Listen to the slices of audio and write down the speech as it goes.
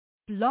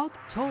Blog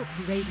Talk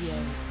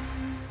Radio.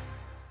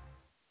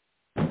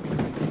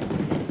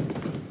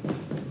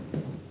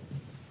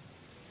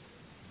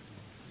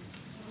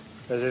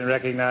 President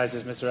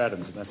recognizes Mr.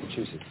 Adams of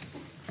Massachusetts.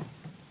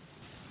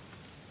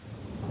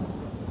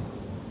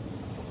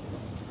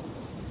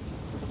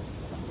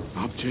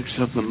 Objects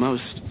of the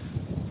most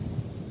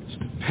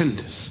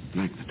stupendous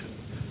magnitude.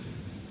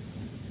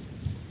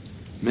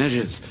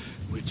 Measures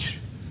which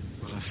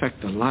will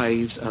affect the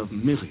lives of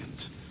millions,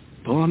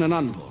 born and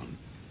unborn,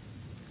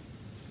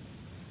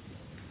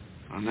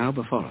 are now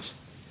before us.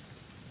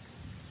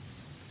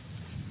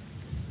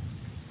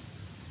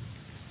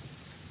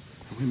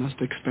 We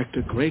must expect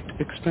a great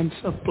expense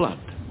of blood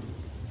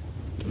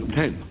to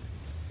obtain them.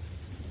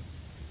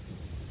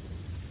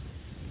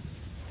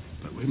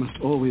 But we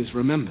must always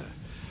remember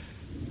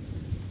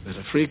that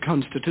a free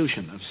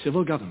constitution of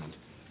civil government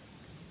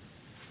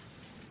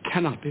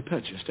cannot be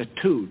purchased at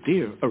too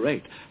dear a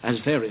rate, as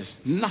there is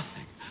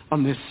nothing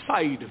on this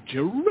side of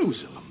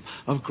Jerusalem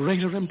of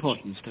greater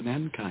importance to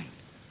mankind.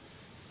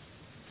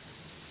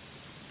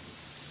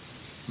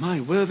 My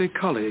worthy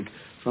colleague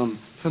from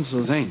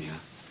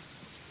Pennsylvania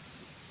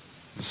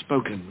has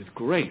spoken with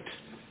great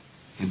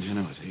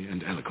ingenuity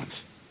and eloquence.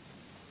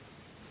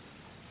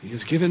 He has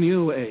given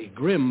you a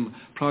grim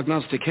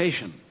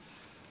prognostication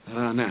of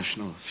our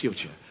national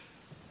future,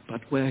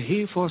 but where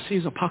he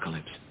foresees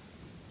apocalypse,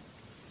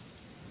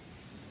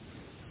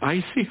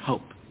 I see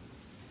hope.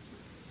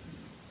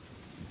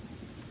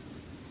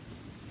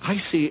 I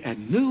see a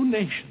new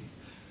nation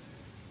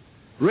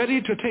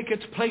ready to take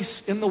its place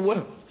in the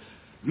world.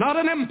 Not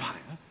an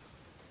empire,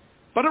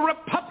 but a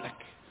republic.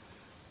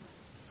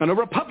 And a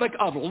republic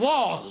of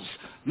laws,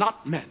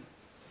 not men.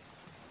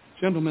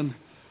 Gentlemen,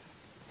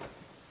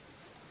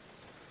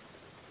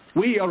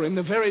 we are in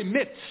the very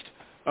midst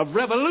of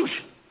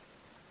revolution.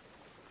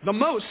 The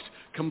most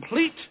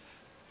complete,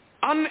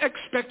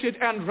 unexpected,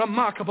 and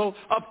remarkable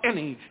of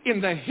any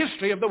in the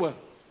history of the world.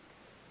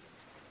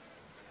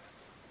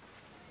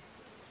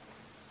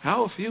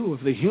 How few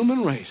of the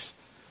human race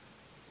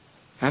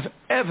have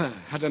ever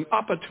had an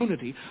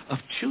opportunity of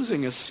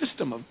choosing a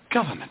system of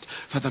government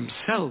for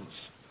themselves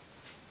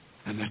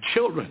and their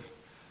children.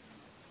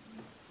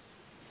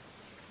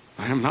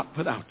 I am not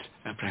without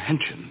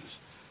apprehensions,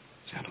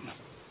 gentlemen.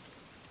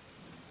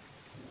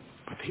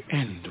 But the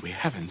end we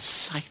have in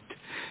sight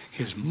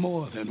is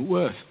more than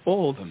worth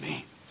all the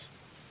means.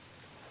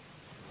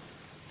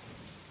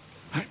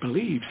 I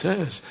believe,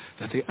 sirs,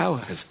 that the hour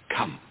has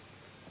come.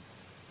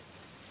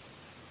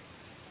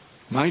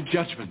 My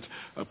judgment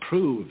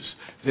approves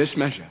this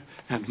measure,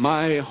 and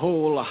my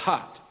whole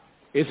heart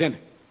is in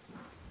it.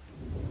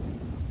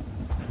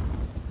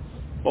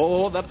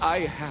 All that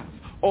I have,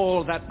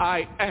 all that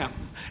I am,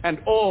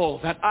 and all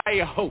that I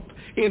hope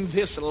in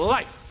this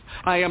life,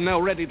 I am now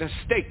ready to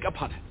stake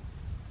upon it.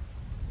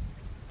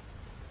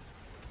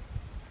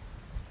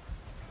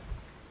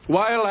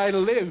 While I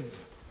live,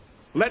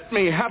 let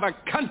me have a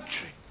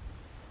country.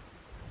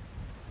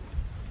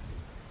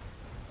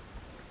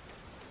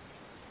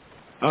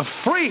 A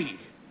free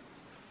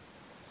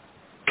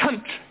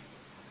country.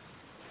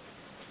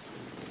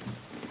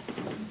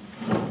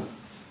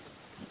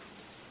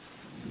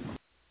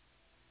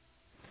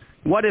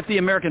 What if the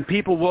American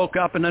people woke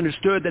up and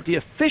understood that the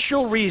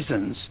official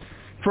reasons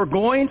for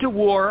going to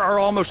war are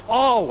almost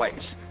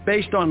always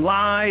based on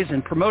lies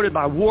and promoted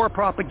by war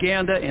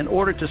propaganda in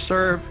order to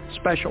serve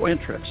special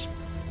interests?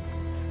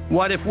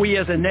 What if we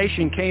as a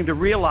nation came to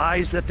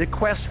realize that the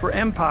quest for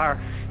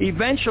empire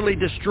eventually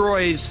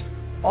destroys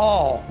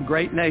all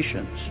great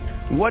nations?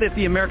 What if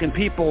the American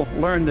people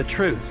learned the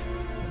truth?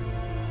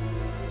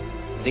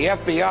 The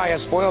FBI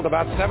has foiled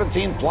about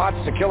 17 plots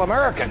to kill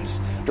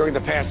Americans during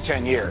the past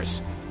 10 years.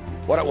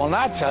 What it will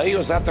not tell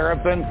you is that there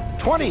have been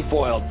 20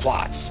 foiled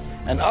plots,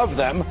 and of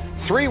them,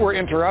 3 were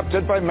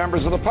interrupted by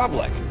members of the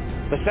public.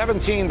 The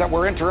 17 that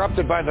were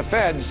interrupted by the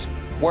feds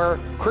were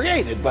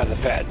created by the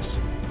feds.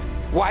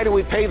 Why do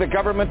we pay the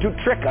government to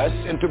trick us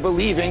into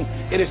believing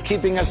it is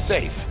keeping us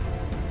safe?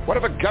 What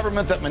if a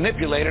government that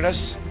manipulated us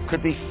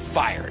could be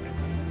fired?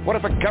 What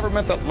if a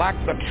government that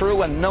lacked the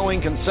true and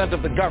knowing consent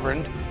of the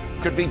governed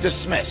could be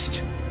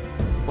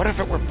dismissed? What if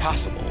it were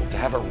possible to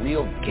have a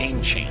real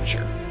game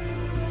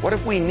changer? What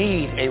if we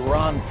need a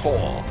Ron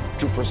Paul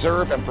to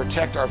preserve and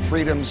protect our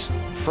freedoms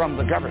from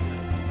the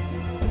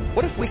government?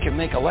 What if we can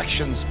make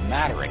elections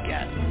matter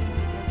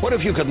again? What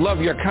if you could love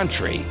your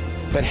country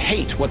but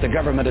hate what the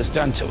government has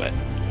done to it?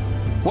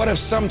 What if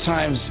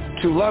sometimes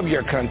to love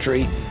your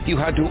country you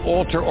had to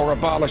alter or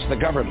abolish the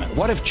government?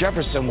 What if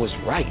Jefferson was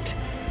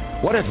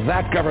right? What if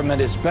that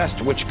government is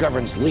best which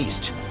governs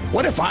least?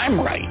 What if I'm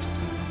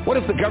right? What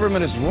if the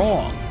government is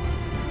wrong?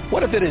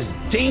 What if it is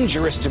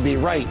dangerous to be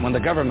right when the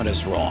government is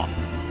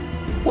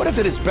wrong? What if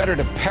it is better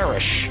to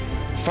perish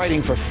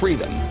fighting for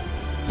freedom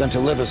than to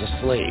live as a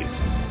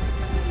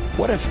slave?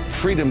 What if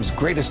freedom's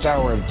greatest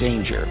hour of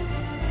danger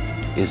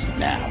is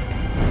now?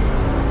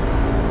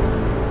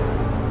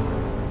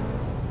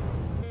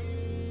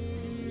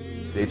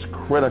 It's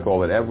critical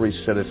that every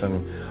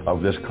citizen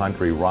of this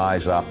country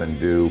rise up and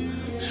do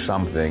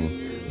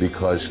something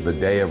because the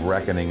day of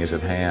reckoning is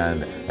at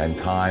hand and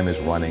time is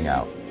running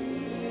out.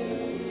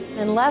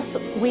 Unless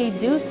we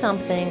do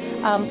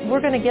something, we're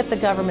going to get the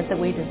government that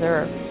we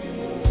deserve.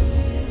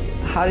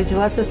 How did you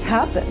let this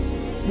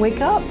happen?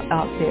 Wake up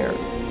out there.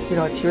 You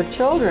know, it's your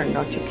children.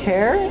 Don't you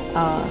care?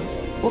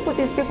 Look what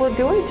these people are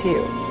doing to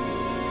you.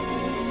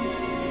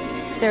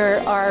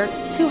 There are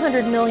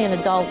 200 million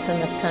adults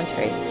in this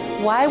country.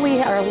 Why we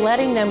are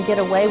letting them get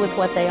away with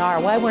what they are,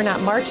 why we're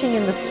not marching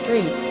in the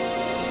streets.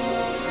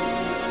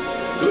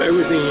 Do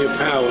everything in your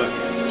power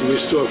to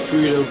restore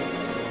freedom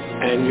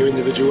and your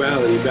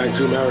individuality back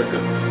to America.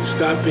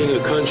 Stop being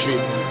a country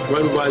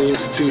run by the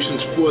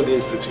institutions for the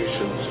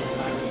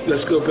institutions.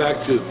 Let's go back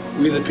to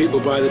we the people,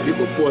 by the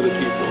people, for the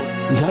people.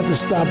 We have to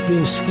stop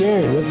being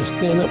scared. We have to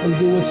stand up and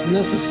do what's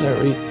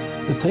necessary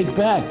to take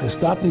back, to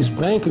stop these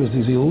bankers,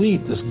 these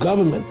elite, this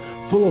government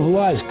full of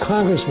lies,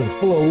 congressmen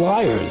full of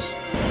liars.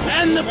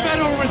 And the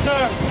Federal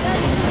Reserve,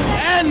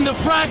 and the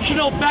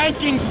fractional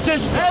banking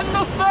system, and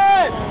the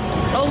Fed.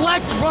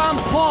 Elect Ron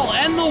Paul,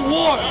 and the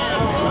war.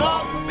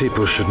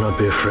 People should not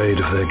be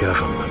afraid of their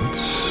governments.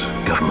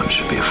 Governments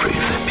should be afraid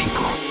of their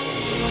people.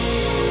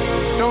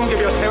 Don't give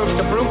yourselves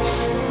to brutes,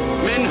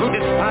 men who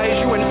despise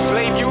you,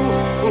 enslave you,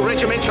 who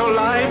regiment your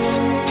lives,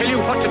 tell you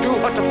what to do,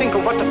 what to think,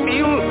 or what to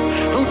feel,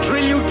 who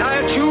drill you,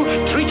 diet you,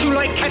 treat you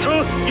like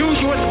cattle, use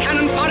you as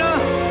cannon fodder.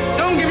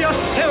 Don't give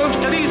yourselves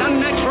to these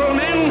unnatural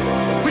men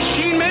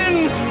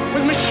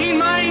with machine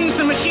minds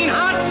and machine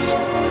hearts.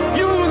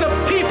 You, the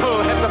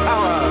people, have the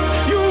power.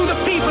 You, the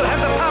people,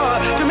 have the power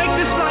to make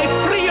this life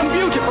free and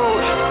beautiful.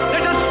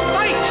 Let us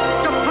fight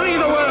to free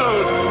the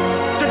world,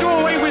 to do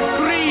away with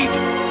greed,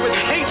 with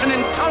hate and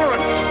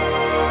intolerance.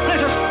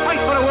 Let us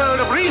fight for a world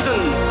of reason,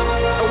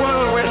 a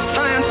world where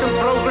science and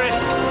progress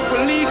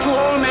will lead to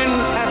all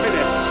men's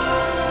happiness.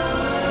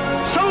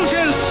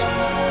 Soldiers,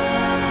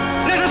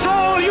 let us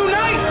all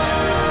unite!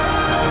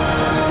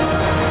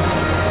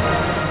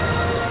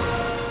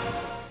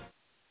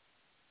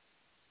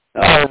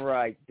 All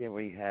right, there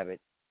we have it.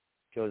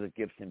 Joseph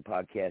Gibson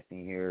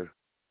podcasting here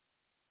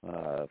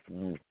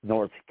from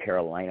North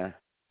Carolina.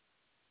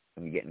 It's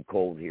going to be getting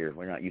cold here.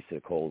 We're not used to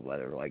the cold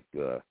weather like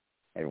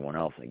everyone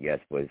else, I guess,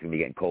 but it's going to be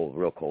getting cold,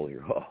 real cold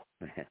here. Oh,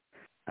 man,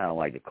 I don't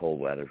like the cold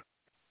weather.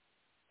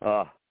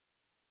 Oh,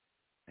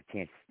 I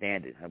can't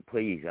stand it.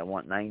 Please, I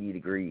want 90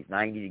 degrees,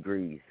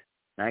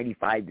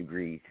 95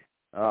 degrees.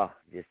 Oh,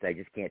 I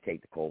just can't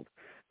take the cold.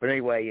 But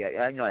anyway,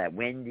 I know that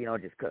wind,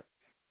 just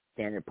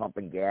standing there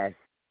pumping gas.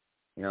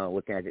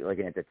 Looking at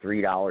the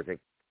 $3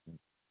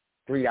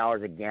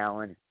 a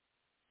gallon,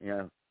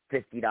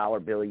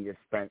 $50 bill you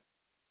just spent,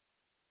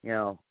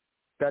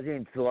 doesn't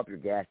even fill up your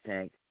gas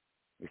tank.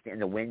 You're standing,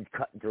 the wind's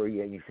cutting through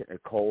you, and you're sitting there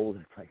cold.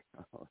 It's like,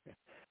 oh,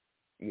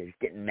 you're just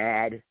getting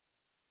mad.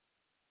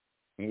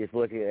 And you just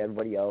look at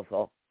everybody else,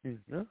 just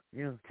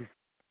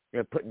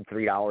putting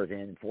 $3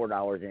 in,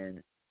 $4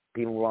 in.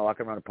 People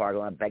walking around the parking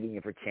lot begging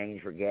you for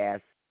change for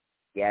gas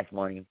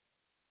money.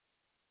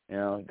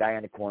 Guy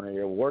on the corner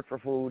there, work for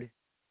food.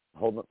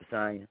 Holding up the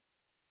sign.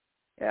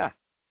 Yeah.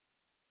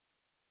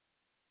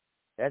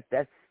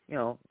 That's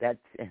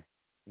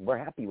we're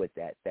happy with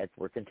that.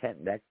 We're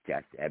content. That's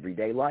just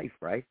everyday life,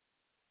 right?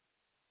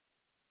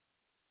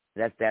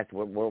 That's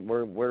what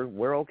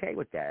we're okay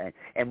with that.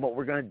 And what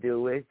we're going to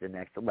do is the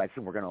next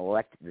election we're going to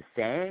elect the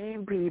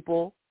same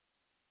people,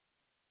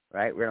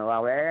 right? We're going to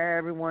allow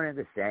everyone in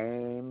the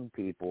same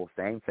people,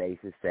 same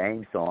faces,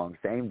 same songs,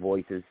 same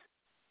voices,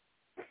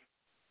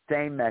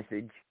 same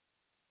message.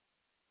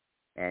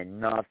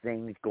 And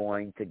nothing's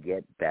going to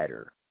get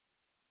better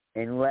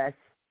unless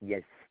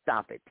you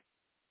stop it.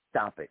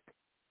 Stop it.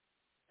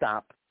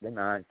 Stop the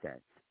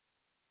nonsense.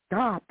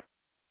 Stop.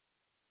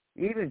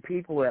 Even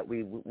people that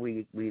we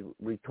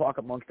talk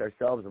amongst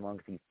ourselves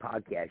amongst these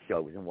podcast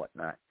shows and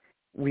whatnot,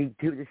 we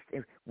do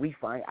this. We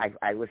find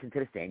I listen to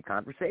the same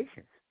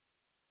conversations.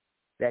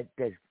 That's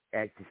the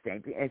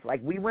same thing. It's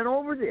like we went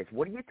over this.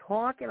 What are you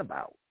talking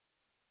about?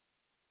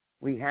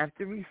 We have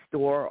to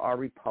restore our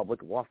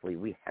republic lawfully.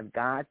 We have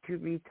got to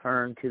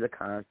return to the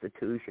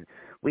Constitution.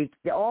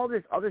 All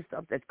this other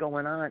stuff that's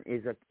going on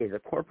is a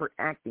corporate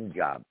acting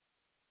job.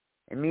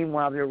 And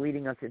meanwhile, they're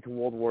leading us into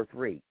World War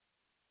III.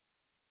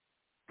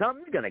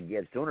 Something's going to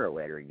give sooner or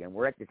later again.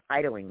 We're at this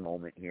idling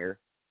moment here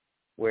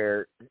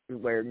where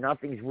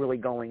nothing's really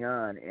going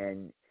on,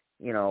 and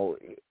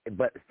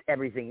but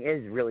everything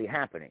is really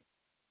happening,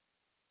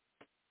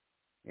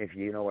 if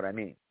you know what I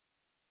mean.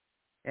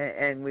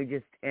 And we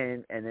just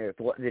and they're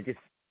just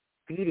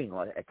feeding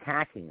on,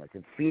 attacking us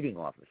and feeding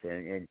off us,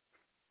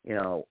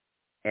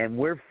 and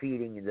we're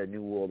feeding the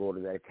New World Order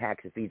that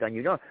attacks and feeds on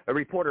you. A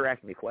reporter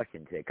asked me a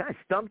question today. It kind of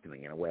stumped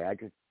me in a way. I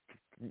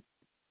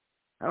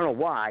don't know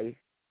why,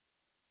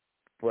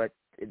 but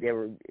he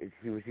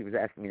was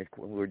asking me this.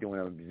 We were doing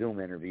a Zoom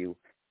interview,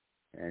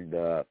 and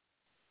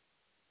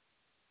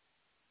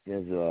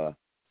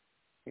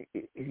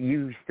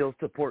you still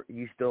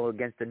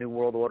against the New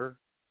World Order?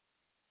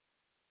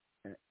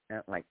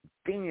 Like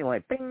bing,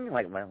 like bing,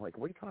 like what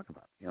are you talking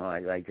about?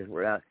 I just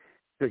we're out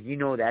because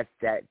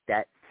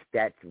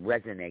that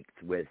resonates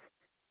with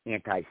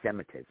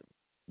anti-Semitism.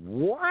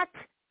 What?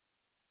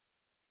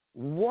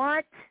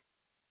 What?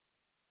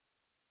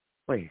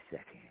 Wait a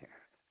second here.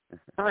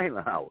 Time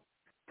out.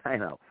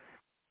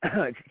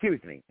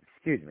 Excuse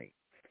me.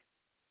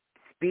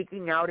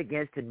 Speaking out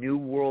against the New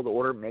World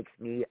Order makes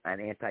me an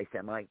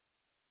anti-Semite.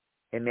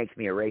 It makes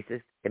me a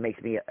racist. It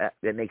makes me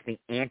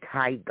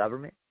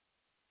anti-government.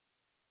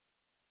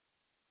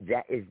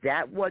 Is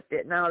that what?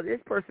 Now, this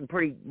person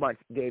pretty much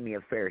gave me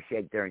a fair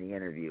shake during the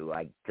interview,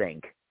 I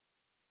think.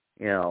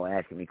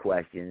 Asking me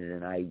questions,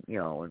 and I,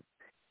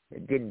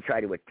 didn't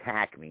try to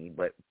attack me,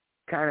 but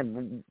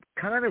kind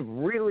of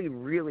really,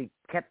 really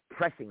kept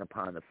pressing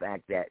upon the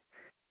fact that,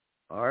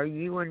 are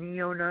you a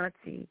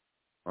neo-Nazi?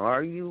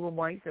 Are you a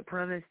white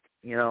supremacist?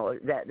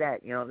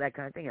 That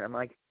kind of thing. And I'm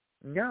like,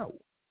 no.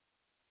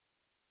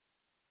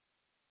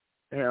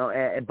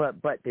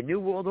 But the New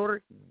World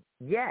Order,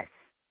 yes.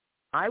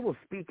 I will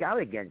speak out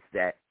against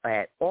that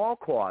at all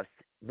costs,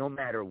 no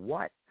matter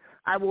what.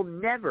 I will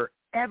never,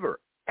 ever,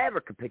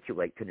 ever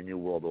capitulate to the New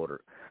World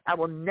Order. I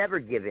will never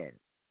give in.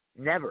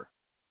 Never.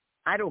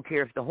 I don't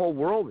care if the whole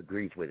world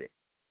agrees with it.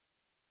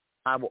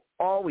 I will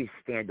always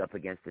stand up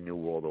against the New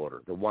World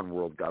Order, the one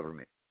world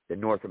government, the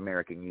North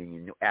American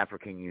Union, the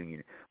African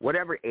Union,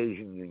 whatever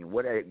Asian Union,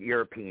 whatever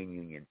European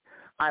Union.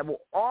 I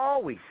will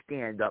always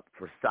stand up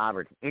for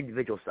sovereignty,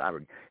 individual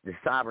sovereignty, the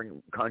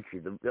sovereign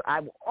country. I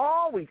will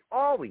always,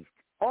 always,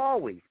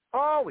 always,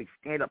 always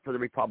stand up for the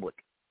Republic.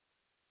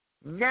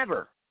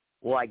 Never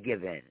will I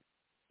give in.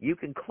 You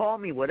can call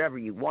me whatever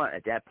you want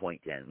at that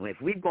point then. If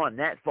we've gone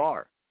that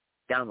far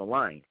down the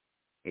line,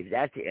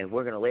 if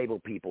we're going to label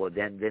people,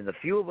 then the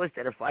few of us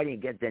that are fighting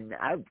against, then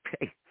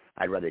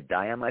I'd rather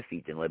die on my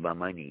feet than live on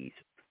my knees.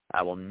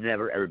 I will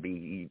never, ever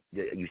be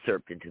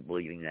usurped into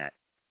believing that.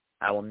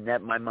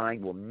 My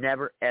mind will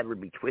never, ever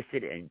be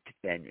twisted and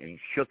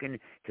shooken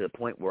to the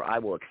point where I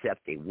will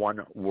accept a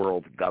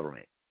one-world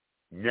government.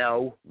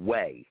 No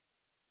way.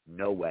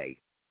 No way.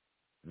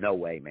 No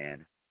way,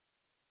 man.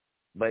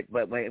 But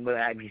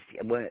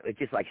it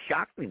just like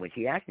shocked me when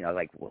she asked me. I was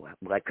like, well,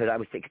 because I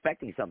was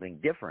expecting something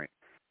different.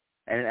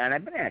 And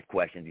I've been asked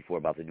questions before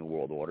about the New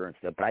World Order and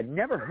stuff, but I've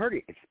never heard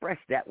it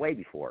expressed that way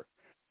before,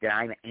 that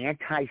I'm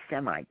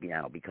anti-Semite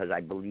now because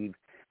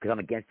I'm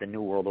against the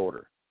New World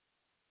Order.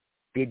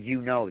 Did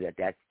you know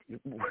that's...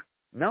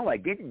 No, I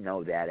didn't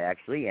know that,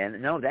 actually,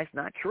 and no, that's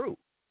not true.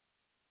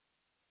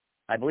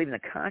 I believe in the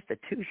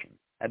Constitution.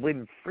 I believe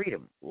in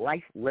freedom,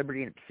 life,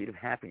 liberty, and the pursuit of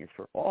happiness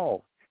for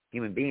all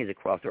human beings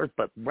across Earth,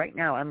 but right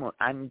now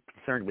I'm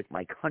concerned with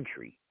my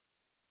country.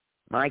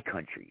 My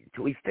country.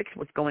 Until we fix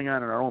what's going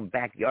on in our own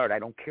backyard, I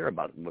don't care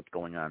about what's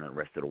going on in the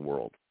rest of the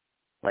world.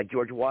 Like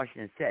George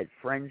Washington said,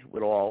 friends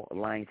with all,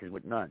 alliances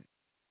with none.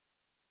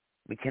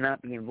 We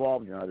cannot be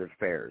involved in other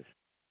affairs.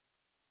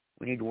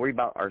 We need to worry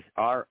about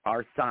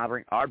our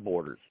sovereign, our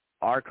borders,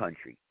 our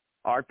country,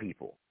 our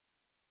people.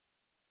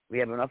 We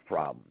have enough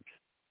problems.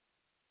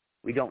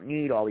 We don't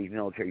need all these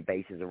military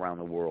bases around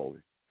the world.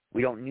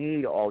 We don't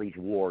need all these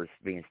wars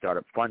being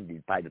started,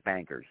 funded by the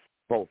bankers,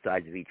 both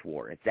sides of each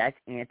war. If that's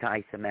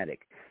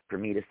anti-Semitic for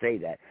me to say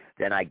that,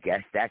 then I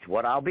guess that's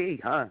what I'll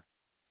be, huh?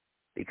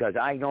 Because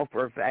I know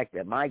for a fact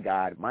that my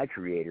God, my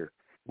Creator,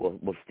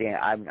 will stand.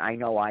 I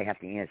know I have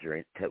to answer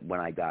it when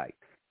I die.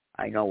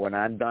 I know when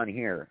I'm done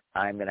here,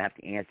 I'm going to have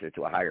to answer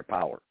to a higher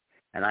power.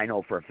 And I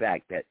know for a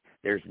fact that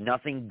there's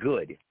nothing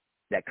good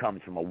that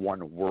comes from a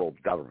one-world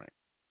government.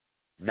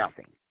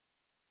 Nothing.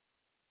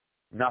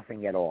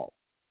 Nothing at all.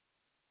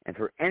 And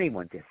for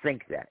anyone to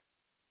think that,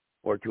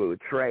 or to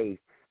portray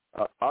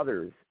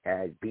others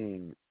as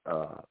being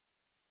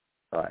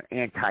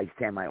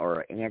anti-Semite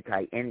or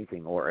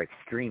anti-anything or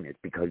extremist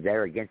because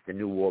they're against the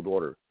New World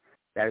Order,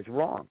 that is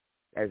wrong.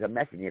 That is a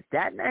message. If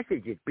that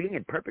message is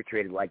being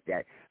perpetrated like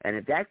that, and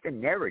if that's the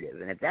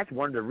narrative, and if that's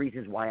one of the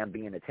reasons why I'm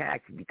being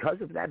attacked because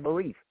of that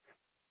belief,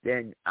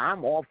 then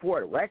I'm all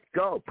for it. Let's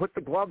go. Put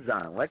the gloves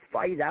on. Let's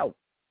fight it out.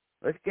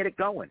 Let's get it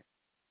going.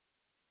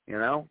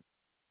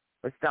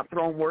 Let's stop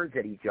throwing words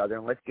at each other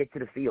and let's get to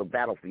the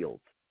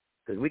battlefields,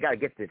 because we got to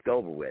get this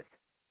over with.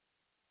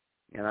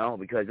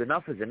 Because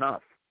enough is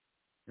enough.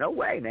 No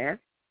way, man.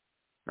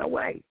 No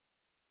way.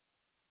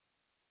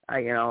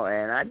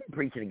 And I've been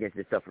preaching against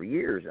this stuff for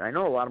years. I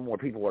know a lot more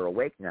people are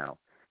awake now,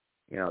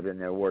 than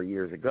there were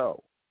years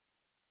ago.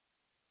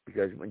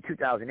 Because in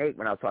 2008,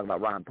 when I was talking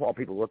about Ron Paul,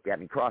 people looked at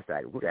me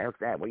cross-eyed. Who the hell's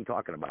that? What are you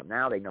talking about?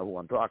 Now they know who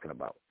I'm talking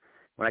about.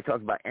 When I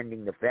talked about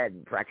ending the Fed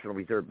and fractional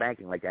reserve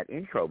banking, like that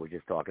intro was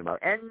just talking about,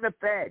 end the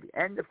Fed,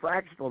 end the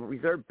fractional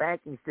reserve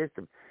banking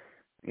system.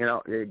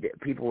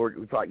 People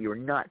thought you were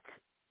nuts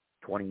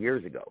 20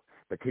 years ago.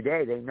 But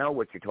today they know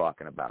what you're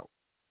talking about.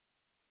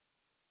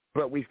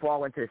 But we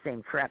fall into the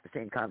same trap, the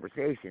same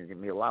conversations, and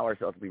we allow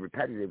ourselves to be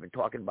repetitive and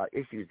talking about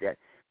issues that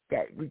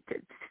we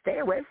stay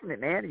away from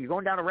it, man. You're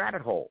going down a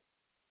rabbit hole.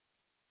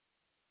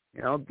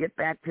 Get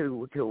back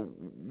to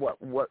what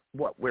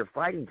we're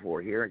fighting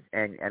for here,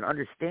 and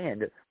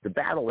understand the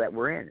battle that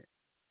we're in.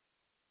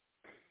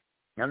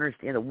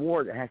 Understand the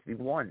war that has to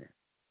be won.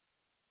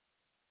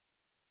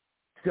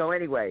 So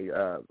anyway,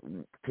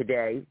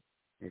 today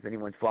If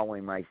anyone's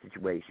following my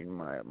situation,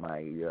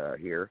 my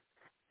here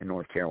in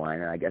North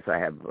Carolina, I guess I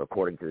have,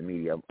 according to the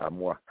media, a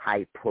more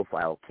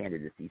high-profile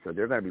candidacy. So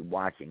they're going to be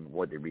watching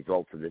what the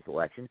results of this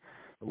election.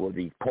 Will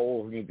these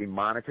polls need to be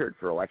monitored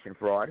for election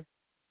fraud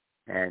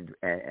and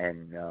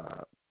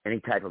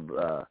any type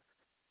of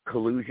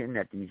collusion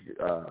that these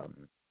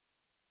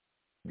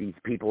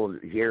people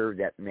here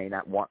that may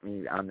not want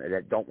me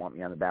that don't want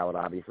me on the ballot,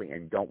 obviously,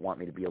 and don't want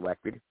me to be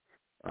elected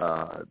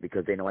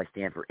because they know I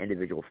stand for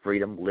individual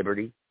freedom,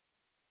 liberty,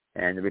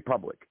 and the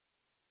republic.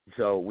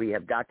 So we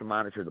have got to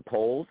monitor the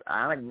polls.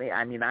 I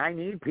mean, I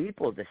need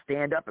people to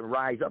stand up and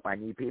rise up. I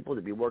need people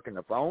to be working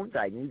the phones.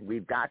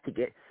 We've got to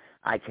get.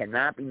 I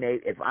cannot be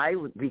made. If I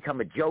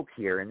become a joke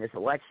here in this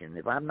election,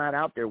 if I'm not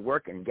out there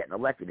working and getting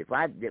elected, if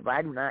I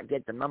do not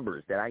get the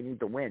numbers that I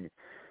need to win,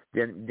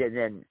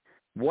 then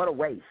what a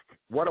waste!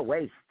 What a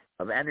waste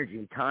of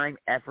energy, time,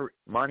 effort,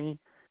 money,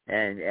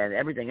 and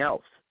everything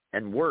else,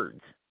 and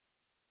words.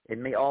 It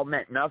may all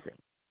meant nothing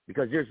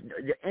because there's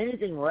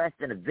anything less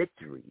than a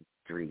victory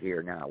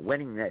here now,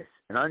 winning this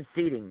and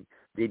unseating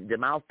the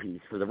mouthpiece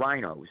for the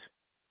rhinos,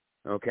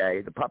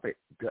 okay, the puppet,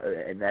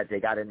 and that they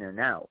got in there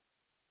now.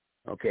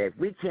 Okay, if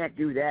we can't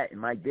do that in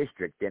my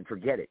district, then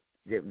forget it.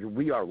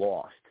 We are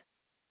lost.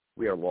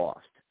 We are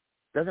lost.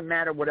 Doesn't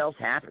matter what else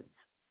happens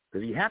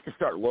because you have to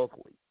start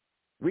locally.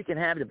 We can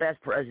have the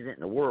best president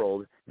in the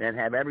world, then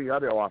have every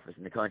other office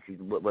in the country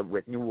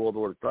with New World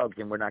Order thugs,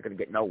 and we're not going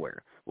to get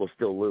nowhere. We'll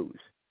still lose.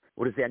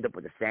 We'll just end up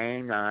with the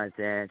same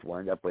nonsense. We'll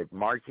end up with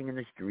marching in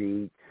the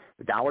street,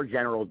 the Dollar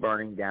General's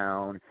burning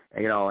down,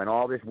 and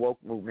all this woke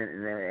movement,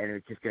 and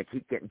it's just going to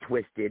keep getting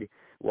twisted.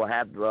 We'll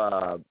have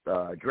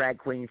drag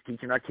queens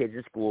teaching our kids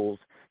in schools.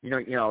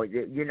 You're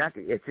not.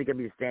 It's going to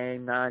be the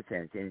same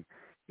nonsense, and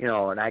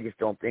and I just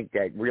don't think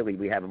that really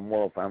we have a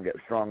moral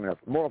foundation strong enough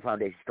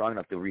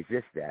to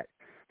resist that.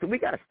 So we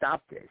got to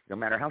stop this, no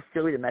matter how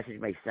silly the message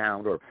may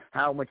sound or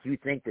how much you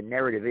think the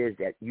narrative is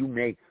that you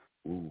may.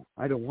 Ooh,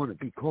 I don't want to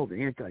be called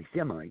an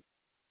anti-Semite,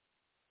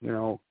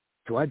 so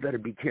I better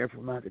be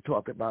careful not to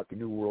talk about the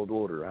New World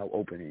Order out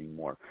open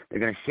anymore. They're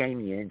going to shame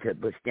you into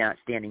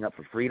standing up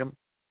for freedom?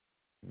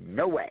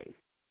 No way.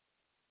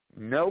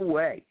 No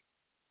way.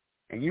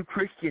 And you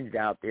Christians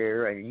out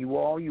there and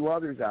all you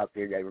others out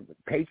there that are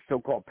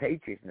so-called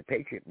patriots in the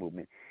patriot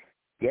movement,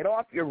 get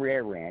off your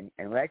rear end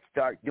and let's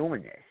start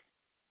doing this.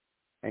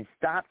 And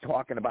stop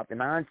talking about the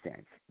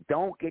nonsense.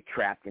 Don't get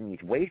trapped in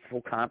these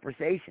wasteful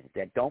conversations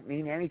that don't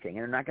mean anything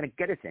and are not going to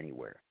get us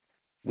anywhere.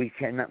 We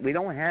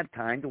don't have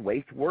time to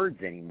waste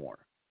words anymore.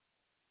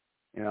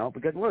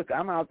 Because look,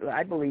 I'm out.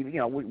 I believe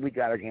we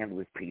got to handle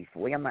this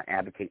peacefully. I'm not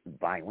advocating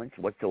violence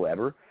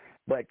whatsoever,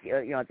 but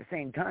at the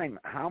same time,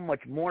 how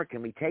much more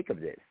can we take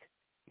of this?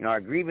 Our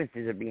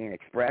grievances are being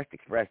expressed,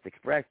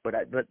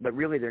 but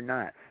really they're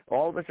not.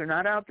 All of us are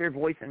not out there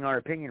voicing our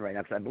opinion right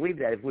now, because I believe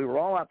that if we were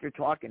all out there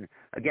talking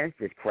against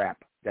this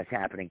crap that's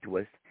happening to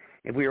us,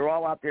 if we were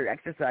all out there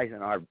exercising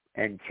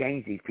and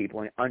change these people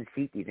and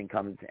unseat these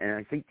incumbents and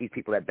unseat these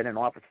people that have been in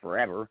office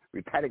forever,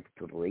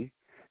 repetitively,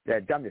 that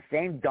have done the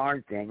same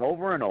darn thing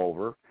over and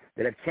over,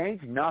 that have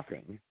changed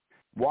nothing,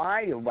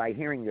 why? By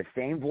hearing the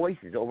same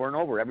voices over and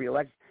over every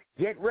election.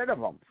 Get rid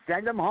of them.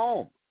 Send them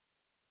home.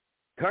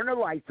 Turn the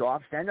lights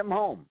off, send them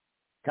home.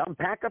 Tell them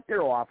pack up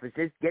their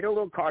offices, get a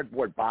little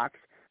cardboard box,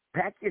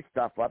 pack your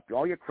stuff up,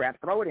 all your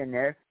crap, throw it in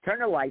there,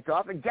 turn the lights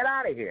off, and get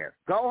out of here.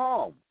 Go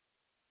home.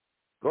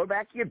 Go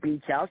back to your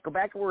beach house, go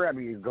back to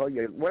wherever you go,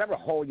 whatever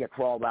hole you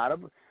crawled out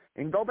of,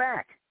 and go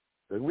back.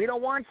 Because we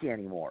don't want you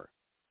anymore.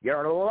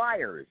 You're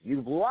liars.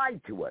 You've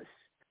lied to us.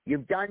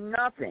 You've done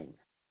nothing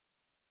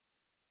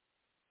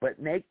but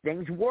make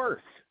things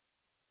worse.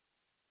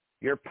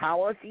 Your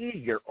policies,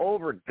 your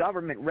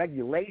over-government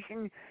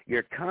regulation,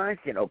 your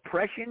constant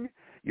oppression,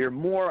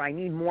 I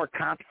need more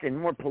cops and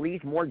more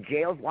police, more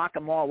jails, lock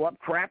them all up,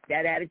 crap,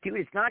 that attitude,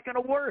 it's not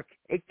going to work.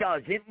 It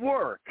doesn't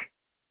work.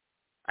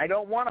 I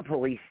don't want a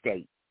police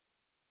state.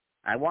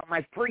 I want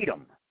my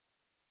freedom.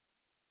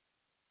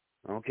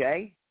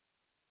 Okay?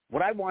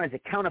 What I want is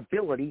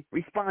accountability,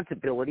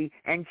 responsibility,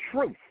 and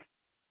truth.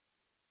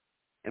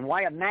 And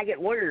why a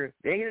maggot lawyer?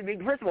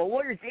 First of all,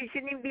 lawyers, they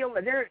shouldn't even be able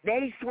to.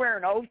 They swear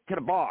an oath to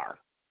the bar,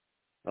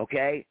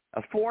 okay?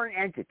 A foreign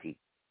entity.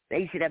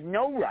 They should have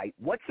no right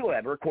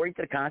whatsoever, according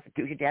to the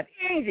Constitution, to have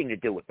anything to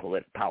do with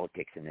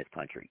politics in this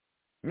country.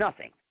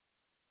 Nothing.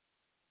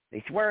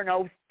 They swear an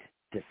oath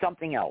to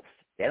something else.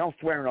 They don't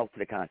swear an oath to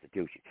the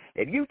Constitution.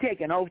 If you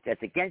take an oath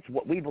that's against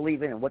what we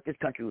believe in and what this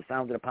country was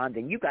founded upon,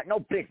 then you've got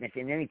no business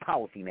in any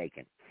policy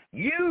making.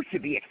 You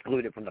should be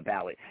excluded from the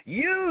ballot.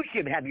 You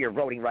should have your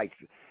voting rights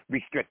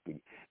restricted.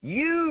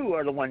 You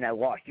are the one that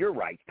lost your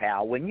rights,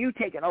 pal. When you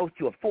take an oath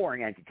to a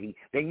foreign entity,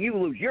 then you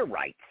lose your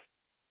rights.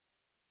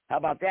 How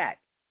about that?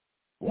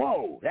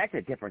 Whoa, that's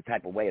a different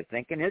type of way of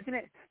thinking, isn't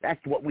it?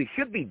 That's what we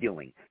should be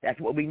doing.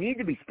 That's what we need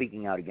to be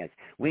speaking out against.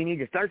 We need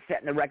to start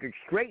setting the record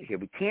straight here.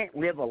 We can't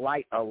live a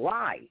lie.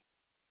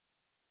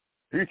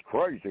 He's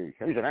crazy.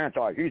 He's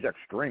an he's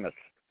extremist.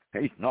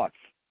 He's nuts.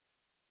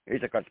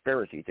 He's a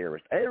conspiracy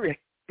theorist.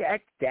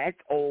 That's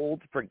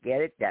old.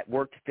 Forget it. That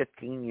worked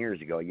 15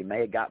 years ago. You may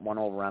have got one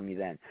over on me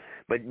then,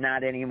 but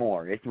not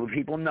anymore.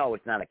 People know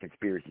it's not a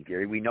conspiracy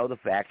theory. We know the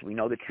facts. We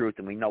know the truth,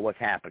 and we know what's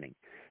happening.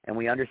 And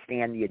we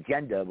understand the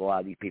agenda of a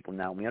lot of these people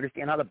now. We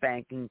understand how the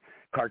banking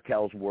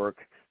cartels work.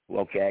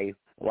 Okay,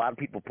 a lot of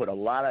people put a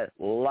lot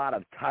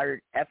of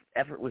tired,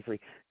 effortlessly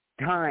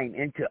time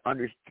into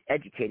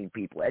educating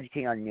people,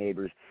 educating our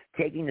neighbors,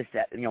 making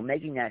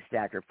that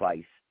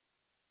sacrifice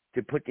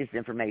to put this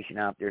information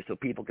out there so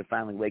people can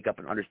finally wake up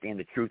and understand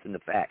the truth and the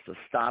facts. So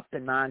stop the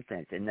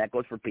nonsense. And that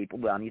goes for people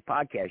on these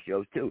podcast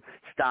shows too.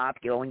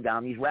 Stop going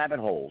down these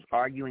rabbit holes,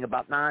 arguing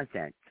about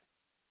nonsense.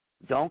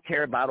 Don't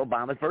care about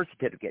Obama's birth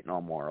certificate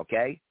no more,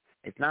 okay?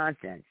 It's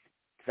nonsense.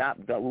 Stop.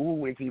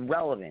 It's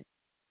irrelevant.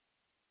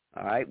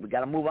 All right? We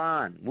got to move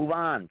on. Move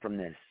on from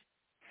this.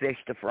 Fish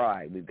to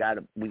fry. We got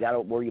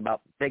to worry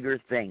about bigger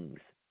things.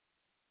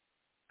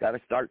 Got to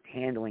start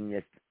handling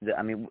this.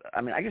 I mean,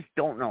 I just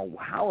don't know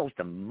how else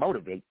to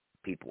motivate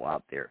people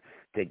out there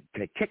to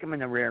kick them in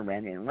the rear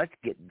end and let's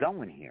get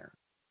going here.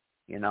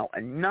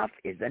 Enough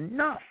is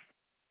enough.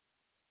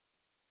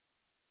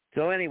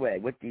 So anyway,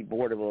 with the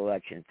Board of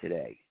Elections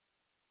today,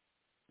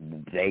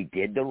 they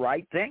did the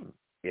right thing.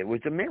 It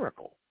was a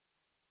miracle.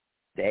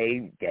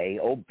 They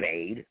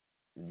obeyed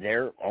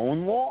their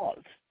own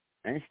laws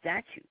and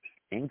statutes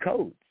and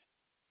codes.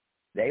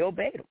 They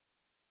obeyed them.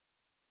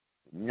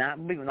 Not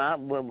a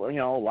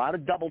lot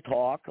of double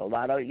talk, a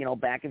lot of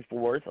back and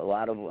forth, a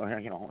lot of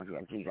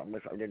geez, I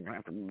wish I didn't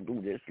have to do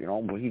this,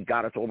 but he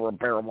got us over a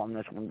barrel on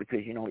this one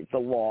because it's the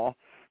law.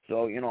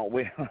 So and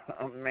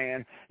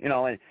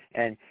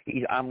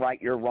I'm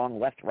right, you're wrong,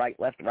 left, right,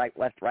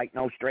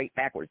 no, straight,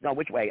 backwards, no,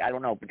 which way? I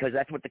don't know, because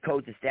that's what the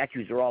codes and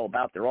statutes are all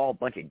about. They're all a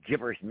bunch of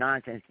gibberish,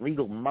 nonsense,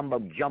 legal mumbo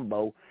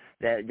jumbo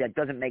that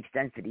doesn't make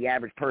sense to the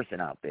average person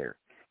out there.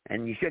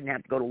 And you shouldn't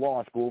have to go to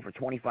law school for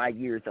 25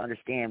 years to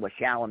understand what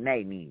shall and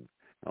may mean,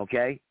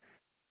 okay?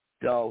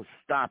 So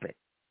stop it.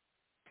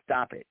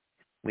 Stop it.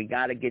 We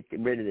got to get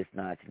rid of this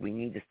nonsense. We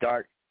need to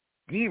start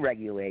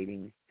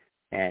deregulating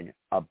and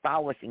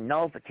abolishing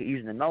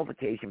using the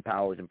nullification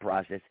powers and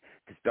process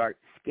to start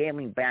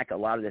scaling back a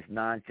lot of this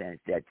nonsense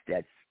that's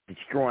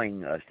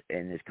destroying us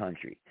in this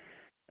country.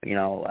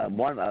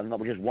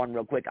 Just one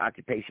real quick,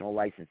 occupational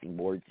licensing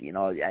boards.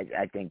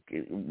 I think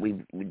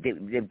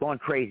they've gone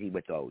crazy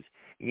with those.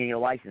 You need a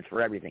license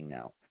for everything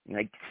now.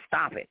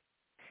 Stop it.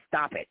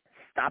 Stop it.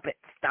 Stop it.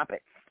 Stop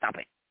it. Stop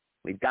it.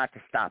 We've got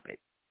to stop it.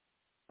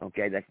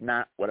 Okay, that's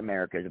not what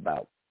America is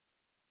about.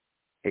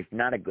 It's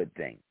not a good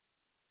thing.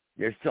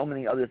 There's so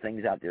many other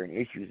things out there and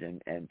issues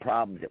and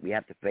problems that we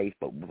have to face,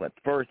 but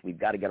first we've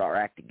got to get our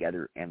act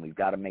together and we've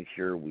got to make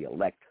sure we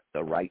elect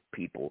the right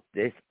people.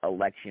 This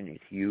election is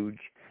huge.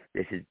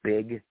 This is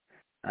big.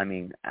 I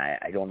mean,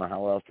 I don't know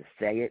how else to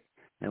say it.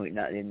 No,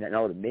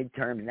 the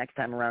midterm, the next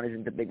time around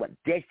isn't the big one.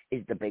 This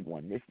is the big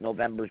one. This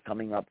November is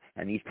coming up,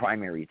 and these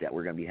primaries that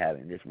we're going to be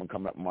having, this one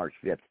coming up March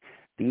 5th,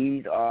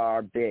 these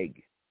are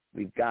big.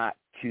 We've got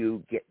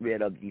to get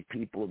rid of these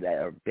people that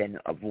have been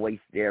a voice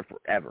there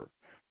forever,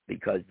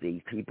 because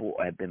these people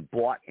have been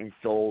bought and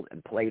sold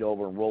and played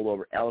over and rolled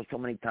over so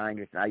many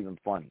times it's not even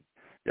funny.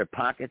 Their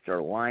pockets are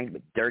lined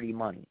with dirty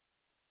money,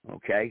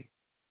 okay?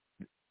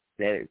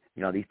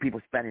 These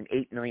people spending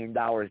 $8 million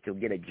to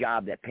get a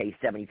job that pays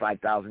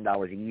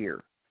 $75,000 a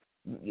year.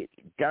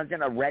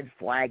 Doesn't a red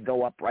flag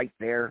go up right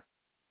there?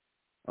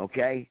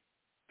 Okay?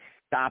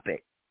 Stop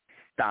it.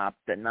 Stop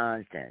the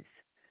nonsense.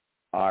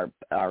 Our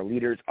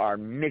leaders are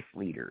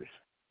misleaders.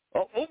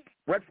 Oh,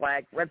 red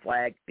flag, red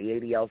flag. The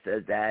ADL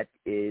says that's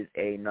a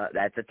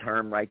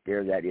term right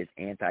there that is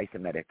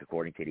anti-Semitic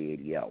according to the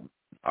ADL.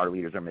 Our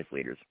leaders are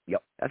misleaders.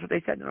 Yep, that's what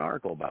they said in an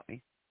article about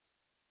me.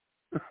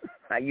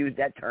 I use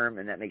that term,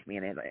 and that makes me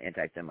an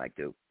anti-Semite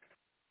too.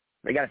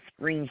 They got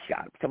a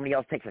screenshot. Somebody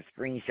else takes a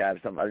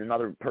screenshot of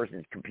another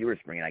person's computer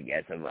screen, I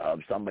guess, of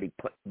somebody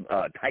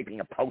typing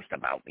a post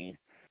about me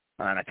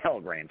on a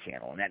Telegram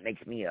channel, and that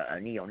makes me a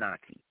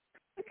neo-Nazi.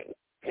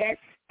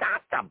 Just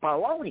stop the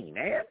baloney,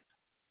 man.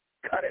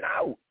 Cut it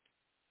out.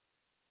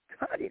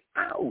 Cut it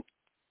out.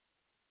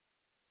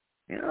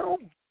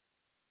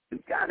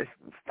 We've got to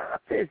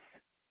stop this.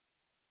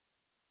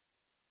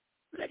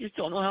 I just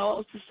don't know how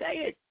else to say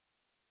it.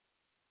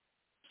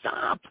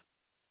 Stop.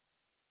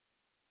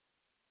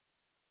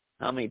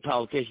 How many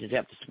politicians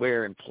have to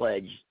swear and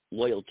pledge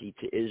loyalty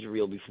to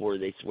Israel before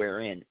they swear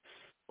in?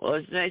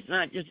 Well, it's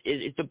not just,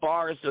 it's the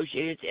bar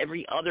associated, it's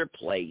every other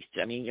place.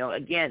 I mean,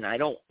 again, I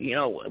don't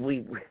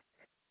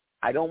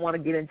want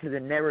to get into the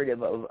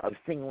narrative of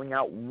singling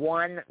out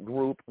one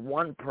group,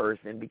 one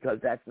person, because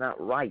that's not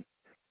right.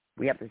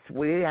 We have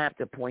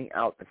to point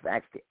out the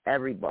facts to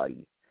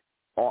everybody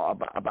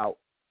about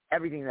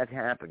everything that's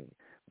happening.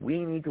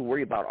 We need to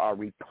worry about our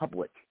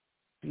republic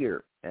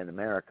here in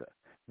America.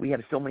 We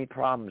have so many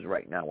problems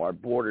right now. Our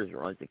borders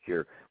are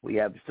insecure. We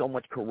have so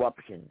much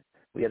corruption.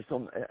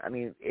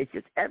 It's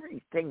just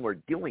everything we're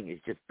doing is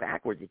just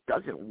backwards. It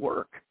doesn't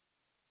work.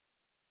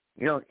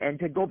 And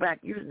to go back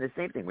using the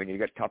same thing, when you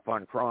get tough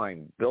on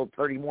crime, build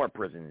 30 more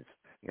prisons,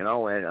 and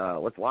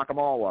let's lock them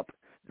all up.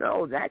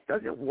 No, that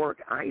doesn't work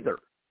either.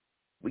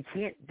 We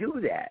can't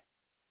do that.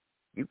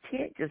 You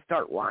can't just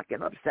start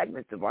locking up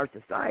segments of our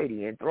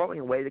society and throwing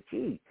away the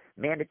key.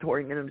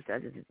 Mandatory minimum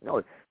sentences.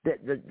 No,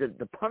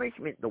 the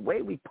punishment, the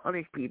way we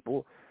punish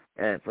people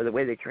for the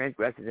way they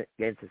transgress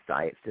against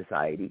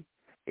society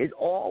is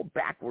all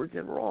backwards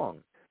and wrong.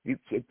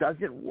 It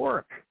doesn't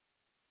work.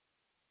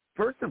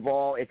 First of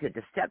all, it's a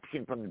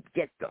deception from the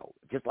get-go,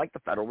 just like the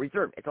Federal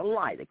Reserve. It's a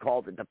lie. They call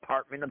it the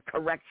Department of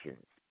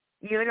Corrections.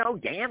 You know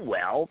damn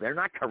well they're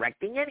not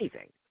correcting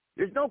anything.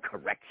 There's no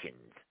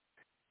corrections.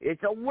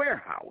 It's a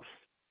warehouse.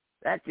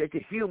 That's just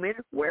a human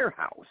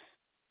warehouse.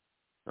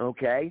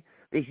 Okay?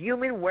 The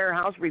human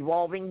warehouse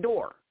revolving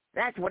door.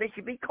 That's what it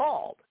should be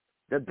called.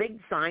 The big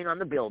sign on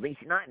the building,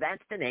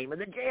 that's the name of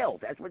the jails.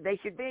 That's what they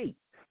should be.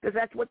 Because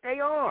that's what they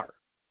are.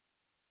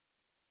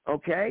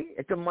 Okay?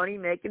 It's a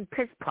money-making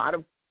piss pot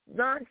of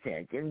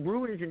nonsense and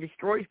ruins and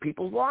destroys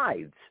people's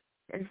lives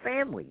and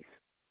families.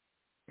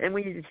 And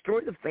when you destroy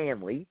the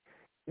family,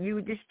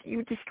 you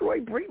destroy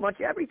pretty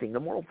much everything, the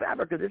moral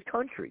fabric of this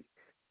country.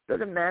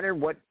 Doesn't matter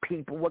what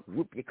people, what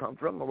group you come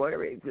from or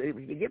whatever. If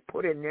you get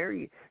put in there,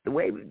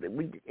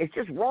 it's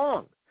just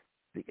wrong.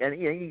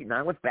 And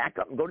now let's back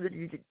up and go to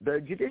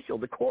the judicial,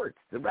 the courts,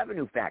 the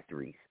revenue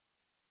factories.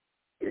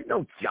 There's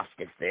no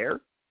justice there.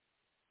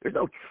 There's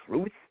no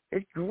truth.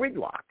 It's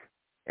gridlock.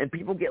 And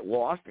people get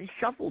lost and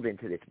shuffled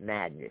into this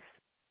madness.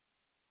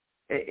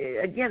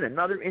 Again,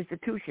 another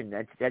institution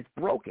that's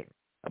broken,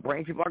 a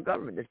branch of our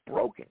government that's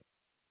broken.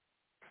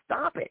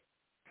 Stop it.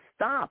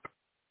 Stop.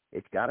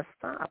 It's got to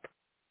stop.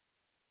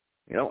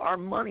 Our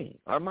money,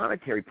 our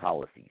monetary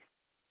policies,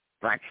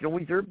 fractional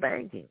reserve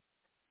banking,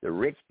 the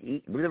rich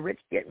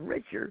getting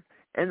richer,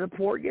 and the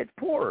poor gets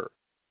poorer.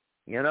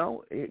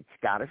 It's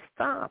got to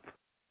stop.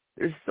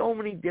 There's so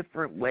many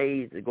different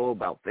ways to go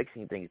about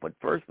fixing things, but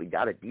first we've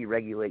got to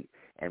deregulate,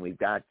 and we've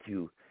got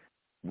to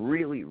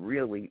really,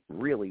 really,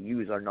 really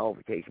use our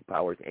nullification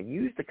powers and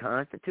use the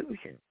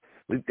Constitution.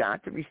 We've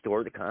got to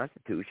restore the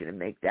Constitution and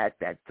make that's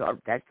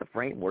the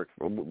framework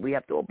for what we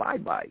have to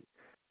abide by.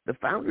 The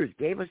founders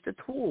gave us the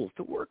tools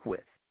to work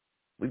with.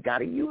 We've got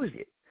to use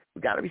it.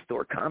 We've got to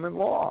restore common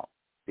law,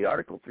 the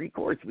Article 3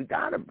 courts. We've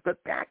got to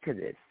get back to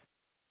this.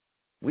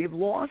 We've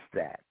lost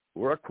that.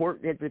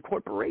 The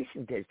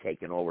corporation has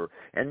taken over,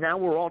 and now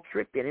we're all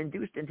tricked and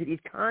induced into these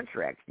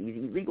contracts, these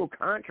illegal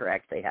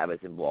contracts they have us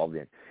involved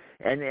in,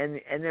 and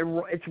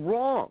it's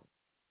wrong.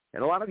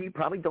 And a lot of you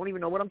probably don't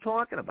even know what I'm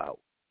talking about,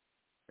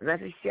 and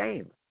that's a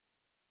shame.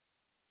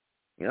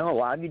 A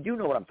lot of you do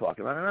know what I'm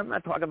talking about, and I'm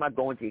not talking about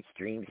going to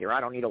extremes here. I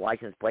don't need a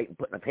license plate and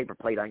putting a paper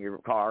plate on your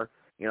car,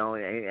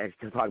 and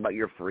to talk about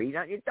you're free.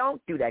 Now, you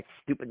don't do that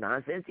stupid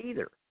nonsense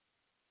either.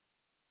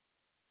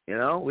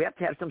 We have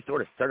to have some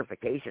sort of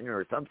certification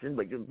or something,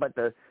 but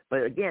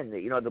again,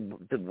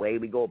 the way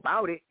we go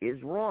about it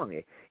is wrong.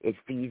 It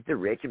feeds the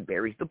rich and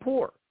buries the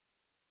poor,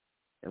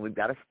 and we've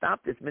got to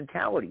stop this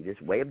mentality, this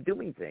way of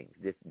doing things.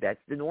 That's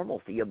the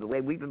normalcy of the way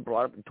we've been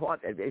brought up and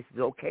taught. This is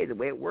okay, the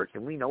way it works,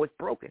 and we know it's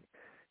broken,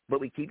 but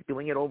we keep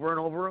doing it over and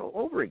over and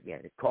over again.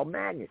 It's called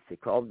madness.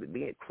 It's called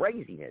being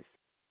craziness.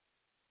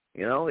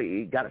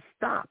 You got to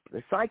stop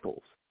the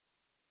cycles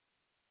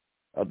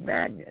of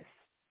madness.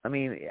 I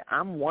mean,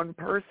 I'm one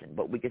person,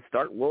 but we could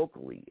start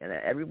locally, and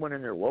everyone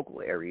in their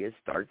local areas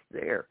starts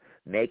there.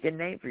 Make a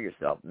name for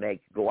yourself.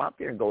 Go out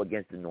there and go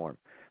against the norm.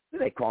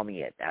 They call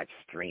me an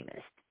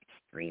extremist.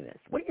 Extremist.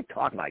 What are you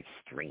talking about,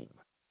 extreme?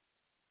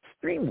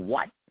 Extreme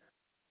what?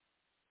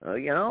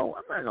 I'm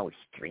not no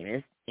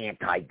extremist,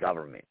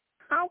 anti-government.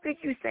 How could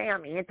you say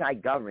I'm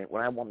anti-government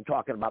when I'm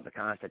talking about the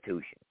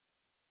Constitution?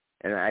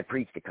 And I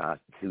preach the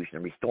Constitution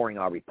and restoring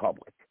our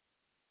republic.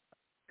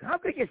 How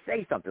could you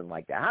say something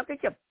like that? How could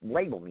you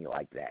label me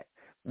like that?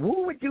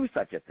 Who would do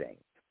such a thing?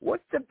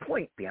 What's the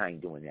point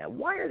behind doing that?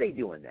 Why are they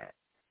doing that?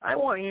 I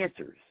want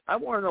answers. I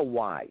want to know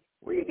why.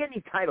 Where are you getting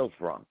these titles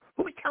from?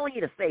 Who's telling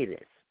you to say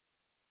this?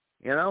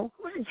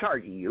 Who's in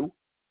charge of you?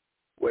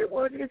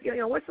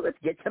 Let's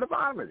get to the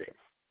bottom of this.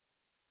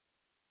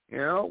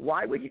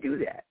 Why would you do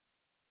that?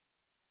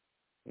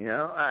 You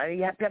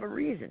have to have a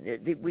reason.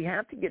 We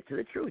have to get to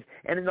the truth.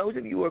 And those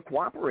of you who are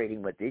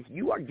cooperating with this,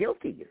 you are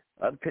guilty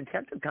of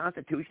contempt of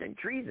Constitution and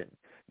treason.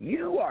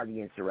 You are the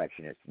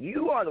insurrectionists.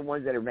 You are the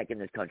ones that are making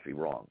this country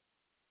wrong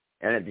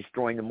and are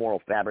destroying the moral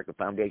fabric, the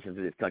foundations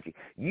of this country.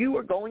 You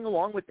are going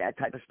along with that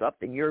type of stuff,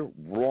 then you're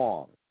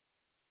wrong.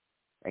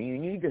 And you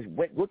need to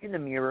look in the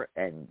mirror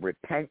and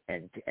repent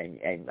and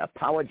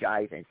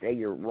apologize and say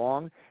you're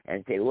wrong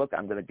and say, look,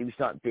 I'm going to do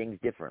things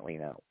differently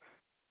now.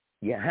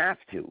 You have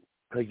to.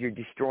 Because you're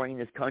destroying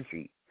this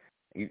country,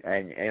 you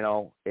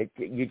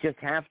just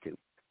have to.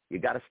 You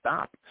got to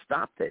stop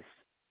this.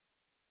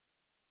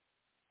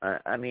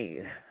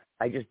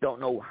 I just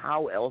don't know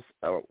how else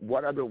or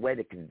what other way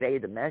to convey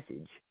the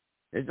message.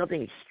 There's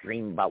nothing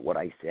extreme about what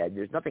I said.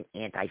 There's nothing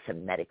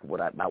anti-Semitic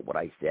about what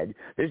I said.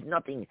 There's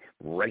nothing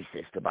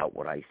racist about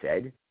what I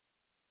said.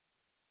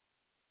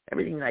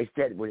 Everything I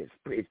said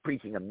is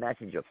preaching a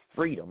message of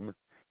freedom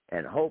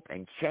and hope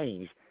and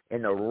change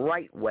in the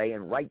right way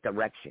and right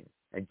direction.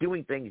 And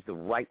doing things the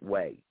right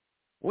way.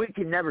 We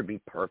can never be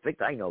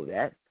perfect. I know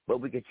that. But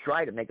we could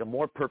try to make a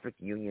more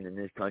perfect union in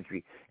this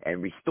country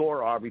and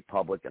restore our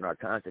republic and our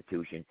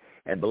Constitution.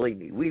 And believe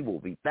me, we will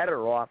be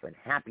better off and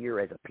happier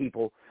as a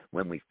people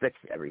when we fix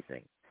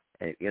everything.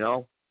 And,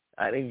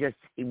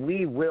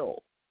 we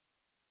will.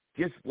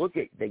 Just look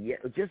at the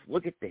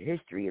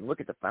history and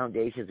look at the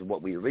foundations of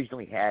what we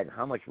originally had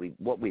and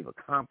what we've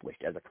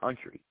accomplished as a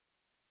country.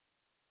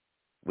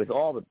 With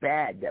all the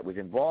bad that was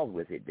involved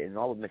with it and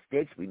all the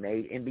mistakes we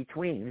made in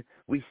between,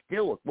 we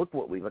still look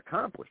what we've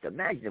accomplished.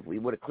 Imagine if we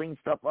would have cleaned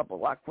stuff up a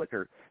lot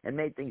quicker and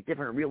made things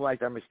different and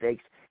realized our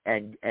mistakes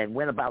and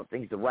went about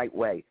things the right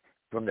way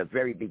from the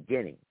very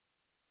beginning.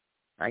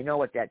 I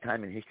know at that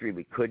time in history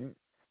we couldn't,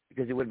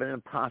 because it would have been an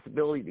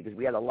impossibility, because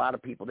we had a lot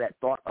of people that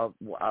thought of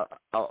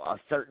a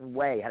certain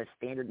way, had a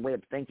standard way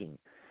of thinking.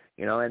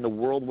 And the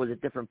world was a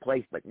different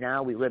place. But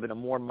now we live in a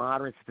more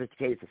modern,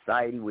 sophisticated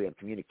society. We have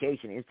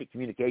communication, instant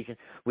communication.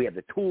 We have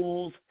the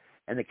tools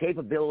and the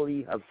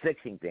capability of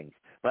fixing things.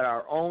 But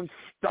our own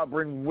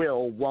stubborn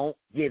will won't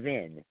give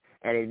in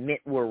and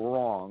admit we're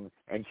wrong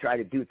and try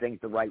to do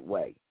things the right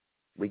way.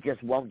 We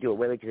just won't do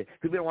it. Because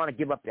we don't want to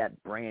give up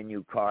that brand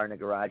new car in the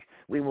garage.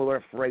 We're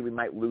afraid we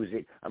might lose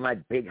it. On my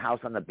big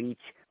house on the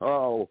beach.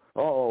 Oh,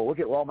 look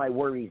at all my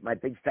worries, my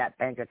big fat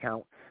bank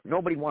account.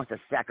 Nobody wants to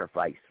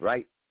sacrifice,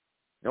 right?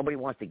 Nobody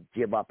wants to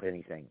give up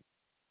anything.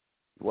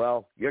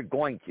 Well, you're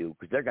going to,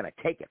 because they're going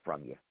to take it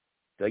from you.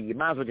 So you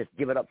might as well just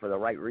give it up for the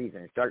right reason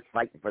and start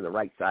fighting for the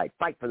right side.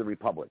 Fight for the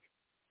republic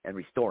and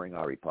restoring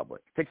our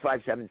republic.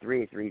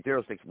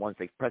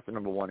 657-383-0616. Press the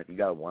number 1 if you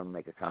got one.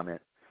 Make a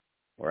comment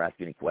or ask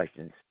any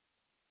questions.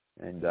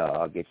 And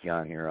I'll get you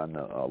on here on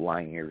the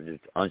line here.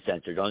 It's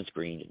uncensored,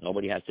 unscreened.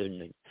 Nobody has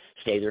to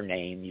say their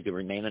name. You can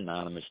remain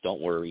anonymous.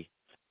 Don't worry.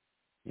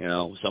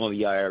 Some of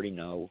you I already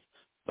know.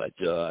 But,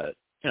 but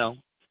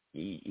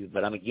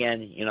I'm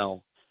again,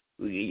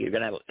 you're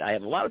gonna have. I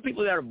have a lot of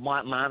people that are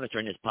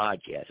monitoring this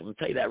podcast. I'm gonna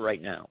tell you that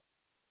right now,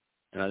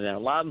 and a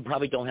lot of them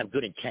probably don't have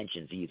good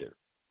intentions either.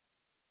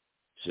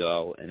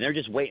 So, and they're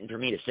just waiting for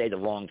me to say the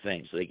wrong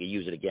thing so they can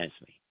use it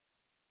against me.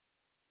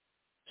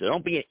 So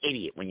don't be an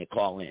idiot when you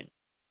call in.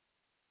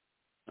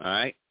 All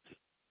right.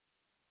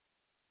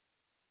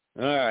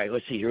 All right.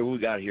 Let's see here. What we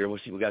got here?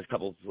 Let's see. We got a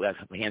couple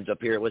hands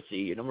up here. Let's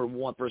see. Number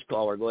 1, first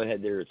caller. Go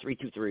ahead there.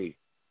 323.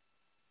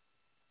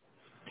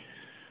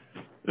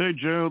 Hey,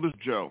 Joe. This is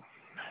Joe.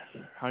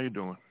 How you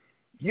doing?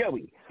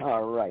 Joey.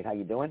 All right. How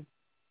you doing?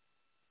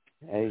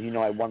 As you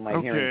know, I won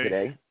my hearing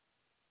today.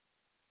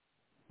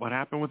 What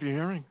happened with your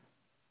hearing?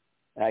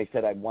 I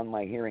said I won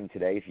my hearing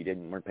today. If you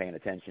weren't paying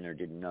attention or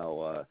didn't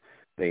know,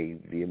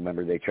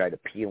 remember they tried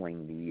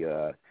appealing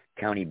the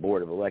County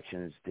Board of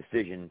Elections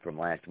decision from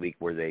last week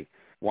where they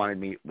wanted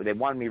me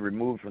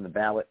removed from the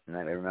ballot, and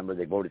I remember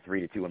they voted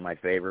 3-2 in my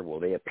favor. Well,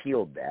 they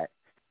appealed that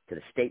to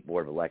the State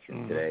Board of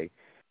Elections today.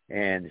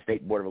 And the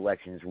State Board of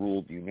Elections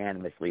ruled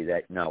unanimously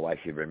that, no, I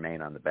should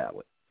remain on the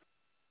ballot.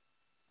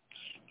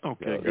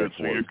 Okay, good.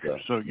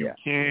 So you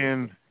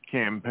can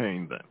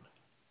campaign then?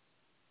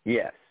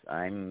 Yes,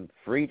 I'm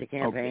free to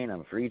campaign. Okay.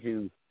 I'm free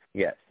to,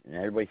 and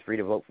everybody's free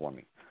to vote for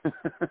me. So,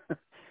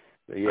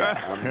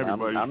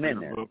 I'm in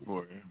there. Vote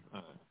for you.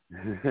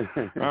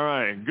 All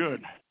right,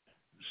 good.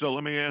 So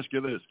let me ask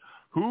you this.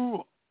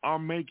 Who are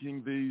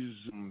making these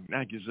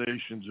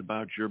accusations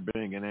about your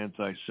being an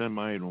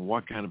anti-Semite, and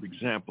what kind of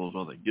examples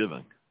are they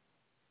giving?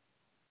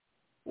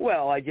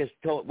 Well, I just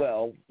told.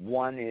 Well,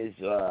 one is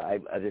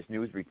this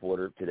news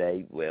reporter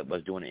today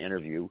was doing an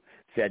interview,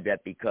 said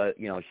that because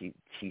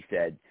she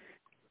said,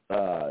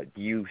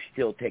 do you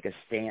still take a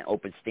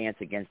open stance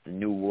against the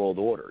New World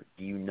Order?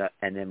 Do you not?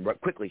 And then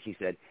quickly she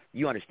said,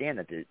 you understand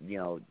that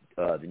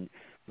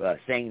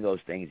saying those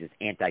things is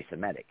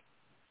anti-Semitic.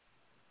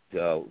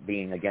 So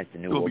being against the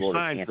New World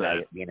Order,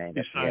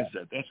 besides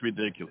that, that's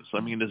ridiculous. I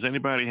mean, does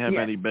anybody have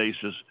any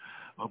basis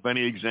of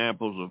any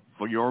examples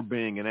for your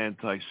being an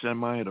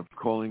anti-Semite, of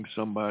calling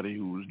somebody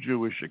who was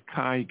Jewish a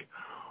kike,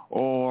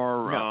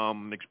 or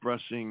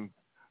expressing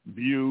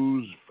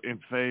views in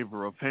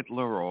favor of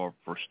Hitler or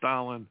for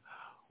Stalin,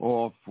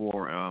 or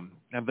for has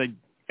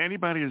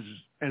anybody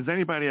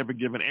ever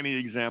given any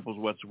examples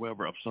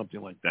whatsoever of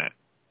something like that,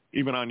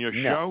 even on your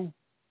show?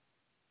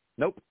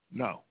 Nope.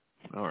 No.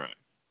 All right.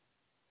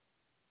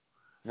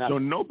 No, so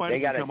nobody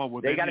can come up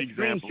with any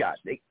examples.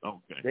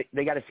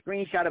 They got a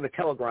screenshot of a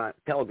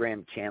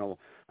Telegram channel,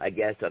 I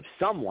guess, of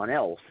someone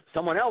else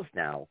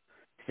now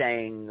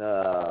saying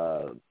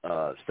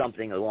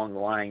something along the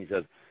lines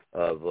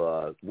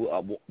of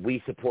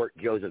we support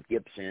Joseph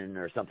Gibson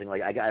or something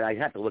like. I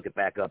have to look it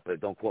back up, but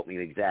don't quote me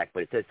exact.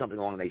 But it says something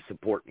along they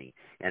support me,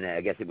 and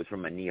I guess it was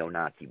from a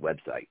neo-Nazi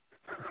website.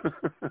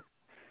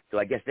 So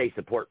I guess they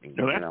support me.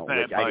 No, that's bad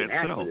which I didn't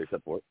ask for their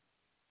support.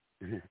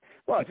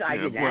 Well, I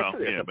didn't ask for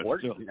their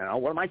support.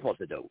 What am I supposed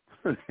to do?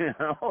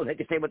 They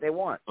can say what they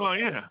want. Oh,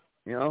 yeah.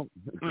 Yeah.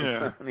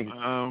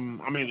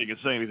 I mean, they can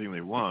say anything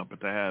they want,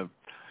 but they have.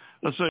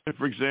 Let's say,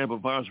 for example,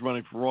 if I was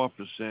running for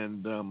office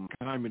and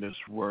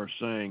communists were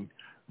saying,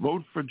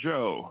 "Vote for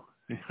Joe,"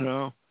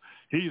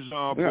 he's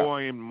our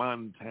boy in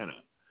Montana,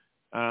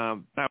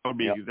 that would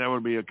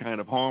be a kind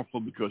of harmful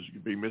because it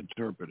could be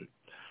misinterpreted.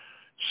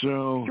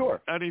 So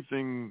sure.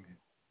 anything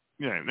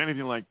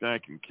like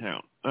that can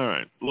count. All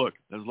right, look,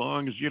 as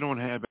long as you don't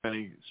have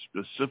any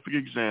specific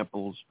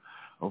examples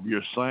of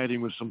your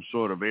siding with some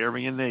sort of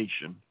Aryan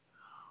nation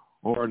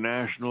or a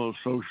National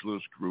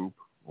Socialist group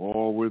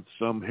or with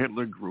some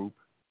Hitler group,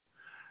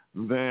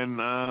 then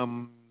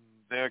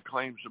their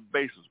claims are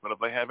baseless. But if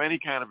they have any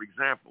kind of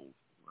examples,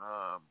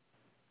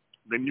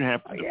 then you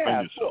have to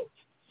defend yourself.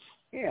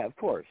 Yeah, of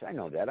course. I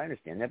know that. I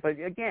understand that. But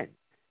again,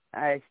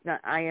 it's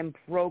not. I am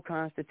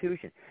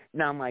pro-Constitution.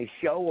 Now, my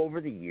show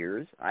over the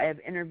years, I have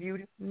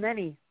interviewed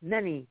many,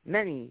 many,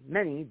 many,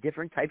 many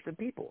different types of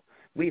people.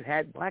 We've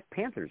had Black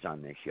Panthers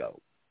on this show.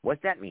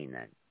 What's that mean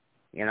then?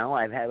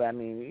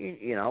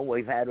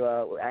 We've had,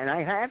 and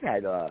I have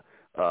had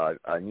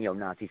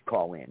neo-Nazis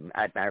call in.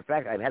 As a matter of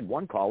fact, I've had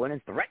one call in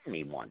and threaten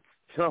me once.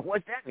 So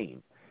what's that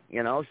mean?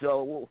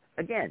 So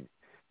again,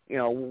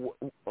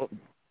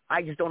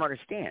 I just don't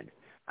understand.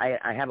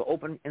 I have an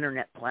open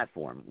internet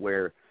platform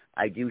where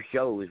I do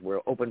shows where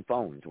open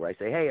phones where I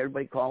say, hey,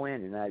 everybody call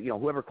in, and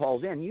whoever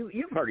calls in,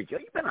 you've heard it, Joe.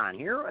 You've been on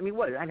here. I mean,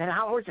 what?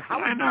 How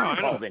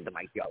called into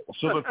my show?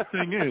 So the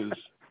thing is,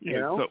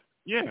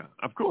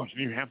 of course,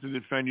 you have to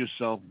defend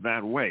yourself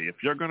that way.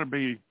 If you're going to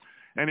be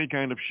any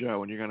kind of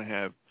show and you're going to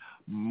have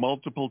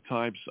multiple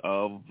types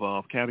of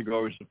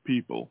categories of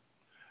people,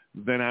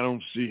 then I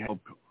don't see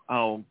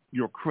how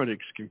your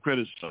critics can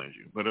criticize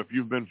you. But if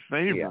you've been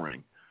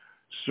favoring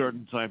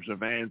certain types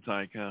of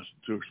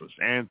anti-constitutionalist,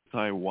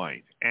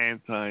 anti-white,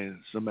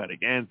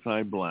 anti-Semitic,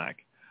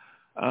 anti-black,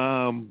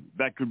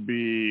 that could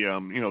be,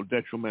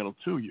 detrimental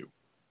to you.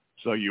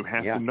 So you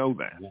have to know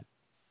that. Yeah.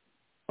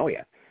 Oh,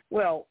 yeah.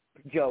 Well,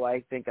 Joe,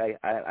 I think I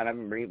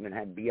remember even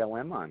had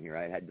BLM on here.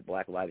 I had the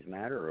Black Lives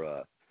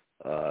Matter,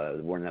 the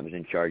one that was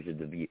in charge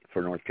of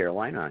for North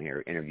Carolina on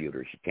here, interviewed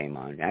her. She came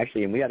on,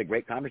 actually, and we had a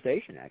great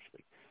conversation,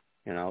 actually.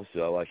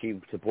 So she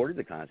supported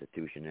the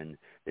Constitution, and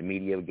the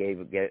media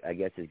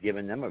has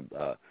given them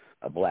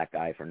a black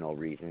eye for no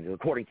reason.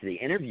 According to the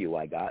interview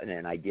I got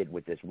and I did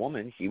with this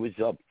woman, she was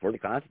for the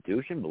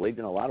Constitution, believed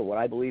in a lot of what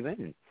I believe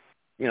in,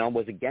 and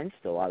was against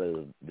a lot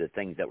of the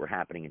things that were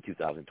happening in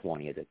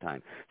 2020 at the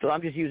time. So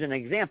I'm just using an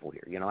example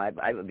here.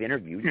 I've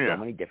interviewed so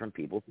many different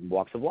people from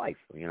walks of life,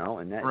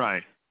 and that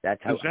right. That's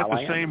how. Is that how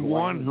the same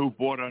one who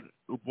bought a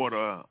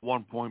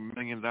 $1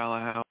 million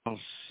house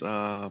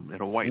in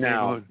a white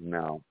neighborhood?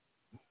 No.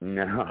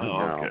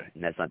 Okay.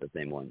 That's not the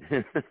same one.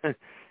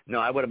 No,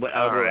 I would have went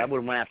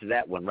after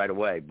that one right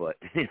away, but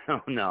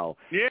no.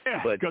 Yeah,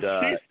 but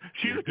because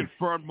she's a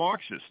confirmed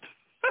Marxist.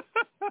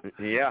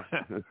 Yeah.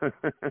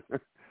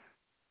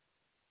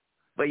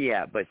 But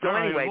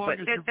anyway,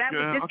 this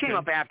came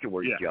up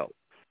afterwards, Joe.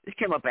 This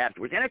came up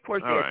afterwards, and of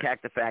course they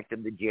attacked the fact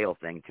of the jail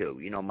thing too.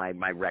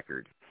 My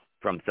record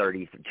from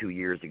 32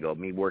 years ago,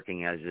 me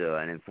working as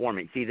an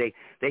informant. See, they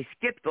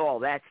skipped all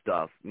that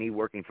stuff, me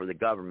working for the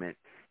government,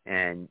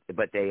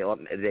 but they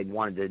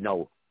wanted to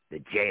know the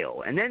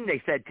jail. And then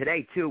they said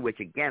today too,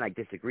 which again I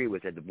disagree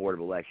with at the Board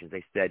of Elections.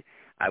 They said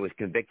I was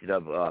convicted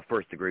of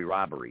first-degree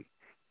robbery.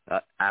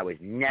 I was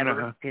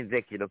never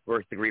convicted of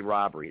first-degree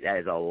robbery. That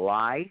is a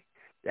lie.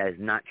 That is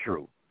not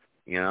true.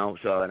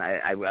 So, and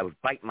I was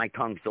biting my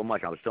tongue so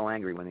much. I was so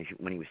angry when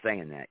he was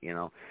saying that,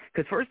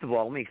 Because first of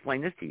all, let me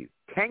explain this to you.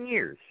 10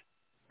 years,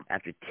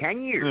 after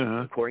 10 years,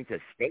 according to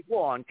state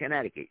law in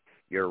Connecticut,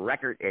 your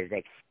record is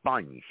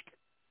expunged,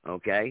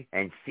 okay?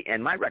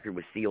 And my record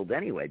was sealed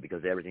anyway because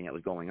of everything that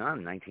was going on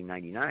in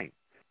 1999.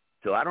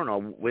 So I don't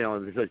know,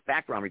 there's this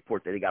background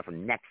report that they got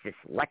from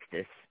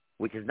Lexis,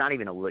 which is not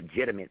even a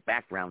legitimate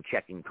background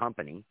checking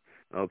company,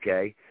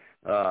 okay?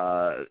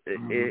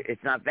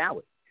 It's not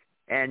valid.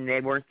 And they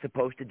weren't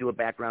supposed to do a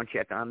background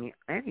check on me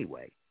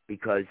anyway,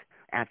 because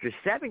after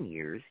 7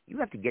 years, you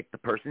have to get the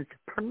person's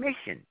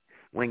permission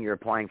when you're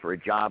applying for a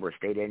job or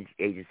state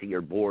agency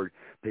or board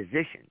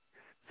position.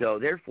 So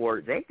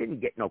therefore, they didn't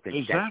get no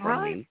consent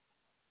from me.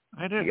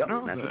 I didn't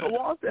know that's that. what the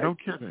law said. No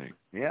kidding.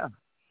 Yeah.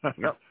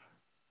 Yep.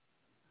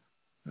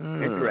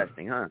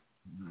 Interesting, huh?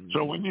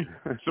 So when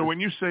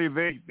you say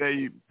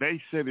they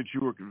say that you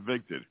were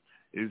convicted,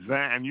 is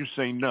that, and you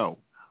say no?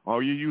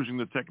 Are you using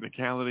the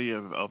technicality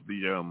of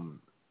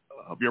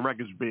your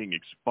records being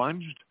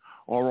expunged,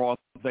 or are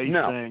they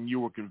saying you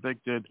were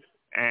convicted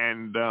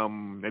and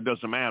it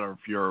doesn't matter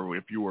if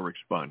you were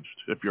expunged,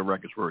 if your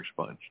records were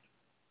expunged?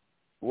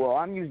 Well,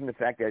 I'm using the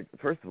fact that,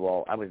 first of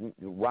all, I was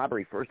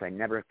robbery first. I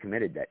never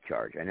committed that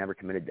charge. I never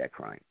committed that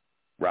crime,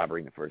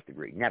 robbery in the first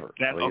degree. Never.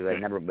 Okay. I've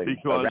never been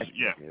because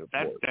arrested.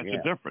 that's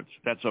a difference.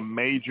 That's a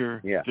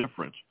major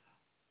difference.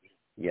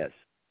 Yes,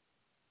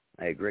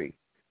 I agree.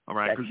 All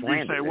right, because if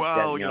you say,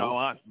 well,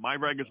 my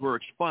records were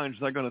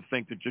expunged, they're going to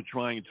think that you're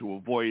trying to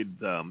avoid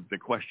the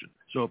question.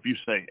 So if you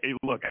say, hey,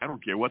 look, I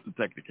don't care what the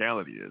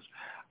technicality is.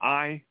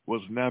 I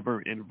was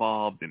never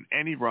involved in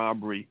any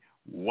robbery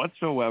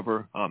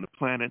whatsoever on the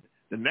planet,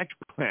 the next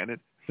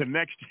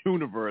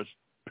universe,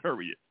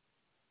 period.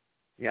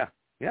 Yeah.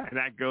 And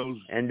that goes,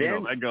 and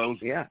then,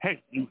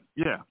 hey,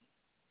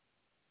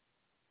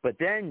 But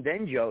then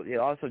Joe,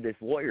 also this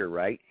lawyer,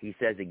 right? He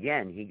says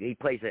again, he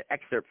plays an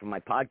excerpt from my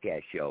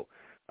podcast show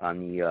on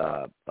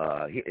the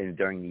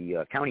during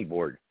the county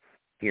board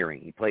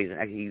hearing. He plays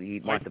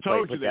he wants to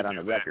put that on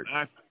the record.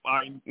 I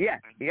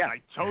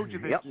told you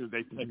they do.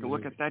 They take a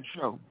look at that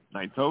show.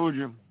 I told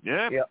you.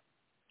 Yeah. Yep.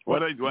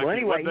 What they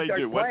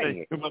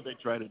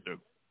try to do.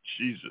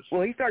 Jesus.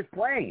 Well, he starts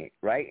playing it,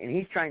 right? And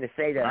he's trying to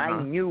say that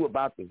I knew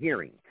about the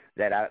hearing,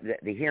 the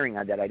hearing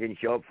that I didn't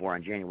show up for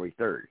on January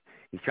 3rd.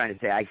 He's trying to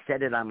say I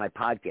said it on my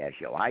podcast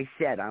show. I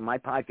said on my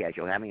podcast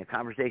show, having a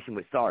conversation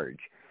with Sarge,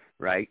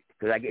 right?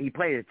 Because he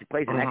plays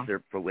an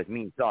excerpt with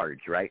me and Sarge,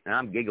 right? And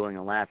I'm giggling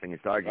and laughing,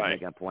 and Sarge is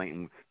making a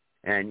point,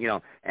 and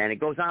it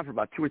goes on for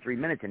about 2 or 3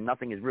 minutes, and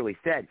nothing is really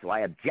said. So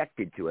I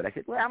objected to it. I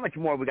said, well, how much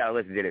more we got to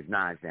listen to this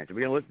nonsense? Are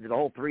we going to listen to the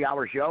whole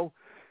 3-hour show?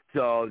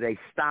 So they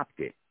stopped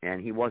it,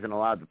 and he wasn't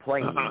allowed to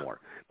play anymore.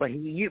 But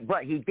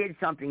he did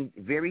something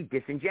very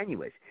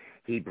disingenuous.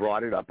 He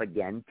brought it up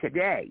again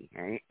today,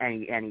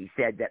 and he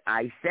said that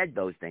I said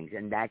those things,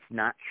 and that's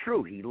not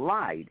true. He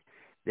lied.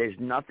 There's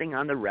nothing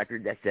on the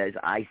record that says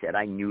I said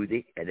I knew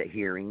the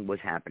hearing was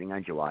happening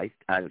on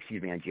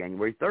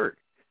January 3rd.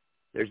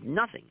 There's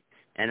nothing.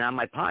 And on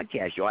my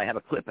podcast show, I have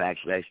a clip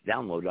actually. I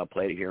downloaded. I'll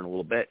play it here in a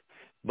little bit.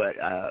 But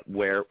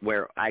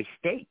where I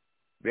state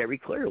very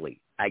clearly,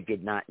 I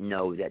did not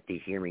know that the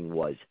hearing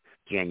was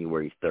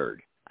January 3rd.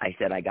 I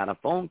said I got a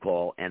phone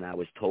call, and I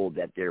was told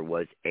that there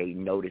was a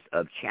notice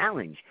of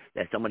challenge,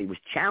 that somebody was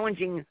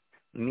challenging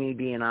me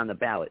being on the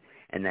ballot,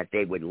 and that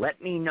they would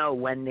let me know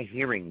when the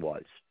hearing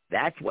was.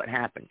 That's what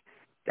happened.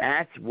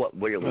 That's what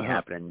really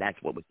happened, and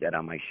that's what was said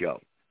on my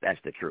show. That's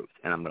the truth,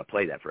 and I'm going to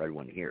play that for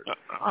everyone to hear,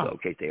 so in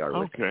case they are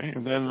listening. Okay,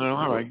 and then,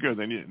 all right, good.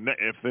 Then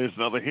if there's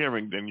another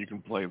hearing, then you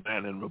can play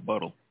that in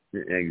rebuttal.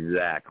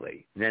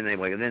 Exactly. Then they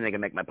can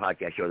make my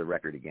podcast show the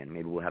record again.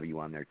 Maybe we'll have you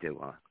on there too,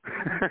 huh?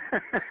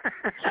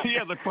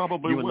 Yeah, they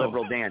probably you will. You and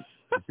Liberal Dan.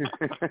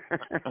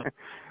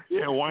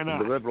 Yeah, why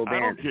not? The Liberal Dan. I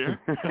don't care.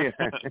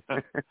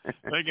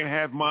 They can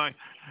have my.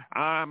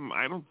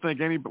 I don't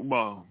think anybody.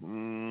 Well,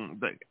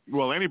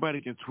 anybody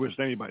can twist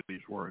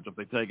anybody's words if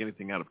they take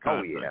anything out of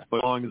context. Oh, yeah. But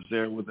as long as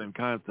they're within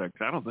context,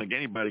 I don't think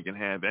anybody can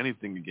have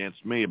anything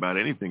against me about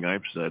anything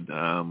I've said.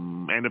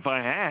 And if I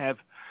have,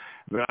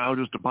 I'll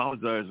just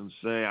apologize and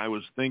say I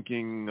was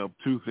thinking of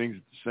two things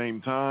at the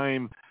same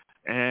time,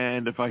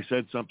 and if I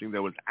said something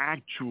that was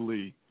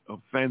actually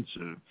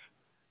offensive,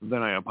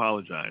 then I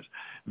apologize.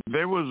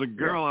 There was a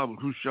girl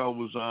whose show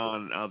was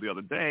on the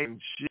other day,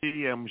 and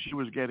she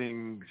was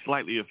getting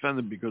slightly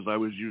offended because I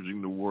was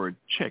using the word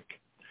chick.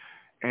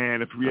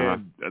 And if we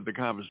had the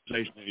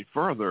conversation any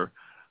further,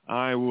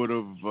 I would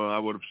have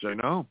said,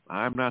 no,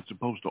 I'm not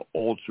supposed to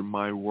alter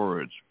my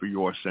words for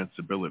your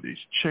sensibilities.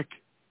 Chick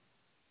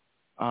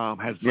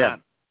has not,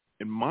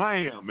 in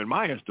my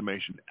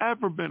estimation,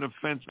 ever been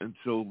offensive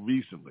until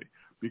recently,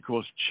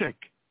 because chick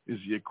is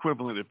the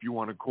equivalent if you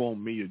want to call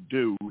me a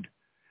dude.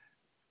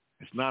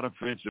 It's not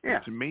offensive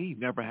to me,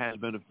 never has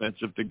been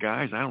offensive to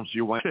guys. I don't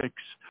see why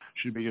chicks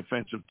should be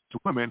offensive to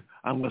women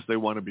unless they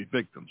want to be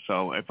victims.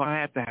 So if I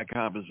have to have a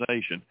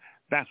conversation,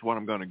 that's what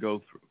I'm going to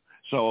go through.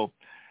 So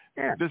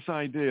this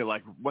idea,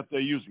 like what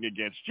they're using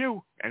against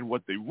you and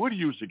what they would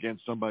use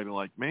against somebody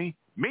like me,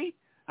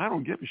 I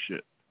don't give a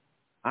shit.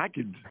 I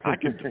can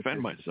defend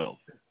myself.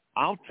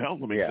 I'll tell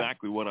them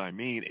exactly what I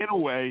mean in a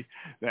way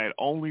that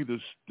only the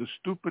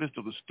stupidest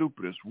of the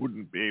stupidest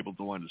wouldn't be able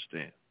to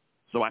understand.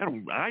 So I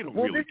don't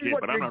really care,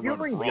 but I'm not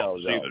running for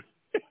office either.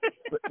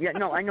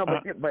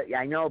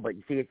 I know, but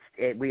you see,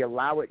 we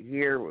allow it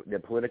here, the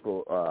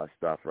political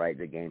stuff, right,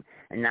 the game,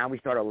 and now we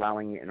start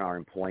allowing it in our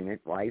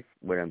employment life,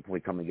 when we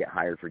come and get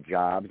hired for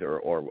jobs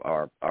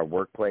or our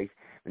workplace,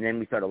 and then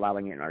we start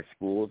allowing it in our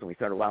schools, and we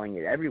start allowing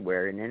it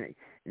everywhere, and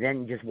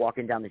then just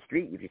walking down the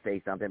street, if you say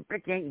something,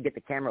 you get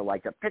the camera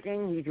lights up,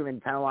 you've been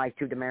penalized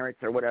 2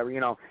 demerits or whatever,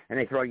 and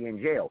they throw you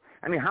in jail.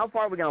 I mean, how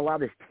far are we going to allow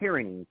this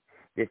tyranny,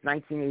 this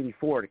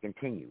 1984 to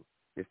continue,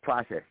 this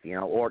process,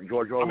 or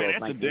George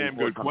Orwell's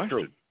 1984 come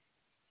true?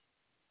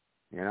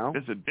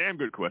 It's a damn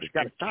good question.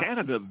 In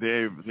Canada,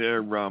 they're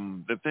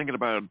thinking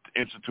about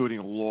instituting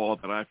a law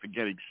that I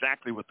forget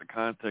exactly what the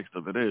context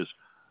of it is,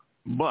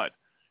 but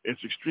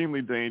it's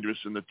extremely dangerous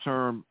in the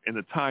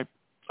type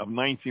of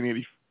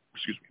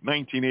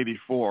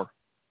 1984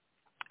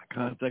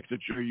 context that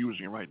you're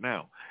using right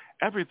now.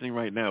 Everything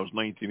right now is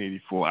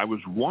 1984. I was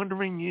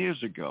wondering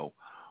years ago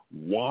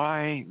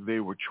why they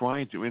were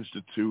trying to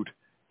institute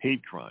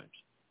hate crimes.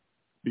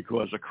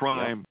 Because a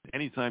crime,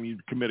 anytime you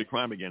commit a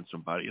crime against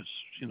somebody, it's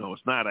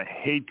not a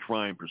hate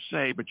crime per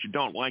se, but you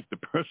don't like the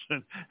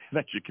person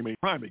that you commit a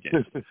crime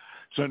against.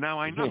 So now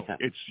I know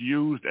it's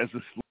used as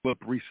a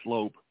slippery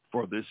slope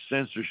for this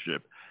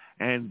censorship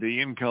and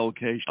the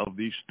inculcation of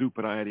these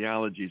stupid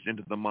ideologies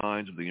into the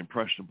minds of the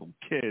impressionable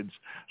kids,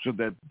 so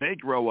that they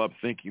grow up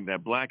thinking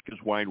that black is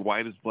white,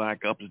 white is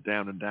black, up is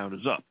down, and down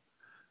is up.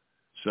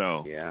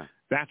 So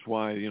that's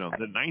why, the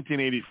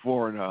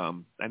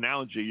 1984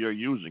 analogy you're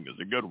using is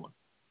a good one.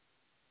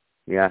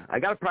 Yeah, I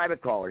got a private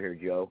caller here,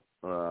 Joe.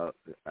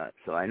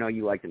 So I know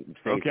you like to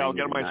say I'll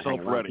get myself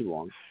ready.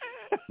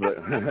 But,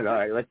 all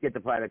right, let's get the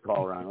private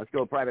caller on. Let's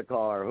go private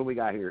caller. Who we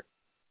got here?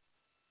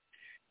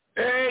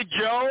 Hey,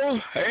 Joe.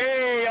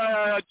 Hey,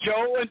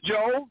 Joe and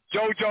Joe.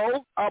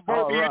 Joe. How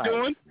both of you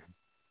doing?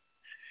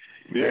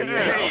 Yeah.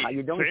 Hey, how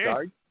you doing,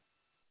 Sarge?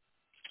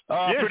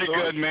 Pretty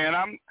good, man.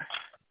 I'm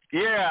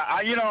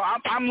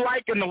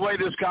liking the way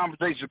this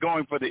conversation is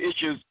going for the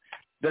issues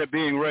that are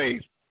being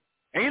raised.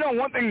 And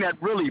one thing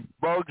that really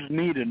bugs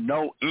me to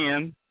no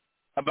end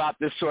about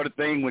this sort of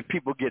thing, when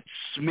people get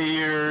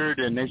smeared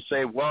and they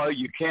say, well,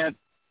 you can't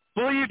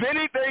believe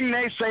anything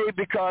they say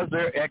because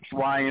they're X,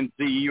 Y, and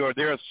Z, or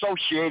they're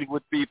associated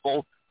with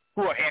people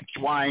who are X,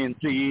 Y, and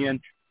Z,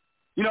 and,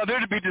 they're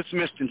to be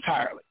dismissed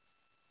entirely.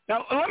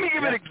 Now, let me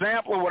give an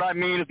example of what I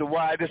mean as to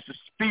why this is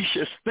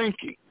specious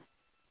thinking.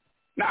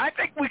 Now, I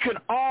think we can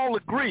all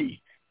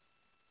agree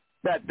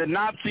that the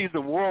Nazis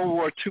of World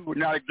War II were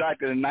not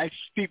exactly the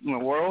nicest people in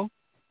the world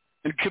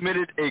and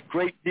committed a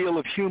great deal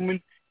of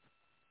human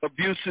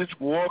abuses,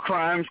 war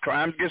crimes,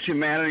 crimes against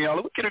humanity, all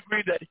that. We can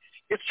agree that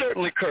it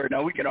certainly occurred.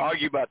 Now, we can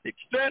argue about the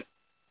extent,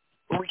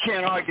 but we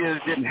can't argue that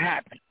it didn't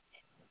happen.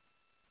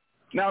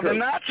 Now, the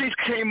Nazis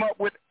came up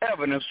with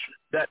evidence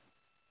that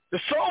the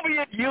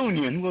Soviet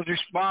Union was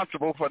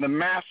responsible for the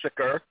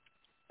massacre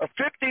of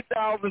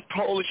 50,000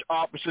 Polish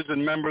officers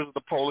and members of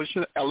the Polish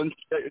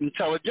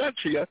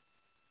intelligentsia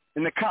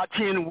in the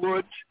Katyn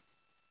Woods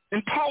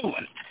in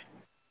Poland.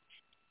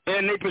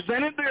 And they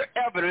presented their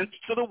evidence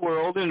to the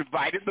world and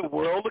invited the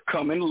world to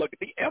come and look at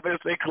the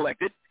evidence they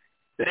collected,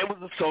 that it was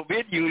the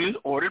Soviet Union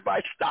ordered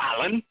by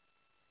Stalin,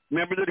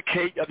 members of the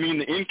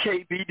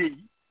NKVD,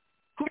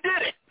 who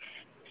did it.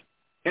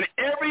 And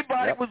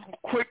everybody was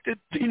quick to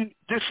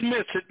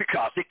dismiss it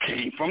because it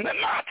came from the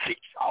Nazis.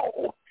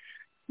 Oh,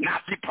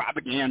 Nazi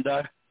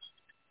propaganda.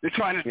 They're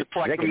trying to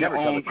deflect from their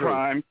own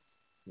crime.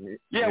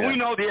 Yeah, we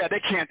know. Yeah, they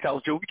can't tell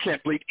the truth. We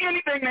can't believe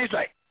anything they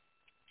say.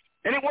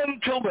 And it wasn't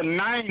until the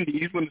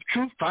 90s when the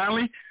truth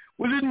finally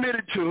was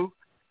admitted to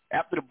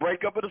after the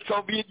breakup of the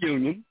Soviet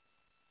Union.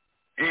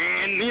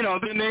 And,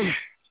 then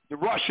the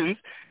Russians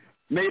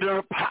made an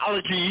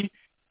apology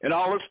and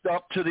all this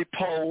stuff to the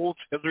Poles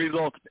as a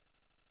result of it.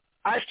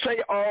 I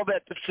say all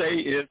that to say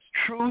is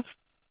truth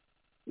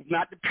is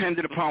not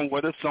dependent upon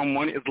whether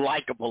someone is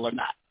likable or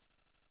not.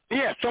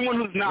 Yeah, someone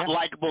who's not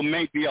likable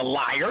may be a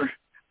liar,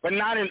 but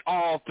not in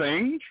all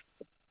things.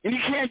 And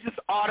you can't just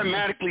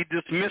automatically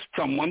dismiss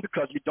someone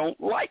because you don't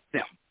like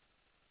them.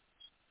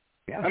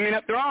 Yeah. I mean,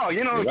 after all,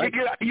 you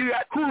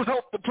got who's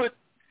hoped to put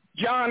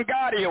John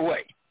Gotti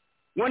away,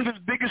 one of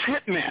his biggest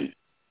hitmen,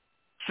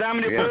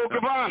 Samuel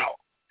Gravano.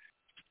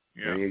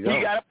 There you go.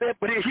 He got up there,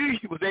 but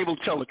he was able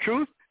to tell the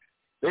truth.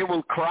 They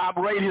will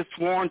corroborate his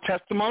sworn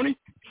testimony,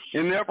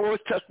 and therefore his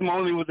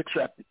testimony was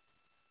accepted.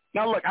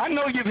 Now, look, I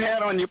know you've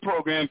had on your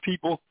program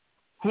people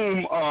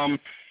who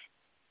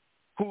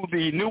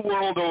the New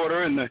World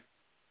Order and the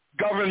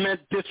Government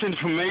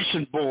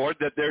Disinformation Board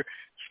that they're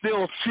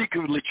still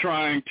secretly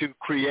trying to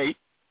create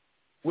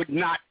would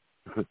not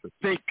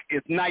think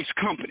it's nice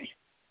company.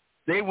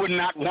 They would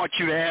not want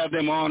you to have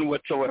them on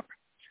whatsoever.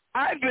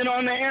 I've been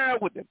on the air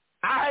with them.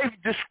 I've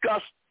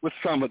discussed with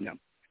some of them.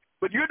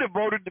 But you're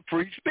devoted to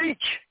free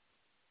speech.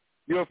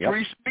 You're a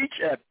free speech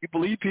act. You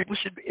believe people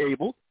should be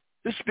able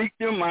to speak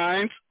their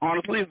minds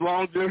honestly as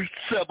long as they're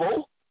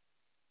civil.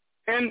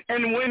 And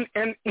when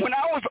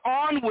I was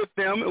on with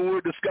them and we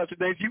were discussing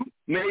things, you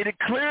made it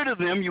clear to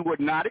them you would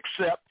not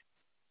accept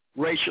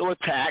racial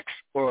attacks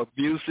or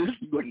abuses.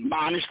 You would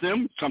admonish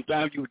them.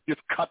 Sometimes you would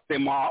just cut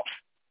them off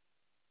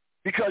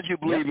because you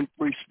believe in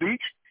free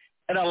speech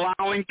and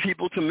allowing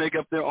people to make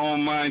up their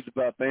own minds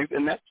about things.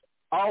 And that's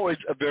always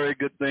a very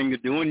good thing to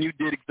do, and you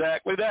did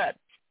exactly that.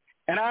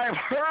 And I've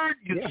heard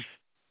you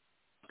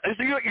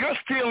your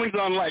feelings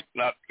on, like,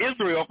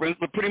 Israel, for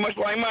instance, are pretty much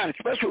like mine,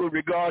 especially with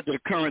regard to the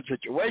current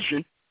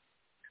situation.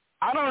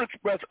 I don't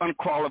express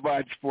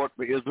unqualified support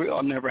for Israel.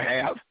 I never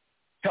have.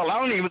 Hell, I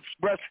don't even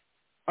express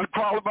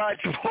unqualified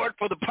support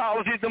for the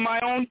policies of my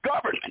own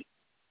government.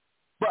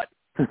 But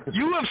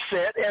you have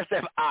said, as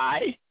have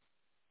I,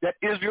 that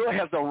Israel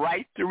has the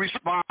right to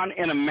respond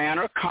in a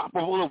manner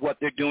comparable to what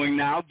they're doing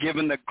now,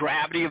 given the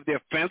gravity of the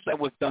offense that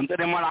was done to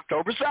them on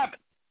October 7th.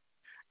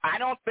 I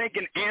don't think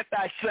an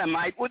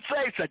anti-Semite would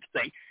say such a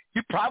thing.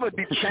 You'd probably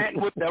be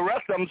chanting with the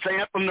rest of them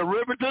saying from the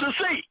river to the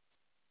sea.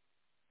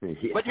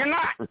 Yeah. But you're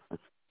not.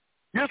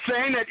 You're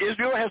saying that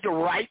Israel has the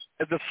right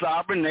as a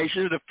sovereign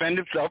nation to defend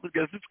itself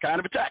against this kind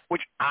of attack,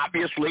 which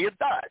obviously it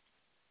does.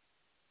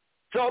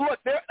 So, look,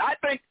 I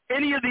think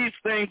any of these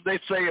things they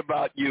say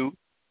about you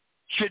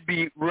should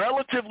be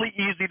relatively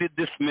easy to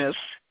dismiss,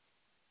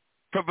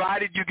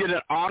 provided you get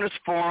an honest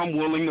forum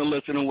willing to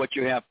listen to what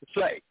you have to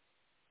say.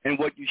 And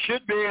what you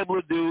should be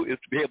able to do is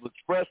to be able to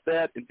express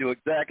that and do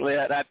exactly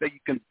that. I think you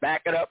can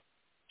back it up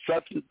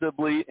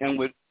substantively and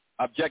with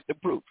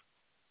objective proof.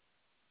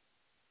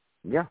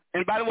 Yeah.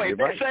 And by the way, if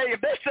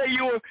they say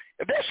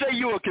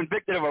you were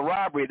convicted of a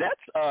robbery, that's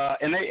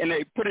and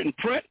they put it in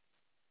print,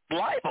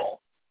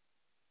 libel.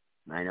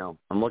 I know.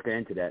 I'm looking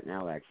into that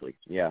now, actually.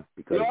 Yeah,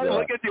 because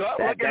look into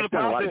the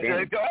process.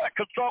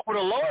 Consult with a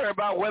lawyer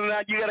about whether or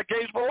not you got a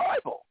case for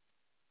libel.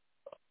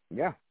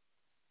 Yeah.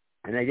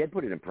 And they did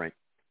put it in print.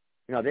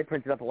 They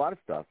printed up a lot of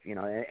stuff,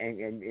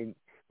 and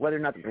whether or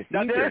not the procedure.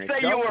 Now, did they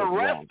say you were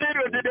arrested,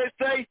 or did they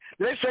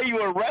say you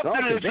were arrested,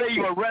 or did they say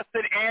you were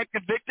arrested and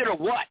convicted, or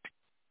what?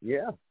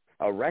 Yeah,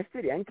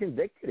 arrested and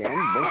convicted and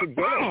went to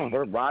jail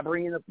for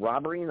robbery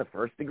in the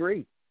first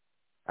degree.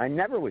 I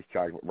never was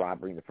charged with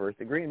robbery in the first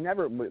degree, and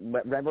never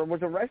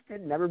was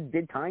arrested. Never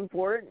did time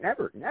for it.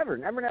 Never.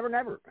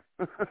 Well,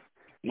 I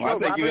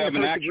think you have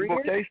an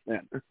actionable case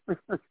then.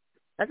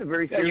 That's a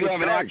very serious you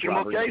have an charge,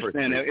 actionable case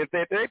then. If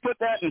they put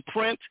that in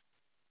print,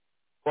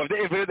 or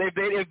if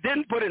they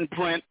didn't put it in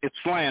print, it's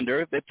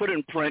slander. If they put it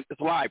in print, it's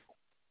libel.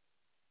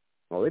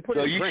 Well, they put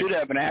it in print. So you should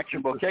have an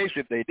actionable case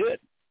if they did.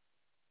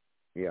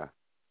 Yeah.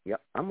 Yep.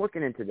 I'm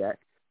looking into that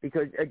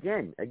because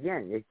again,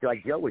 it's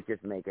like Joe was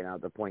just making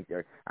out the point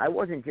there. I'm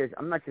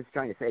not just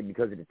trying to say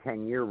because of the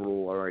 10-year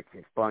rule or it's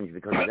expunged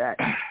because of that.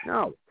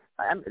 No.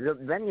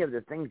 Many of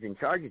the things and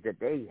charges that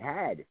they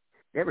had,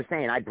 they were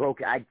saying I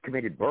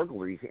committed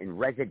burglaries in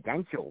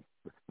residential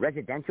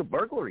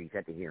burglaries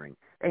at the hearing.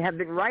 They have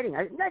been writing.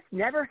 That's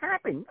never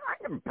happened. I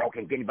never broke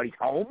into anybody's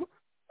home.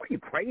 What are you,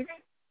 crazy?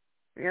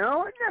 I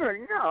never.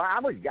 No, I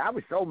was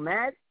so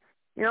mad.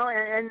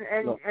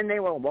 And they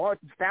were, well,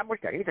 it's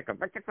established that he's a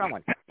convicted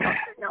felon.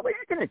 No, it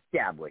isn't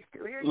established.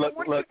 Look,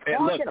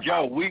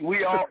 Joe,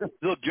 we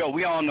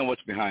all know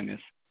what's behind this.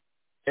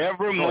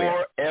 Ever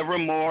more,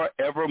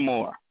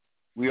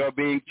 we are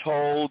being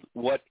told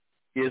what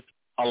is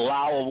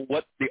allowable,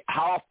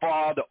 how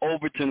far the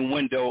Overton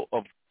window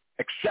of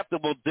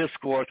acceptable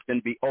discourse can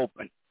be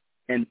open.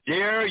 And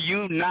dare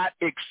you not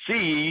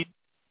exceed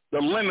the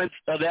limits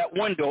of that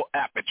window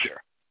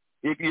aperture.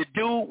 If you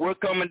do, we're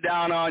coming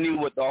down on you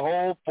with the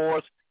whole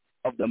force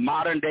of the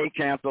modern-day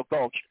cancel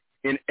culture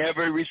in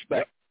every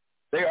respect.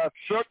 They are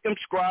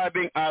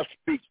circumscribing our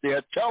speech. They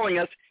are telling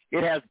us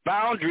it has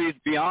boundaries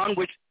beyond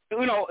which,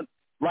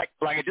 like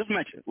I just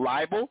mentioned,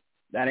 libel,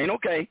 that ain't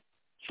okay.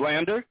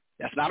 Slander,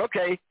 that's not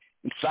okay.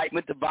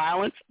 Incitement to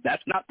violence,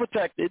 that's not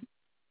protected.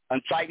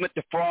 Incitement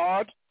to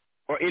fraud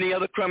or any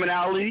other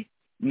criminality,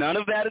 none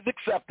of that is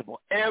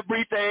acceptable.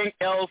 Everything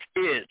else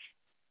is.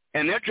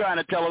 And they're trying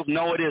to tell us,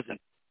 no, it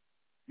isn't.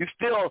 We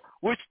still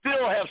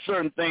have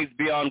certain things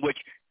beyond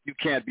which you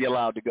can't be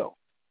allowed to go.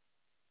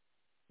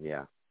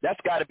 Yeah. That's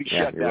got to be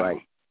shut down.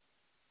 Right.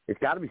 It's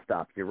got to be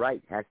stopped. You're right.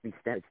 It has to be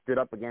stood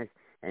up against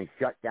and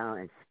shut down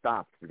and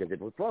stopped. Because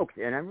if folks,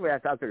 and everybody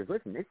that's out there is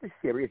listening, this is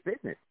serious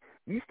business.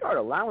 You start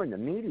allowing the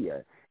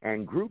media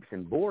and groups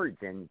and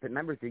boards and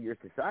members of your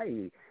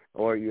society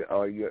or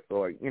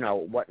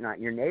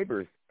whatnot, your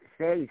neighbors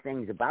say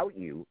things about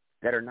you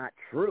that are not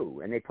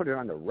true, and they put it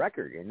on the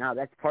record, and now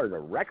that's part of the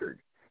record.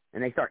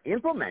 And they start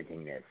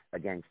implementing this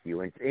against you,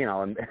 and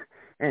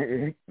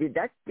and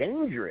that's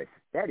dangerous.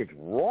 That is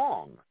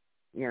wrong.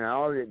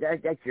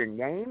 That's your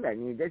name. I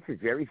mean, this is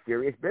very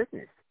serious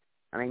business.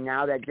 I mean,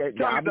 now that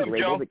I'll be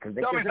labeled a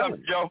convicted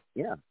felon. Joe.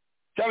 Yeah.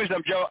 Tell me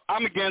something, Joe.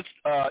 I'm against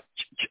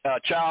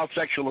child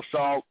sexual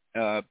assault,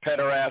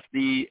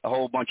 pederasty, a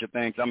whole bunch of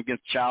things. I'm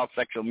against child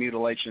sexual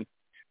mutilation.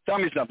 Tell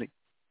me something.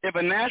 If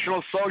a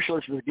national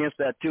socialist is against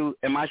that too,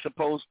 am I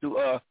supposed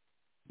to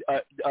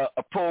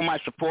pull my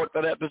support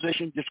for that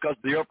position just because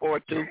they're for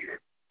it too?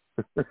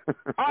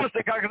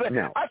 Honestly,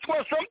 no. I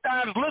swear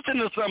sometimes listen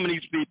to some of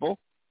these people,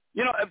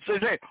 if they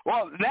say,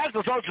 well,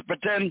 national socialists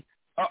pretend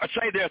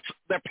say they're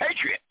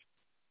patriots.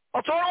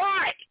 Well, so do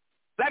I.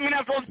 Does that mean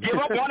I'm supposed to give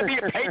up, want to be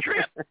a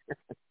patriot?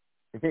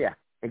 Yeah,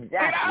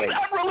 exactly. And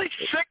I'm really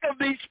sick of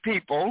these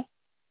people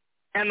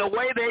and the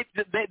way they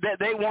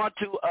want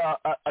to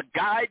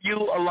guide you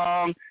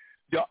along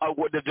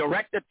the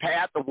directed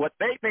path of what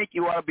they think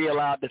you ought to be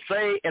allowed to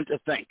say and to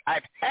think.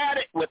 I've had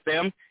it with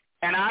them,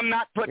 and I'm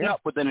not putting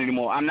up with it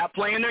anymore. I'm not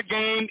playing their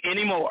game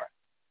anymore.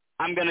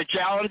 I'm going to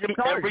challenge them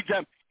every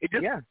time. It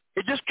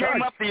just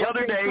came up the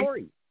other day.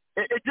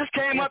 It just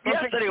came up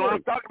yesterday when I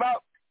was talking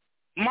about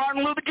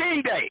Martin Luther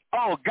King Day.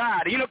 Oh,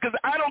 God, because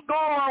I don't go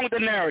along with the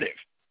narrative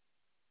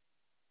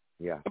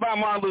about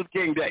Martin Luther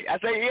King Day. I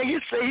say,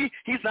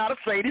 he's not a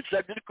saint. He's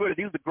subject to criticism.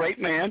 He was a great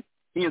man.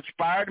 He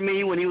inspired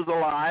me when he was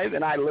alive,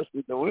 and I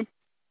listened to him.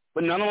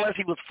 But nonetheless,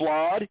 he was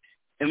flawed,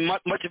 and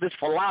much of his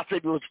philosophy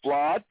was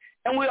flawed,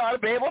 and we ought to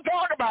be able to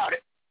talk about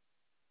it.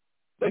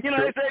 But, they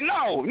say,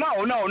 no,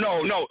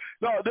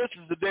 this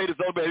is the day to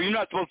celebrate. You're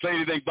not supposed to say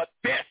anything but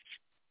this.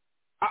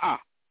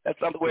 That's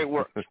not the way it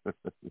works.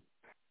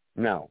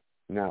 No.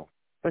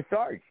 But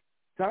Sarge,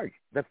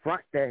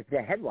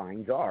 the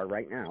headlines are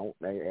right now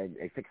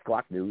at 6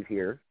 o'clock news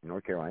here in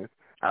North Carolina,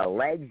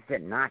 alleged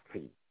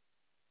Nazi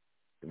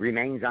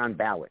remains on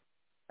ballot.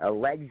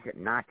 Alleged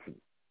Nazi.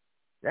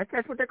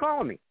 That's what they're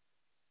calling me.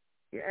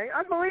 Yeah,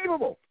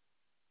 unbelievable.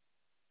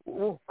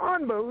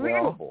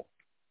 Unbelievable.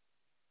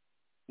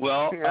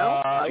 Well, see,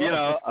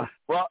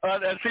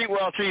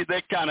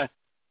 they kind of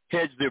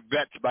hedge their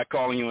bets by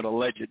calling you an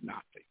alleged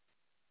Nazi.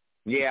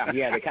 Yeah,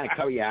 they kind of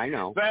cover. Yeah, I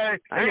know. They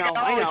can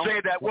always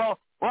say that. Well,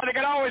 they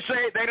can always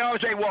say,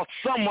 well,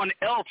 someone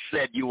else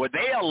said you, or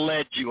they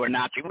allege you are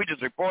Nazi. We're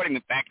just reporting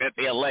the fact that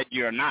they allege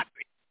you are Nazi.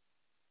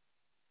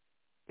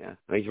 Yeah,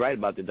 he's right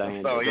about the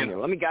Diane. So,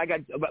 Let me. I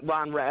got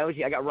Ron.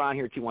 I got Ron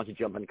here too. Wants to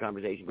jump in the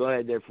conversation. Go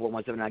ahead there,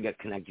 417. I got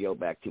to connect Joe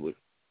back to it.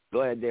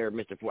 Go ahead there,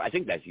 Mr. Four. I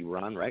think that's you,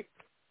 Ron. Right?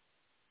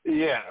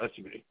 Yeah, that's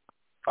me.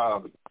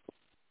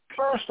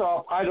 First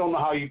off, I don't know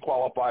how you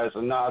qualify as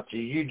a Nazi.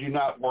 You do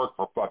not work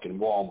for fucking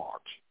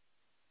Walmart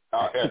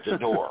at the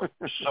door.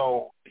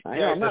 So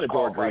I'm not a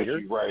door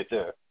greeter. You right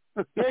there.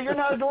 Yeah, you're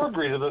not a door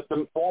greeter.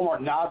 The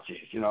Walmart Nazis,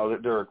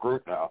 they're a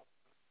group now.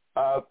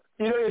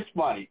 It's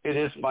funny. It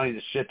is funny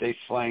the shit they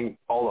sling,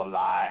 all the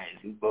lies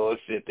and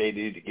bullshit they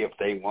do to get what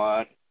they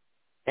want.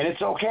 And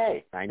it's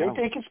okay. I know.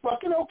 They think it's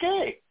fucking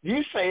okay.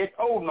 You say it,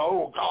 oh,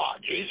 no, God,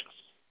 Jesus.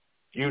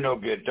 You no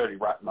good, dirty,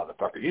 rotten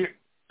motherfucker. You.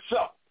 So,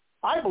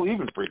 I believe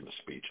in freedom of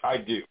speech. I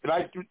do.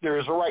 And there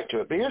is a right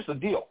to it. But here's the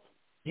deal.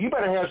 You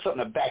better have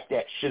something to back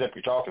that shit up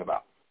you're talking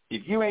about.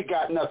 If you ain't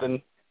got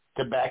nothing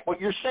to back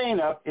what you're saying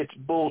up, it's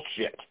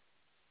bullshit.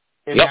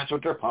 And that's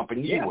what they're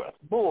pumping you with.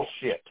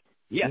 Bullshit.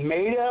 Yeah.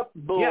 Made up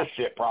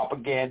bullshit,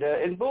 propaganda,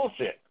 and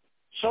bullshit.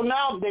 So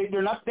now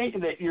they're not thinking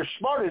that you're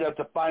smart enough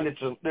to find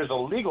there's a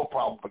legal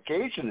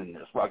provocation in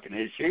this fucking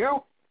issue,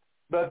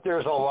 but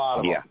there's a lot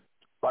of them.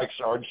 Like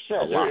Sarge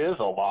said, there is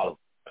a lot of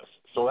this.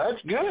 So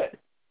that's good.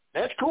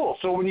 That's cool.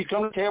 So when you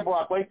come to Table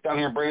Rock Lake down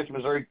here in Branson,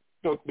 Missouri,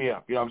 hook me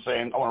up. You know what I'm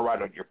saying? I want to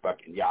ride on your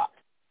fucking yacht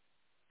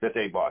that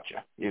they bought you.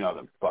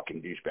 The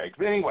fucking douchebags.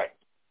 But anyway,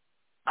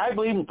 I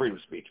believe in freedom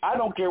of speech. I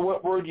don't care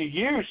what word you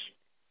use.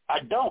 I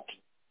don't.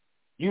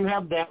 You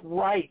have that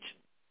right.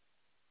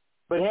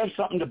 But have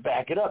something to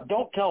back it up.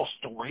 Don't tell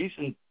stories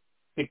and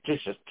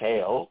fictitious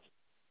tales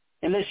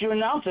unless you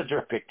announce that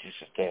they're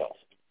fictitious tales.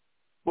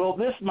 Well,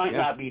 this might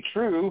not be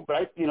true,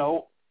 but,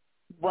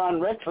 Ron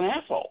Reck's an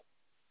asshole.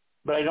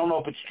 But I don't know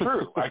if it's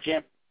true. I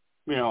can't,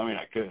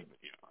 I could,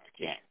 but, I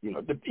can't. You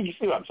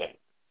see what I'm saying?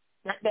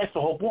 That's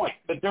the whole point.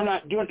 But they're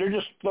not doing it. They're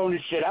just throwing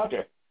this shit out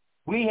there.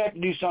 We have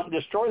to do something to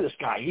destroy this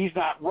guy. He's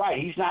not right.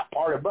 He's not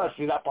part of us.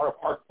 He's not part of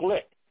our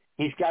clique.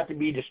 He's got to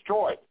be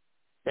destroyed.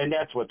 And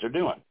that's what they're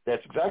doing.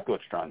 That's exactly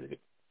what they're trying to do.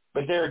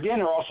 But there again,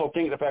 they're also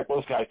thinking the fact, well,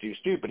 this guy's too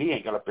stupid. He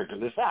ain't going to figure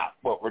this out.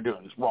 What we're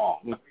doing is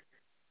wrong.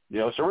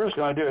 So we're just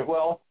going to do it.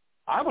 Well,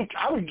 I'd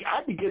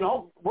be getting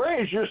home.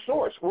 Where is your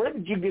source? Where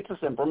did you get this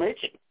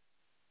information?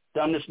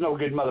 Done this no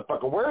good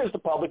motherfucker. Where is the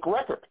public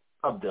record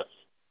of this?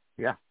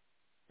 Yeah.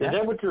 Is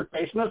that what you're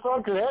basing this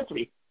on? Because it has to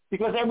be.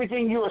 Because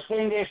everything you are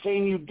saying they're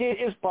saying you did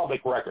is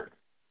public record.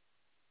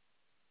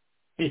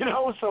 So...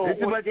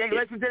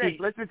 Listen to this.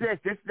 Listen to this.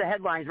 This is the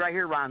headlines right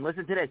here, Ron.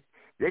 Listen to this.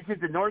 This is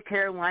the North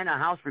Carolina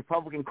House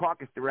Republican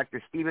Caucus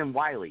Director, Stephen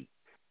Wiley.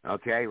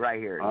 Okay, right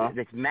here.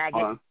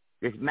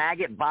 This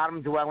maggot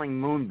bottom-dwelling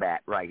moonbat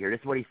right here. This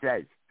is what he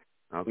says.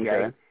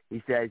 Okay.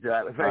 He says,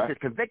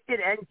 convicted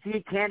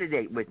NC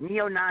candidate with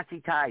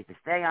neo-Nazi ties to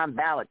stay on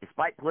ballot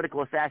despite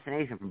political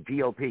assassination from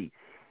GOP.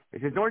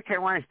 It says North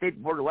Carolina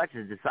State Board of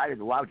Elections has decided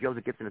to allow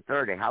Joseph Gibson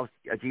III,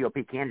 a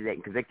GOP candidate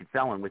and convicted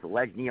felon with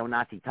alleged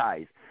neo-Nazi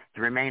ties,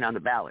 to remain on the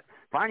ballot.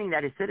 Finding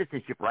that his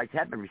citizenship rights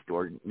have been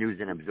restored, News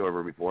and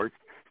Observer reports,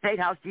 State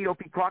House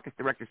GOP Caucus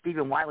Director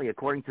Stephen Wiley,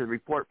 according to the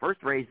report,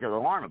 first raised an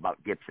alarm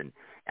about Gibson.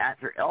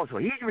 So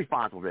he's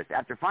responsible for this.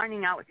 After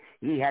finding out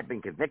he had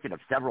been convicted of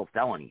several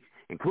felonies,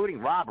 including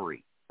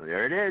robbery.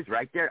 There it is,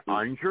 right there,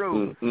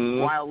 untrue.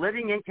 While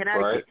living in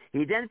Connecticut,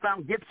 he then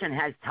found Gibson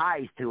has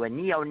ties to a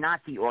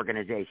neo-Nazi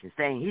organization,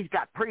 saying he's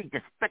got pretty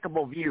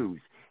despicable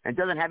views and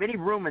doesn't have any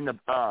room in the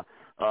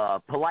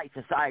polite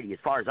society as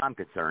far as I'm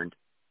concerned.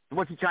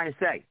 What's he trying to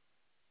say?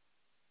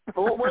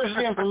 Well, where's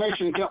the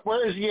information?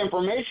 Where is the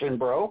information,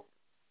 bro?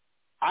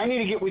 I need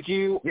to get with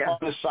you on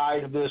the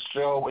side of this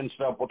show and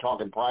stuff. We'll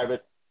talk in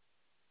private.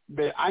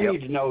 But I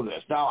need to know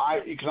this. Now,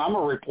 because I'm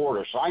a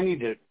reporter, so I need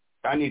to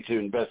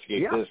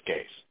investigate this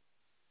case.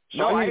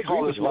 So I need to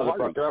call this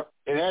motherfucker up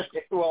and ask,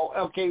 well,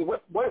 okay,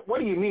 what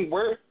do you mean?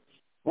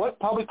 What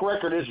public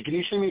record is it? Can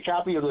you send me a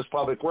copy of this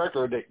public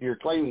record that you're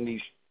claiming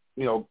these,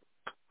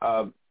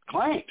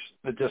 claims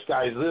that this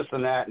guy is this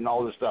and that and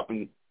all this stuff?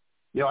 And,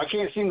 I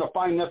can't seem to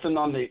find nothing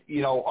on the,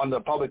 on the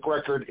public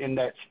record in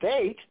that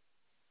state,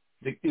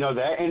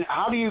 that. And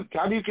how do you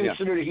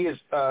consider that he is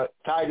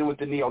tied in with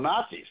the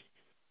neo-Nazis?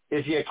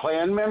 Is he a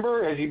Klan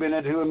member? Has he been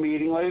into a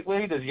meeting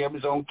lately? Does he have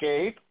his own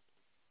cape?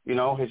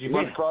 Has he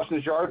run across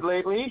his yard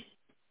lately?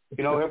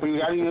 Have we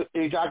got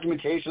any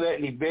documentation of that,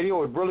 any video?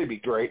 It would really be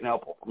great and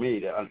helpful for me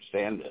to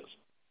understand this.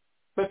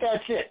 But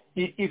that's it.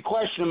 You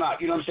question him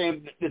out. You know what I'm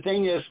saying? The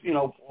thing is,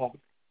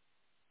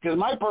 because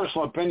my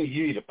personal opinion,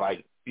 you need to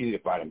fight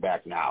him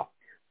back now.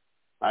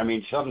 I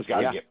mean, something's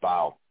got to get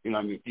filed. You know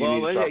what I mean?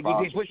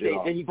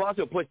 He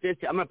also put this.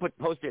 I'm going to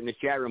post it in the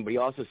chat room, but he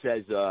also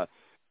says,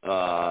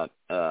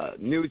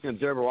 News and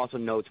Observer also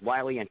notes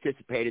Wiley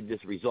anticipated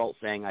this result,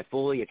 saying, I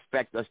fully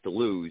expect us to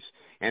lose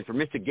and for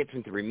Mr.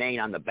 Gibson to remain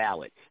on the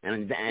ballot.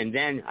 And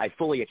then I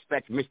fully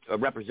expect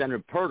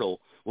Representative Pirtle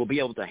will be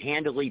able to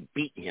handily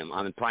beat him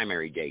on the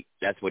primary date.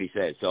 That's what he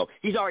says. So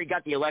he's already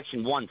got the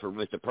election won for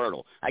Mr.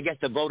 Pirtle. I guess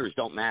the voters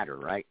don't matter,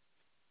 right?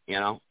 So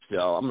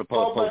I'm going to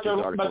post this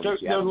article. But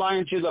they're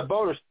lying to the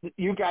voters.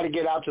 You got to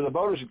get out to the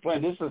voters and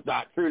explain this is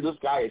not true. This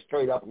guy is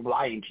straight up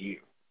lying to you.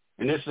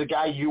 and this is the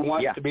guy you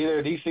want to be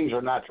there, these things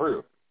are not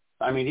true.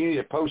 I mean, you need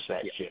to post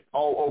that shit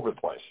all over the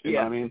place. You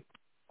know what I mean?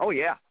 Oh,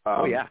 yeah.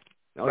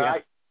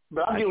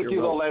 But I'll deal with you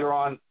a little later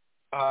on,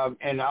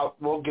 and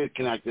we'll get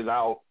connected.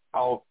 I'll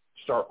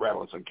start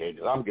rattling some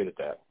cages. I'm good at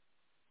that.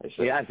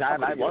 Yes, I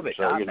love it.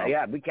 So, I'm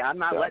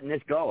not letting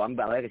this go. I'm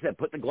like I said,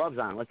 put the gloves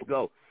on. Let's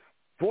go.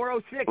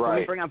 406. Let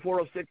me bring on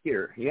 406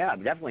 here. Yeah,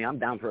 definitely. I'm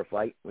down for a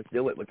fight. Let's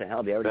do it. What the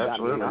hell? They already got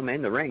me. I'm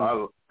in the ring.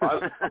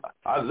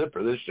 I live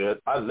for this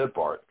shit. I live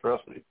for it.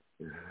 Trust me.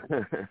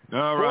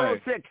 All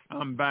right. 406.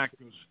 I'm back.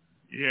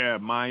 Yeah,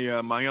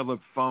 my other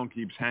phone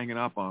keeps hanging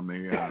up on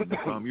me.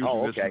 So I'm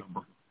using this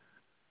number.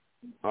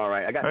 All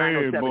right. I got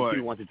 907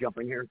 too wants to jump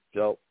in here,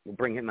 so we'll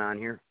bring him on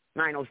here.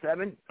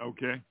 907.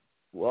 Okay.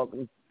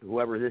 Welcome,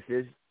 whoever this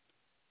is.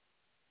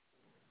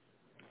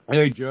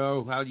 Hey,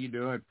 Joe. How you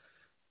doing?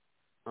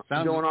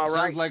 Doing all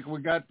right. Sounds like we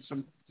got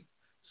some.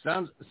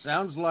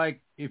 Sounds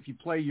like if you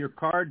play your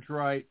cards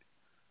right,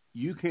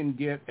 you can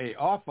get a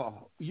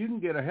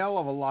hell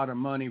of a lot of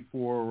money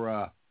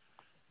for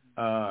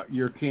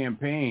your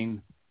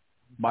campaign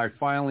by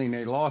filing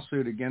a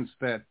lawsuit against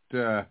that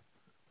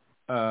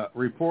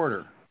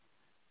reporter.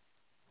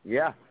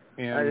 Yeah.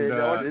 And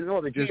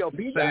the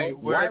GOP guy,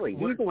 Wiley,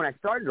 he's the one that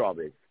started all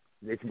this.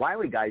 This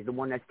Wiley guy is the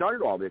one that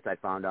started all this, I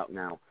found out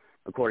now,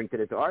 according to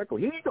this article.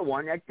 He's the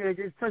one that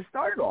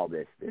started all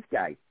this, this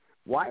guy,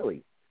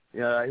 Wiley,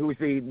 who's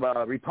the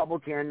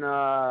Republican,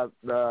 I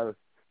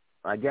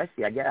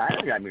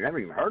never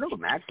even heard of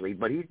him, actually,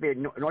 but he's the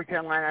North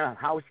Carolina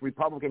House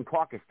Republican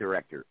Caucus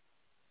Director.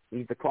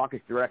 He's the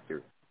caucus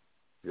director.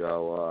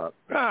 So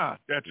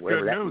that's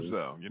good news,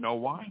 though. You know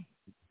why?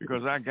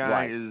 Because that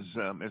guy is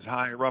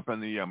higher up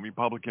in the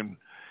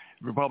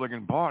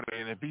Republican Party,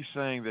 and if he's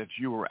saying that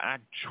you were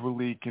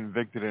actually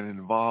convicted and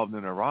involved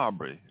in a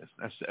robbery,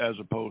 as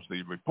opposed to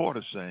the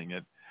reporter saying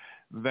it,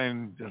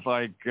 then it's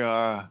like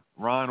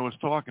Ron was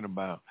talking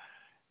about,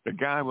 the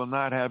guy will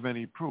not have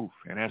any proof.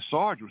 And as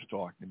Sarge was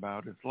talking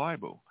about, it's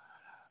libel.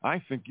 I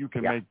think you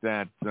can make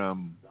that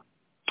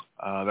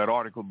that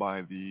article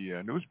by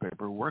the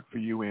newspaper work for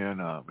you in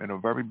a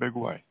very big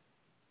way.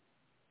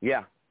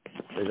 Yeah,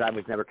 because I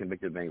was never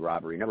convicted of any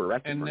robbery, never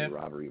arrested for any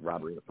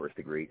robbery in the first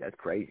degree. That's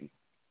crazy.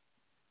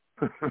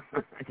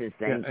 That's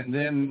insane.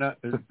 Yeah,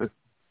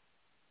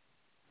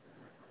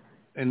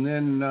 and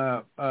then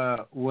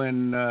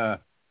when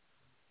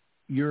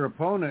your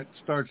opponent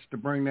starts to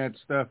bring that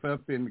stuff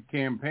up in the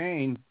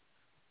campaign,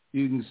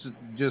 you can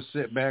just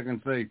sit back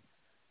and say,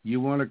 you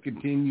want to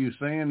continue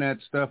saying that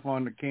stuff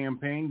on the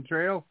campaign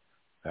trail?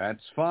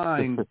 That's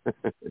fine.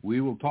 We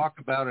will talk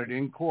about it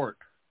in court.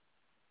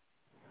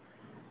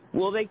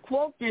 Well, they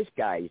quote this,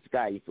 guys.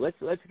 Let's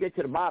get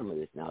to the bottom of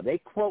this now. They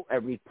quote a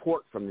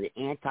report from the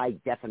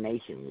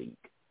Anti-Defamation League.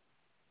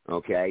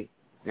 Okay?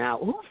 Now,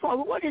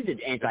 what is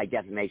the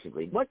Anti-Defamation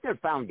League? What's their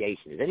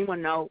foundation? Does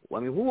anyone know? I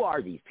mean, who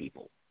are these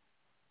people?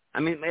 I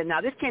mean,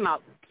 now this came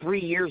out 3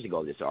 years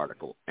ago, this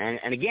article. And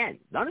again,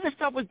 none of this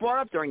stuff was brought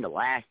up during the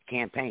last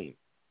campaign.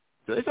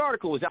 So this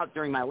article was out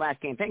during my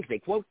last campaign because they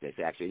quote this,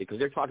 actually, because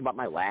they're talking about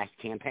my last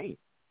campaign,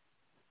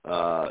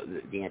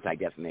 the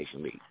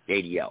Anti-Defamation League,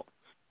 ADL.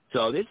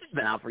 So this has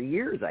been out for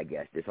years, I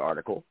guess, this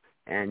article.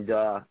 And,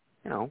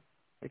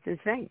 it's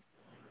insane.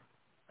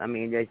 I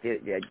mean, this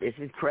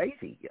is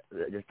crazy.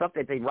 The stuff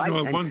that they write.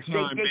 One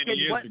time, many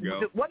years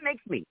ago. What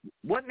makes me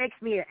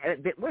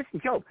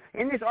listen, Joe,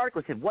 in this article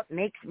it said, what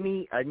makes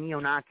me a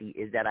neo-Nazi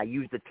is that I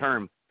use the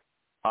term,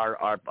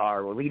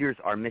 our leaders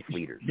are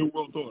misleaders. New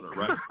World Order,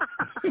 right?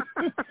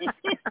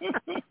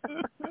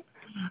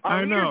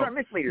 Our leaders know. are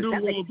misleaders. New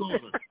World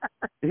Order.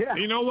 Yeah.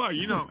 You know what?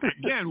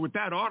 Again, with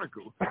that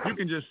article, you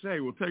can just say,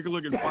 "Well, take a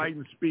look at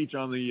Biden's speech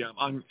on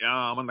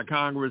the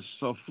Congress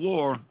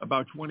floor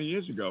about 20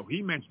 years ago.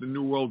 He mentioned the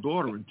New World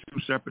Order in 2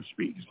 separate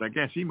speeches. I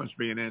guess he must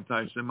be an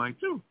anti-Semite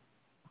too."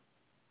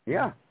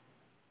 Yeah.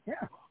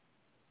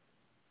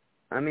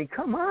 I mean,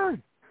 come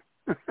on.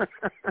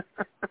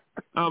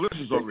 Oh, this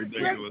is so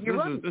ridiculous.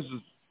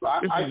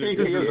 I think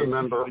he is a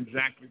member.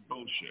 Exactly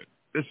bullshit.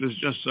 This is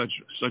just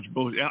such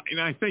bullshit.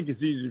 And I think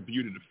it's easy for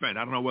you to defend.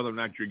 I don't know whether or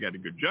not you get a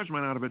good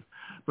judgment out of it,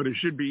 but it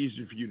should be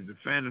easy for you to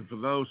defend. And for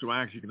those who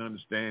actually can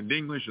understand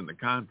English in the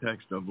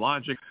context of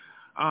logic,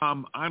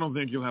 I don't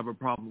think you'll have a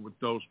problem with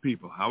those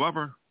people.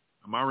 However,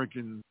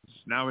 Americans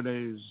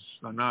nowadays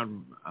are not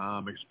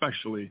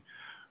especially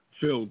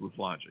filled with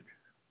logic.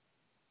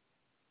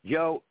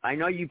 Joe, I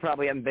know you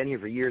probably haven't been here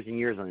for years and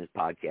years on this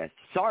podcast.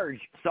 Sarge,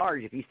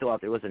 if he's still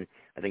out there, listen,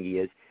 I think he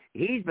is.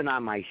 He's been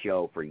on my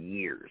show for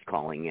years,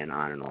 calling in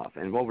on and off.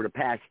 And over the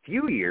past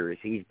few years,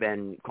 he's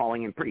been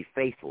calling in pretty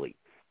faithfully,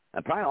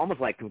 probably almost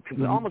like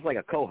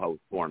a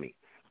co-host for me.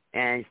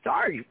 And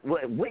Sarge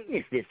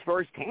witnessed this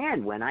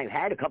firsthand when I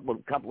had a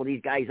couple of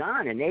these guys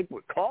on, and they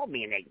called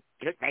me and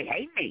they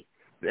hate me.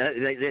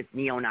 This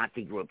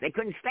neo-Nazi group, they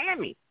couldn't stand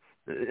me.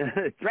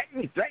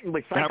 Threatened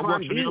with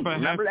Cyclone B.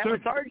 Remember that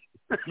with Sarge?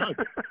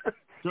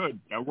 Good.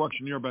 That works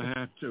on your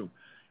behalf too.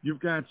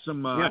 You've got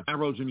some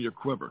arrows in your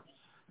quiver.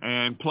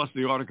 And plus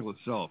the article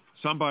itself.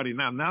 Somebody,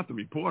 not the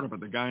reporter, but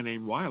the guy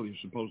named Wiley is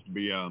supposed to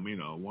be,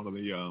 one of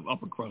the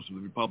upper crust of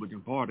the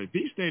Republican Party. If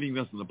he's stating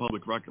this in the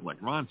public record,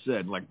 like Ron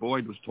said, like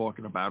Boyd was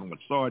talking about and what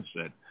Sarge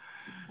said,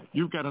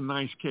 you've got a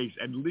nice case,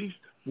 at least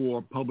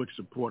for public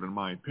support, in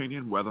my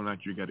opinion. Whether or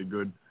not you get a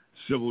good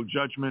civil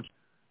judgment,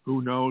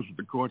 who knows with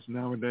the courts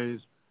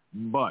nowadays.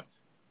 But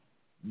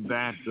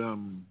that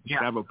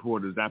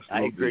report is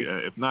absolutely,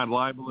 if not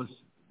libelous,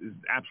 is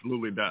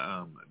absolutely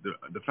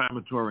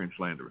defamatory and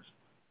slanderous.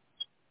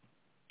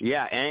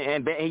 Yeah,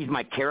 and he's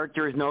my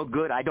character is no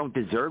good. I don't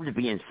deserve to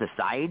be in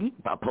society,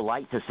 a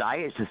polite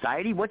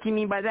society. What do you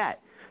mean by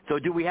that? So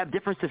do we have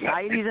different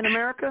societies in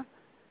America?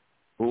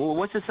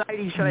 What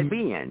society should I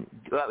be in?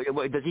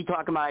 Does he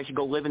talk about I should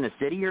go live in the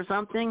city or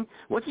something?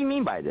 What do you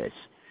mean by this?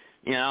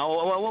 You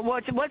know,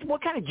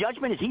 what kind of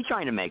judgment is he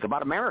trying to make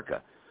about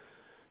America?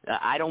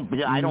 I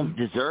don't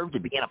deserve to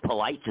be in a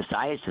polite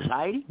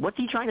society. What's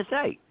he trying to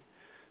say?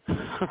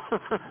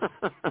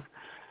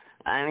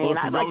 I mean,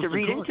 I'd like to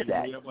read into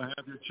that. Be able to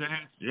have your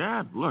chance.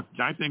 Yeah, look,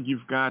 I think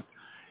you've got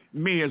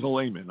me as a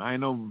layman. I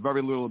know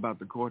very little about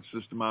the court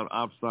system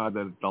outside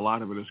that a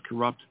lot of it is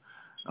corrupt.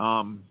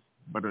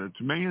 But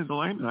to me as a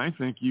layman, I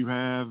think you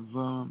have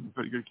a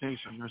pretty good case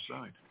on your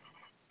side.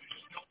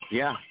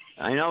 Yeah,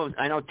 I know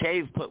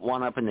Tave put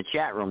one up in the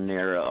chat room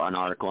there, an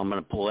article. I'm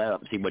going to pull that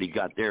up and see what he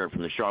got there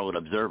from the Charlotte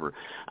Observer.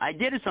 I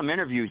did some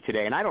interviews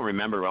today, and I don't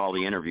remember all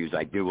the interviews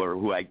I do or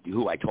who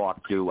I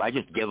talk to. I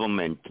just give them,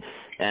 and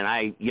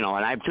I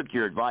took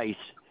your advice,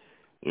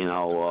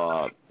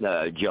 Joe.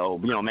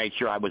 Made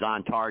sure I was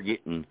on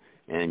target and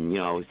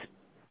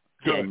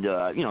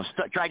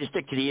tried to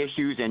stick to the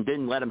issues and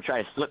didn't let them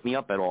try to slip me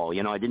up at all.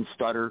 I didn't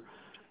stutter,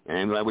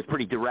 and I was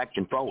pretty direct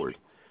and forward.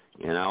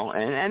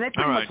 And they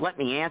pretty much let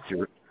me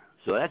answer,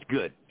 so that's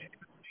good.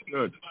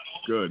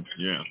 Good,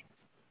 yeah.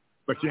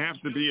 But you have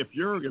to be, if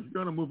you're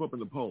going to move up in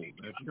the polls,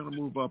 if you're going to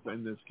move up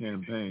in this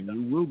campaign,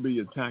 you will be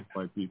attacked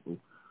by people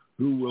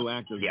who will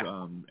act as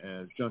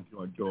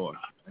junkyard dogs,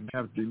 and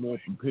have to be more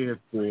prepared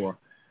for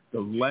the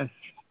less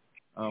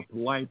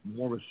polite,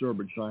 more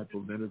acerbic type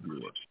of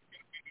interviewers.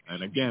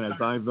 And again, as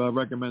I've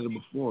recommended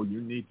before,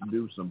 you need to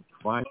do some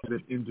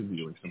private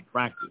interviewing, some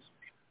practice.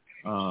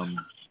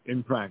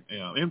 In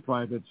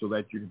private, so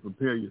that you can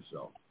prepare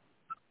yourself.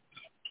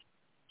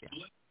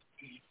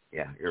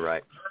 Yeah, you're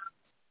right.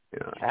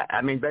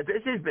 I mean, but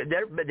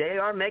they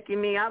are making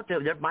me out to.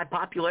 My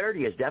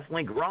popularity has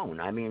definitely grown.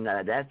 I mean,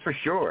 that's for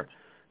sure.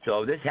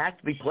 So this has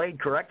to be played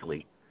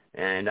correctly.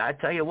 And I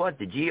tell you what,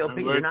 the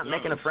GOP, they're not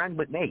making a friend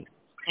with me.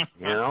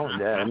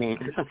 I mean.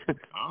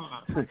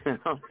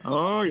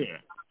 Oh yeah.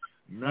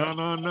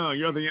 No.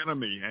 You're the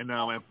enemy, and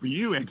for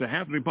you and to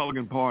have the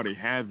Republican Party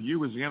have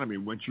you as the enemy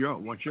once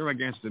you're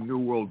against the New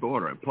World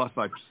Order. And plus,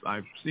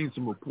 I've seen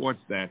some reports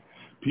that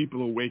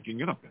people are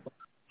waking up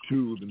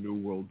to the New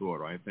World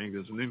Order. I think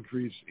there's an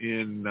increase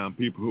in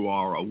people who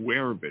are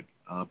aware of it,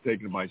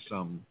 taken by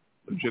some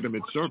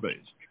legitimate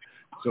surveys.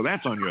 So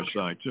that's on your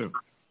side too.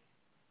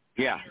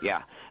 Yeah.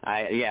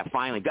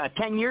 Finally,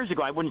 10 years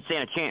ago, I wouldn't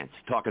stand a chance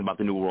talking about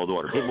the New World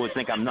Order. People would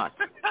think I'm nuts.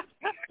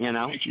 Yeah,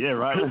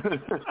 right.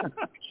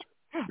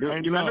 You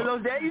remember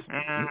those days?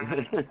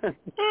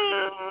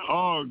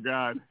 Oh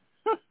God.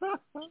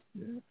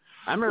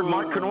 I remember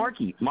Mark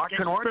Kenorky.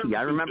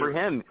 I remember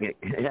him.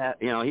 Yeah,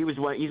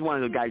 he's one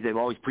of the guys that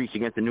always preached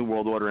against the New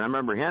World Order. And I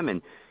remember him,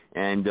 and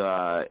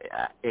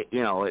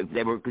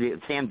they were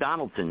Sam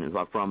Donaldson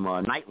from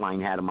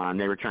Nightline had him on.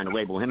 They were trying to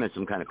label him as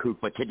some kind of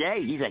kook, but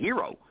today he's a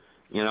hero,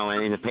 in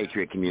the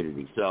patriot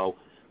community. So,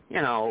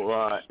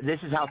 this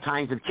is how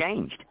times have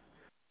changed.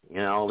 They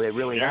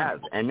really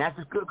have, and that's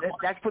good.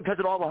 That's because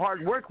of all the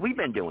hard work we've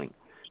been doing.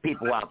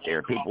 People out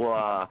there,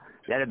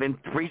 that have been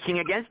preaching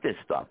against this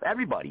stuff.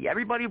 Everybody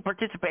who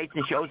participates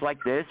in shows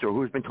like this or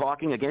who's been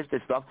talking against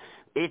this stuff,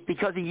 it's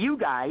because of you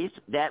guys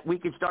that we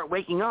can start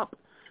waking up.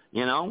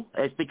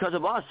 It's because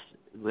of us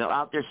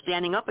out there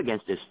standing up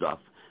against this stuff.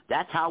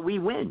 That's how we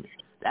win.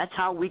 That's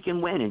how we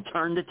can win and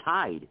turn the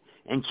tide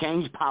and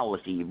change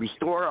policy,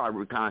 restore our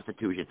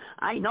Constitution.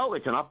 I know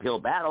it's an uphill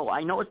battle.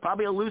 I know it's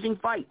probably a losing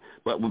fight,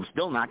 but we're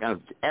still not going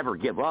to ever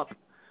give up.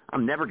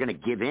 I'm never going to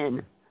give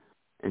in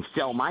and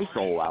sell my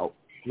soul out,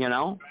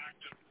 Yeah.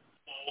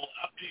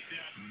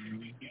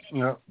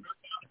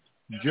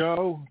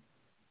 Joe.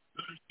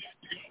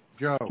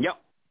 Yep.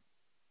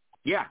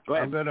 Yeah, go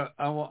ahead.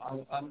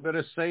 I'm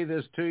gonna say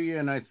this to you,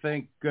 and I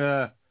think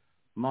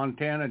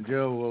Montana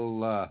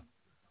Joe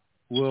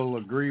will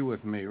agree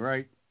with me,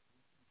 right?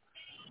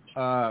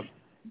 The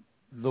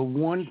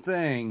one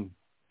thing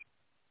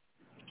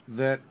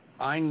that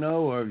I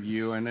know of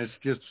you, and it's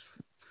just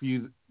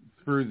through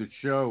the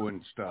show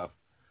and stuff,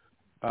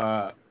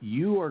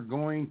 you are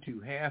going to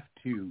have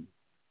to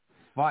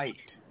fight.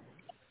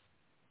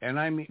 And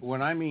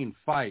when I mean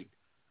fight,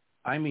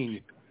 I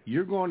mean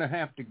you're going to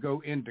have to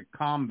go into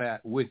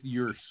combat with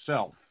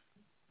yourself,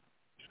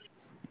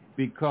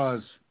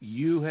 because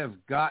you have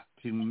got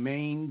to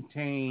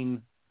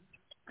maintain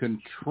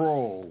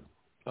control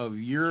of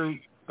you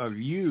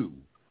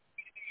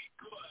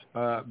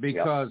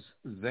because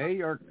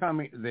they are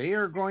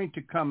going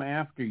to come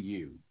after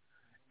you,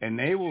 and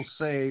they will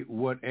say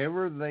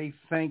whatever they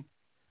think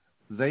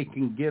they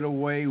can get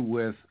away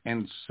with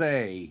and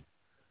say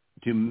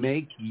to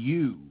make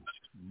you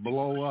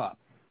blow up,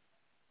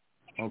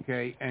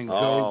 okay, and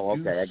go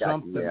do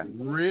something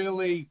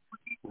really,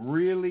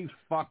 really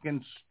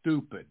fucking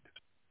stupid.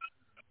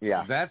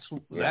 Yeah, that's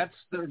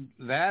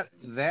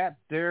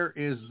there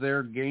is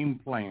their game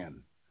plan.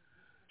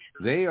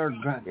 They are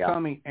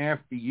coming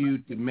after you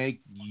to make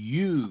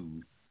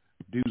you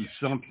do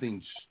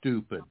something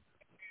stupid.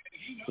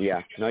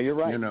 Yeah, no, you're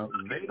right. You know,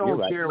 they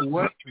don't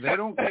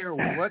care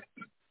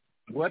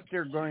what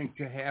they're going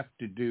to have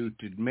to do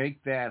to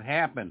make that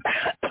happen.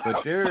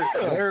 But they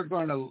are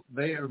going to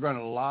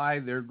lie.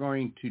 They're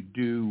going to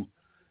do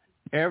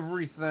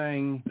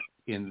everything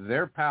in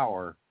their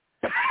power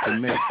to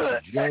make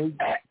Joe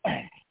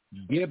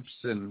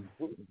Gibson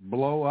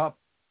blow up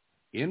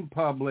in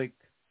public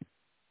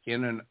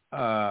in an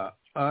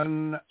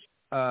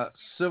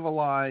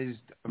uncivilized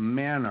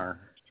manner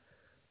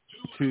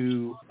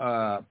to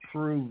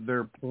prove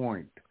their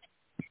point.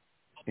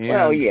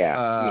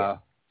 And,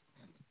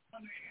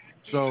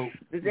 so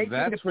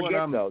that's what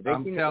I'm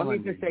telling you. Let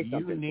me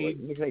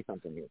say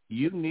something here.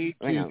 You need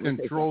to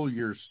control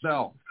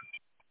yourself.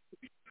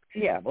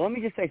 Yeah, well, let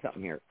me just say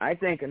something here. I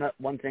think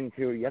one thing,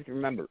 too, you have to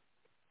remember,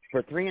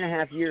 for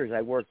 3.5 years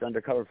I worked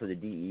undercover for the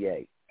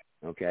DEA,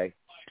 okay?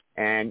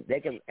 And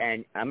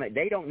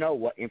they don't know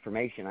what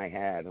information I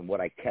have and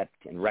what I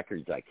kept and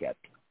records I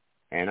kept.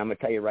 And I'm going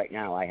to tell you right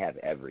now, I have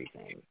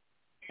everything.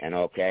 And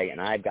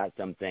and I've got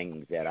some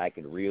things that I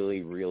could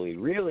really, really,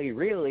 really,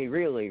 really,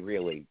 really,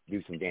 really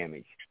do some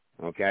damage,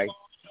 okay?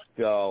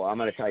 So I'm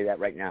going to tell you that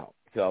right now.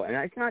 So, and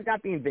it's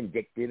not being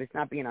vindictive, it's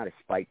not being out of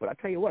spite, but I'll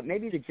tell you what,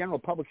 maybe the general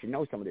public should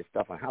know some of this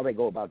stuff on how they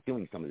go about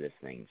doing some of these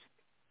things.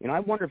 You know, I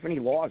wonder if any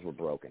laws were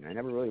broken. I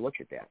never really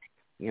looked at that.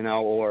 You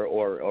know,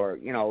 or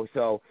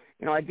so,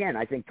 again,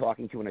 I think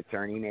talking to an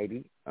attorney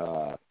maybe,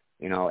 and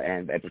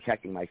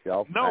protecting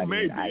myself.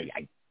 Maybe.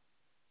 I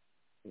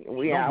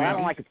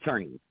don't like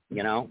attorneys,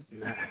 Well,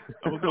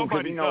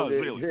 nobody does,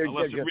 really,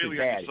 unless you're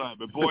really on the side.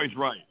 But Boyd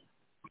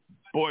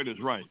is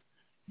right.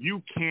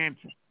 You can't,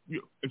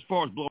 as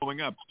far as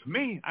blowing up, to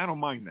me, I don't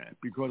mind that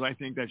because I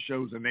think that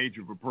shows the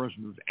nature of a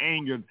person who's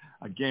angered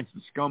against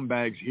the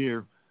scumbags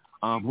here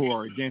who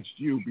are against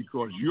you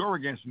because you're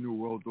against the New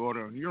World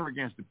Order and you're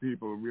against the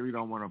people who really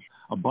don't want to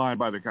abide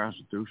by the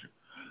Constitution.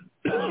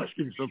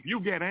 Excuse me. So if you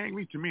get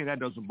angry, to me, that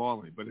doesn't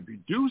bother me. But if you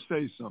do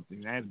say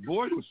something, as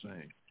Boyd was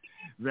saying,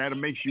 that it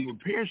makes you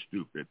appear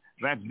stupid,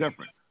 that's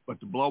different. But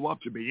to blow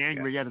up, to be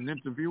angry at an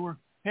interviewer,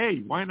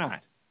 hey, why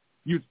not?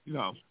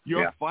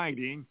 You're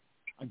fighting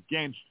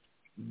against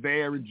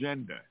their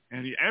agenda,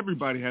 and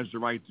everybody has the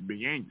right to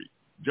be angry.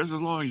 Just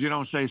as long as you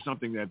don't say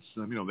something that's,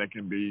 that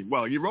can be,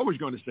 you're always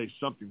going to say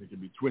something that can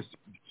be twisted.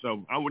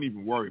 So I wouldn't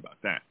even worry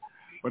about that.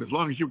 But as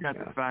long as you've got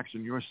the facts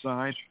on your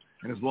side,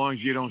 and as long as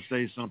you don't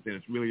say something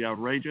that's really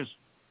outrageous,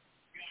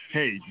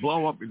 hey,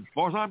 blow up. As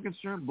far as I'm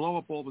concerned, blow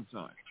up all the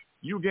time.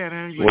 You get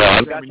angry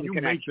at them and you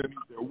make them eat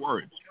their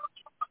words.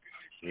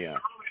 Yeah.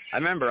 I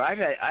remember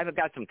I've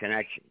got some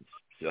connections,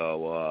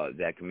 so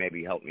that can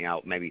maybe help me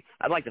out. Maybe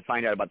I'd like to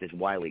find out about this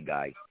Wiley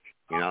guy.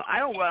 I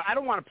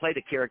don't want to play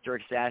the character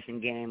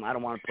assassin game. I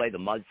don't want to play the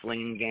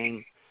mudslinging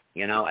game.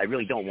 I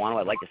really don't want to.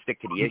 I'd like to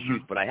stick to the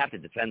issues, but I have to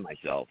defend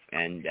myself.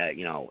 And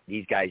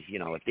these guys,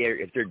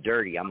 if they're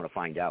dirty, I'm going to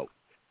find out.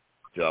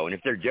 So, and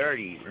if they're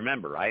dirty,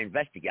 remember, I did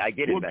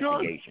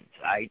investigations.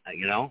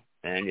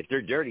 And if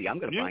they're dirty, I'm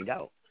going to find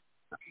out.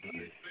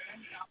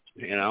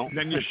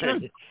 Then you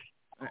should.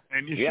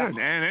 And you should.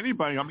 And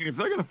anybody, if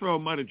they're going to throw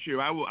mud at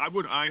you,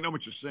 I know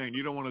what you're saying.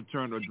 You don't want to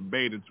turn a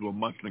debate into a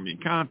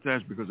mudslinging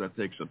contest because that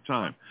takes up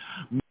time.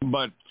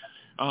 But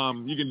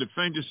you can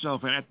defend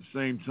yourself and at the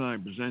same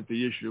time present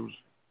the issues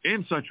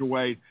in such a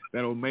way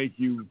that will make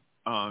you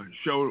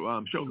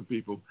show the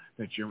people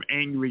that you're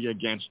angry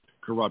against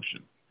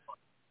corruption.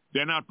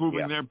 They're not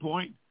proving their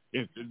point.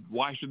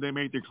 Why should they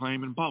make their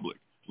claim in public?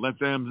 Let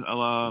them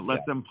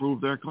them prove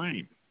their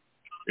claim.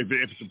 If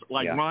it's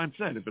like Ron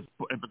said, if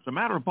it's a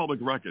matter of public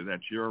record that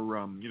you're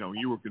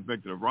you were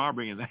convicted of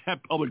robbery and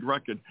that public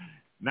record,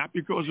 not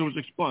because it was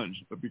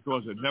expunged, but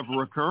because it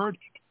never occurred,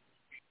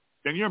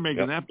 then you're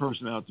making that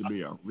person out to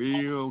be a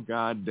real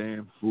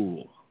goddamn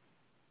fool.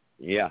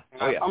 Yeah.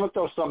 I'm gonna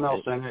throw something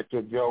else in here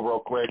to Joe real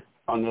quick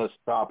on this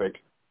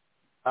topic.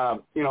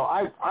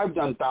 I've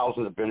done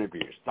thousands of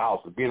interviews,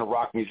 thousands. Being a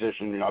rock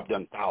musician, I've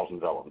done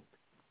thousands of them.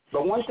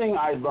 But one thing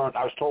I learned,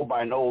 I was told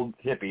by an old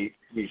hippie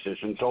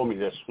musician, told me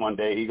this one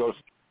day. He goes,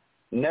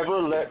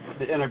 never let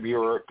the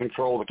interviewer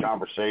control the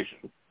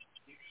conversation.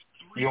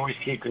 You always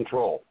keep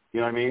control.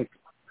 You know what I mean?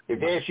 If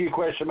they ask you a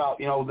question about,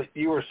 that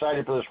you were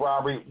cited for this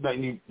robbery,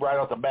 then you right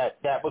off the bat,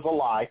 that was a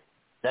lie.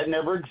 That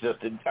never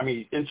existed.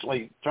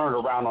 Instantly turn it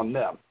around on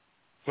them.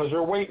 Because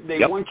they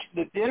want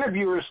the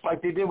interviewers,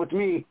 like they did with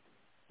me,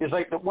 is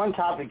like the one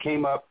topic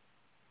came up,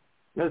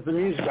 as the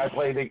music I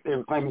played, they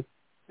were claiming,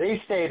 they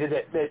stated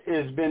that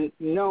it has been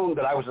known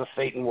that I was a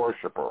Satan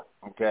worshiper,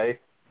 okay?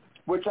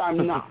 which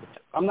I'm not.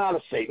 I'm not a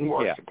Satan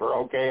worshiper,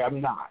 okay?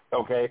 I'm not,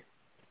 okay?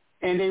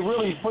 And they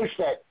really pushed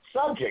that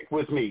subject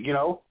with me, you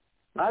know.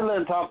 I let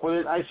them talk with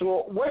it. I said,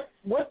 well,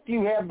 what do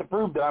you have to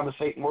prove that I'm a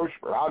Satan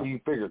worshiper? How do you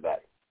figure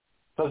that?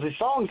 Because the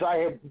songs I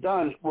have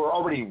done were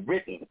already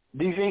written.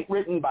 These ain't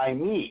written by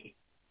me.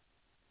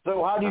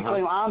 So how do you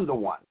claim I'm the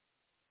one?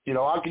 You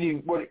know, how can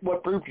you?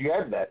 What proof do you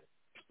have that?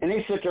 And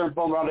they sit there and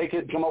phone around. They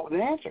couldn't come up with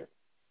an answer.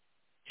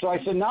 So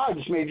I said, no, I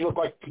just made you look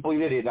like a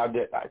complete idiot.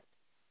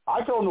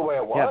 I told them the way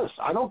it was.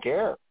 Yeah. I don't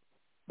care.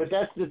 But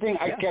that's the thing.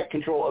 I kept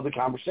control of the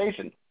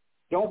conversation.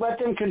 Don't let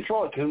them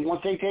control it, because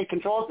once they take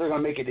control, they're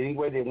going to make it any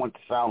way they want it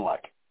to sound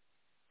like.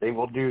 They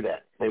will do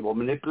that. They will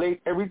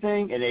manipulate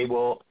everything, and they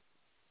will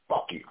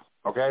fuck you.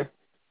 Okay?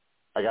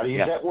 I got to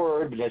use that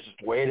word, but that's just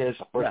the way it is.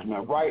 The first time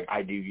I'm right,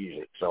 I do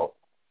use it. So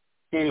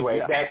anyway,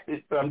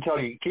 I'm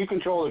telling you, keep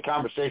control of the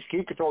conversation.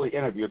 Keep control of the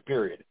interview,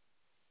 period.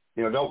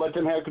 You know, don't let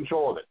them have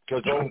control of it,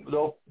 because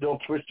they'll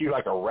twist you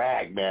like a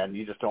rag, man.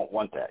 You just don't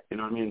want that. You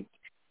know what I mean?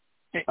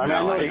 I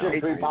know the difference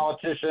between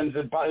politicians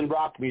and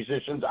rock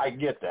musicians. I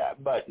get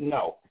that, but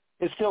no,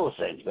 it's still the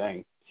same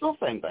thing. Still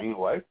the same thing in a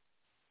way.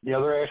 You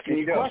know, they're asking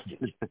you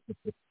questions,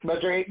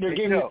 but they're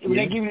giving when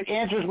they give you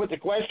answers with the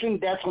question.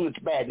 That's when it's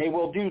bad. They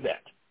will do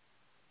that.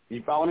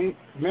 You follow me?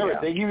 Remember,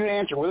 if they give you an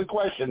answer with a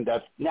question,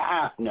 that's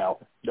no,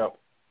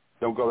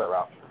 don't go that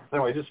route.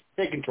 Anyway, just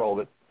take control of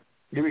it.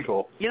 It'd be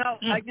cool. You know,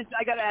 I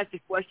got to ask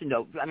this question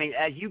though. I mean,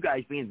 as you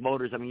guys being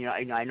voters, I mean, you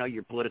know, I know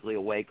you're politically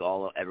awake.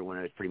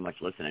 Everyone is pretty much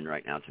listening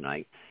right now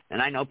tonight,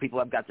 and I know people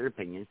have got their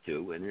opinions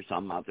too. And there's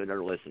some out there that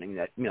are listening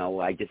that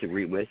I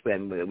disagree with,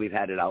 and we've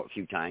had it out a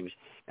few times.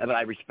 But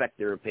I respect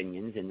their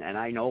opinions, and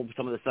I know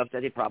some of the stuff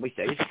that they probably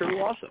say is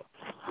true also.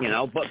 You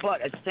know,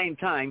 but at the same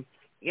time,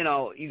 you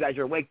know, you guys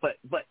are awake. But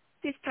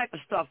this type of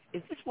stuff,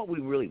 is this what we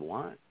really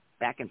want?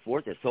 Back and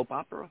forth as soap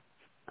opera?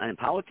 And in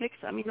politics,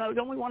 I mean,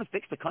 don't we want to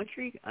fix the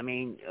country? I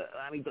mean,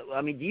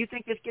 do you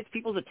think this gets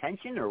people's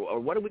attention, or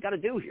what do we got to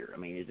do here? I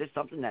mean, is this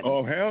something that?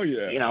 Oh hell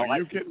yeah! You know, are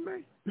you kidding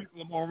me?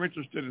 People are more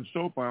interested in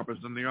soap operas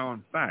than they are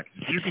in facts.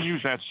 If you can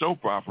use that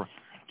soap opera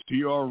to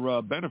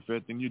your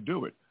benefit, then you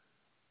do it.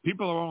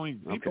 People are only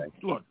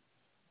look.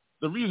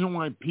 The reason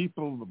why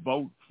people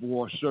vote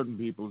for certain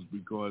people is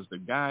because the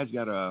guy's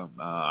got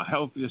a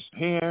healthiest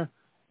hair,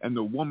 and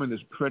the woman is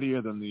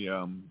prettier than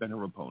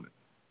her opponent.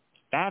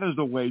 That is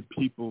the way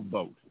people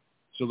vote.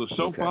 So the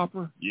soap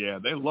opera,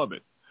 they love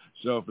it.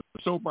 So if the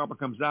soap opera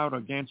comes out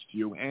against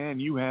you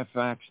and you have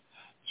facts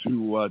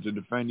to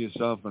defend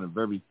yourself in a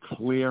very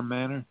clear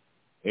manner,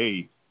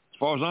 hey, as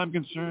far as I'm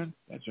concerned,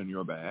 that's on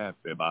your behalf,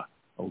 Bibba.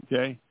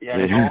 Okay? Yeah,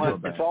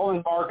 it's all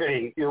in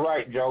marketing. You're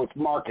right, Joe. It's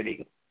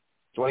marketing.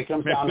 So when it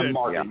comes down to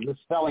marketing, they're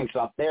selling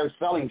something. They're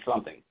selling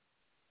something.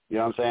 You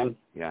know what I'm saying?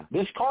 Yeah.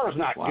 This car is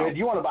not good.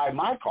 You want to buy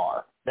my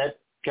car. That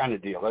kind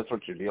of deal. That's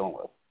what you're dealing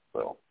with.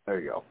 So there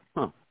you go.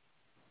 Huh.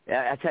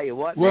 Yeah, I tell you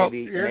what. Well,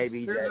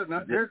 maybe here's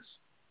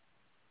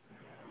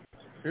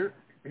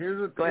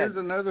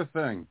another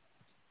thing.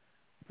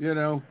 You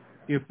know,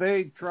 if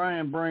they try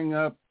and bring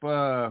up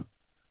the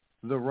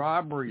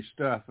robbery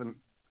stuff and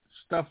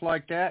stuff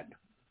like that,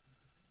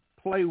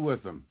 play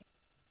with them.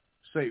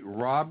 Say,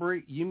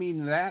 robbery? You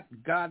mean that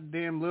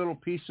goddamn little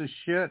piece of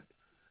shit?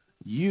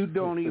 You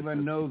don't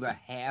even know the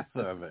half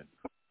of it.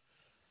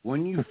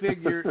 When you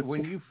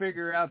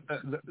figure out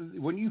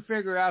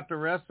the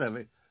rest of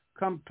it,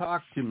 come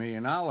talk to me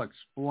and I'll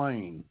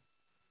explain.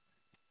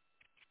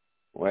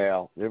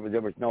 Well, there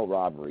was no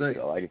robbery,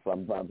 so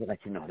I'm going to let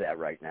you know that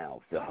right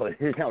now. So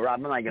there's no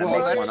robbery. I'm not going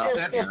to make one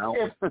up. You know?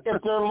 If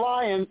they're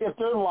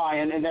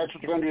lying, and that's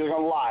what they're going to do, they're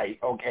going to lie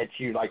at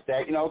you like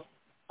that. You know,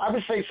 I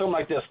would say something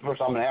like this. Of course,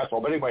 I'm an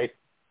asshole, but anyway,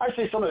 I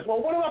say something like,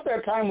 well, what about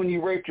that time when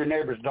you raped your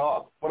neighbor's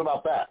dog? What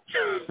about that?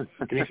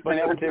 Can you explain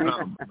that one to me?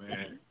 Oh,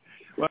 man.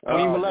 When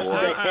you molested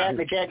that cat and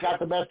the cat got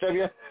the best of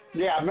you?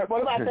 Yeah,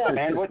 what about that,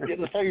 man? Let's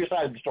tell your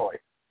side of the story.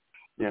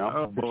 You know,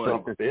 oh boy, son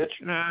of a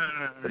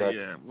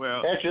bitch.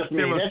 Well, that's just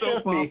me. That's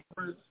just me.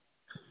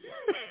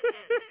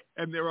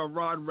 And there are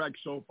Ron Rex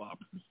soap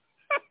operas.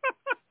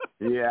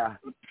 Yeah,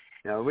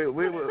 no, we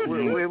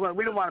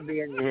don't want to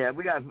be in here.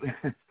 We got.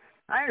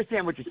 I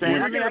understand what you're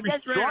saying. I mean, I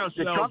guess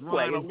the Trump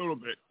way a little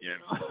bit, you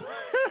know.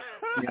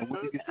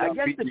 I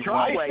guess the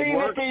Trump way. I seen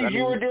the things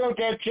you were doing with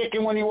that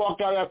chicken when you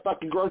walked out of that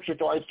fucking grocery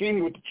store. I seen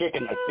you with the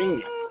chicken. I seen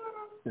you.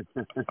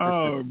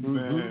 Oh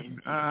man,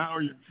 how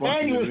are you?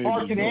 And he was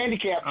parked in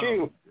handicap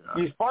too.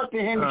 He was parked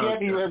in handicap.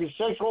 He was having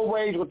sexual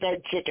rage with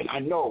that chicken. I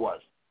know it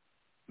was.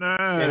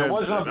 And it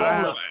wasn't a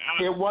boneless.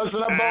 It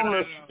wasn't a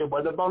boneless. It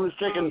was a boneless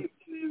chicken.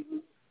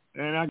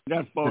 And I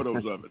got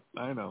photos of it.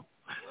 I know.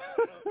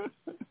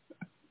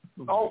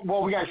 Oh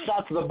well, we got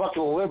shots of the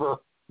bucket of liver,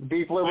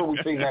 beef liver. We've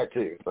seen that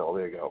too. So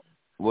there you go.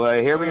 Well,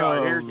 here we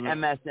are. Here's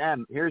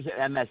MSM. Here's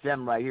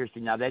MSM right here. See,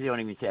 now they don't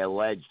even say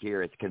alleged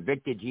here. It's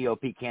convicted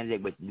GOP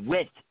candidate with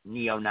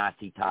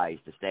neo-Nazi ties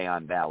to stay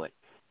on ballot.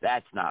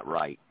 That's not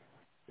right.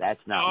 That's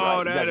not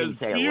right. Oh, that is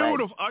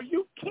beautiful. Alleged. Are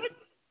you kidding?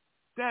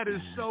 That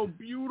is so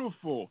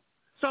beautiful.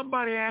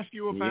 Somebody asks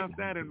you about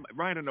that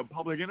right in a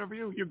public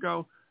interview. You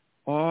go,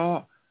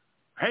 oh,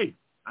 hey,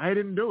 I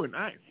didn't do it.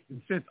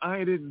 And since I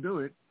didn't do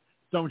it,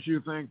 don't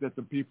you think that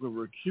the people who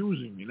are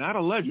accusing me, not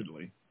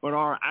allegedly, but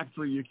are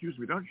actually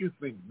accusing me, don't you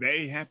think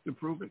they have to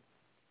prove it?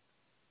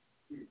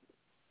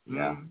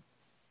 Yeah.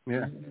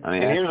 Yeah. I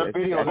mean, and here's a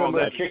video of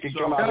that chicken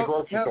come out of the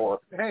grocery store.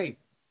 Hey,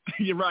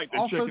 you're right. The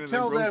also chicken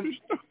tell in the them.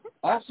 grocery store.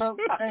 Also,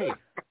 hey.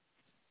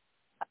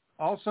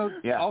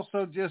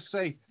 Also, just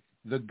say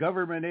the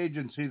government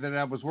agency that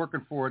I was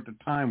working for at the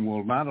time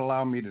will not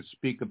allow me to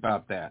speak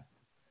about that.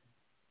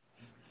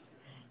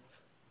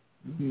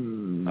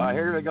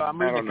 Here we go. I'm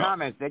reading the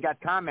comments. They got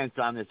comments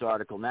on this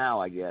article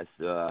now, I guess.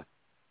 So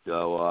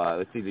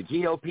let's see. The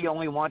GOP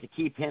only want to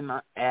keep him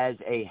as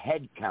a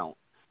head count.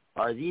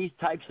 Are these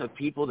types of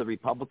people the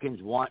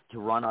Republicans want to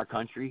run our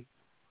country?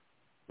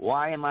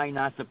 Why am I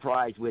not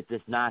surprised with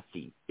this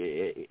Nazi?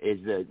 Is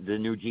the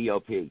new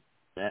GOP?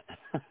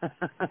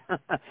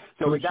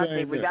 So we got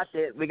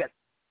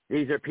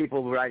these are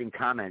people writing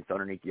comments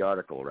underneath the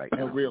article right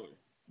now. Oh, really?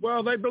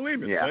 Well, they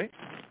believe it, right?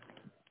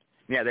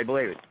 Yeah, they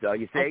believe it. So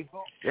you see,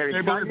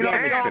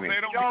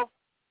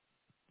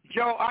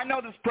 Joe, I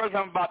know this person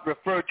I'm about to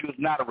refer to is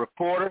not a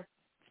reporter,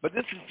 but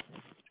this is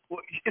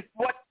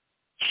what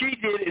she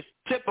did is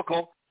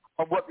typical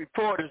of what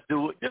reporters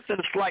do, just in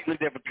a slightly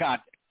different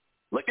context.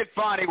 Look at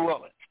Fonnie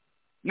Willis.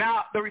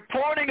 Now, the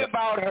reporting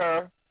about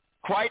her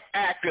quite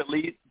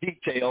accurately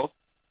details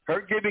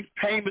her giving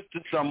payments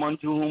to someone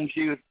to whom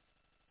she was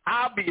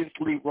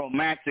obviously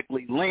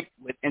romantically linked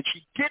with, and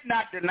she did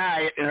not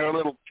deny it in her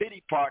little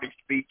pity party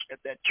speech at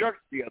that church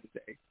the other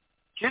day.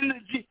 She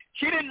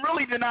didn't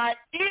really deny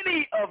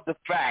any of the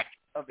facts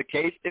of the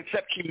case,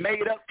 except she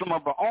made up some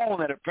of her own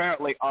that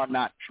apparently are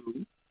not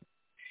true.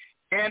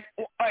 And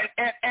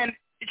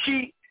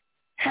she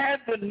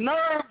had the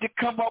nerve to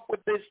come up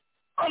with this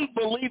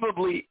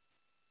unbelievably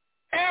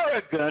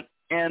arrogant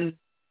and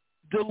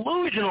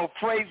delusional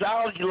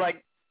phraseology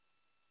like,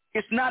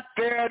 it's not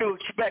fair to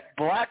expect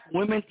black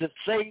women to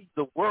save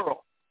the world.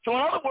 So in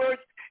other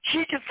words,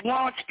 she just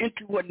launched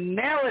into a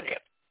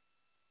narrative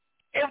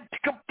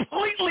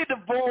completely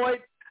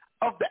devoid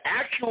of the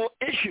actual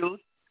issues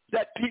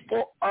that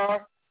people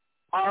are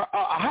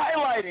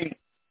highlighting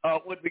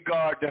with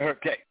regard to her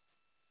case.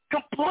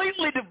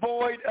 Completely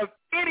devoid of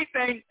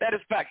anything that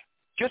is fact.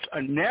 Just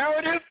a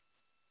narrative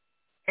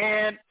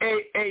and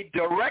a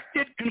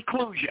directed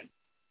conclusion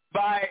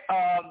by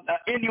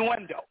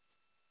innuendo.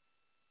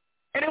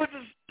 And it was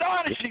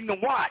astonishing to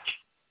watch.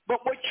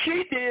 But what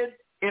she did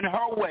in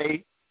her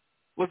way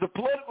was a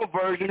political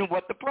version of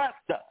what the press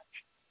does.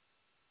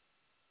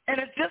 And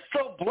it's just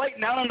so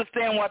blatant. I don't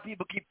understand why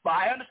people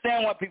I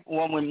understand why people,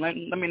 well, let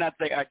me not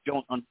say I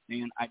don't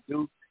understand. I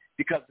do,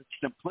 because it's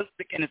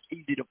simplistic and it's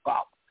easy to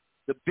follow.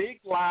 The big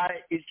lie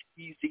is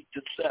easy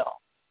to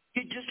sell.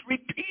 You just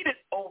repeat it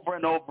over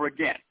and over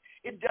again.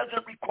 It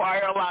doesn't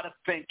require a lot of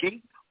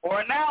thinking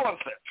or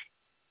analysis.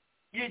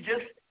 You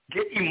just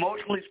get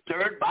emotionally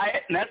stirred by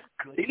it, and that's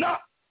good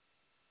enough.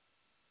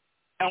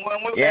 And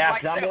when we're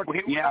like that, we're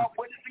witnessing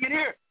it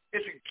here.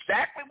 It's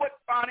exactly what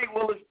Fonnie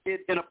Willis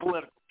did in a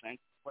political sense,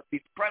 what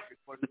these press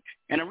reports.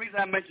 And the reason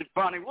I mentioned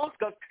Fonnie Willis is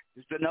because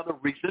it's another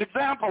recent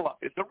example of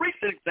it. It's a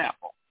recent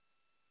example.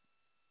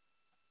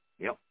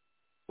 Yep.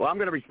 Well, I'm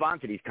going to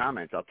respond to these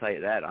comments. I'll tell you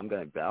that. I'm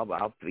going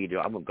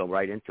to go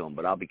right into them,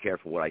 but I'll be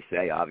careful what I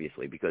say,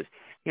 obviously, because,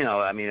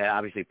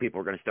 obviously people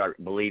are going to start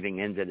believing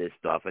into this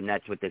stuff, and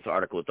that's what this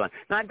article has done.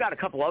 Now, I've got a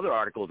couple other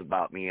articles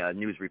about me, a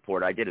news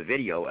report. I did a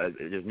video.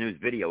 There's a news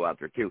video out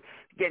there, too.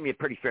 It gave me a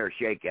pretty fair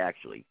shake,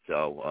 actually,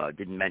 so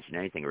didn't mention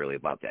anything really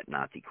about that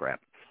Nazi crap.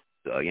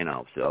 So,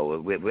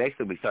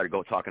 we started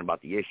talking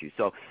about the issue.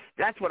 So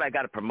that's what I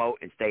got to promote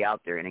and stay out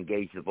there and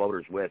engage the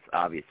voters with,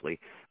 obviously.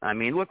 I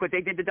mean, look what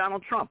they did to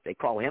Donald Trump. They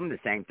call him the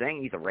same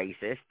thing. He's a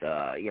racist. So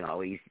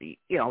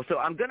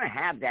I'm going to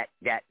have that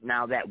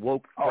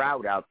woke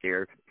crowd out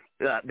there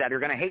that are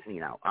going to hate me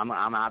now. I'm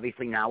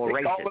obviously now a racist.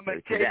 They call him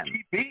a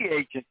KGB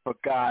agent, for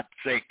God's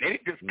sake. They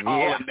didn't just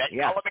call him that. They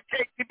call him a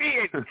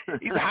KGB agent.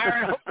 He's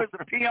hiring hookers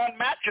to pee on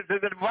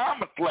mattresses that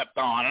Obama slept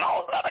on and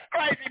all that other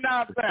crazy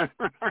nonsense.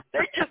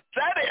 They just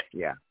said it.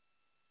 Yeah.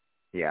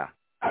 Yeah.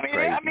 I've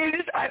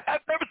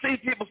never seen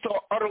people so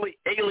utterly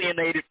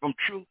alienated from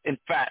truth and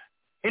fact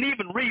and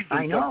even reason.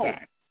 I know.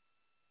 Sometimes.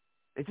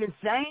 It's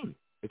insane.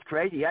 It's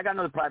crazy. I got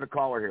another private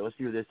caller here. Let's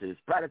see who this is.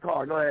 Private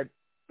caller, go ahead.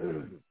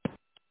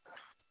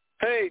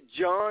 Hey,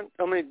 Joe,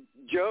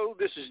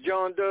 this is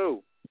John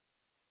Doe.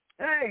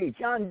 Hey,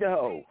 John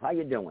Doe. How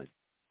you doing?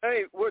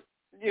 Hey,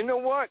 you know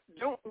what?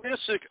 Don't miss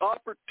the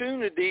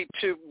opportunity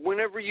to,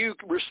 whenever you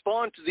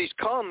respond to these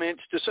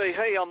comments, to say,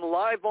 hey, I'm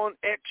live on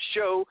X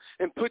show,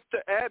 and put the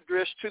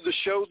address to the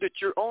show that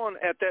you're on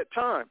at that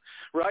time.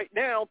 Right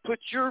now, put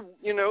your,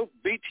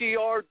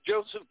 BTR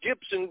Joseph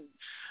Gibson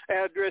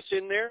address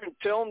in there and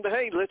tell them,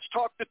 hey, let's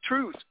talk the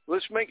truth.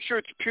 Let's make sure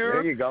it's pure.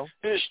 There you go.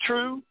 And it's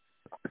true.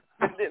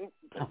 And then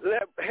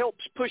that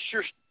helps push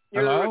your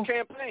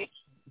campaign.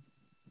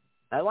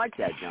 I like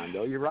that, John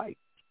Doe. You're right.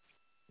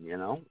 Hey,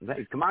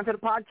 come on to the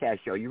podcast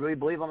show. You really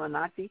believe I'm a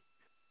Nazi?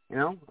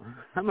 Let's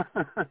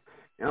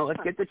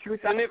get the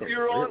truth out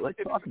there. Let's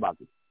talk about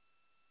this.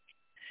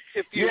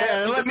 if you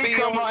happen let to me be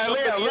come on on.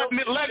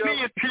 somebody Let else's me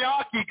show. and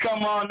Pianki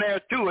come on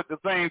there too at the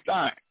same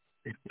time.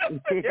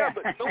 Yeah,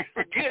 but don't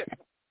forget.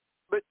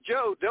 But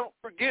Joe, don't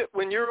forget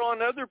when you're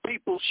on other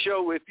people's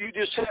show, if you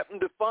just happen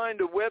to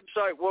find a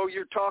website while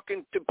you're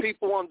talking to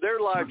people on their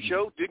live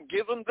show, to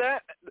give them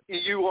that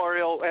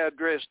URL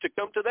address to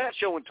come to that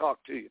show and talk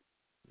to you.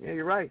 Yeah,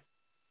 you're right.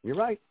 You're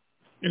right.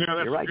 You know,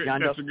 that's, you're right, John.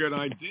 That's a good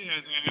idea.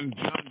 And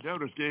John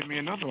Dotis gave me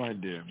another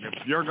idea.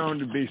 If you're going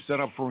to be set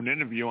up for an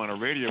interview on a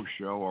radio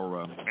show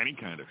or any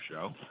kind of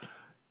show,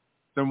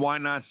 then why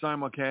not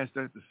simulcast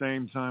it at the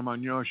same time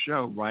on your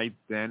show right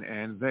then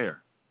and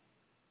there?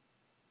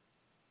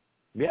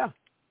 Yeah,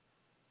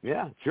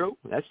 true.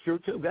 That's true,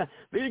 too.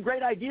 These are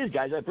great ideas,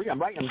 guys.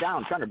 I'm writing them down.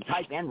 I'm trying to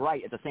type and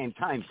write at the same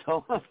time.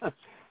 So,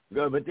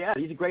 good. But, yeah,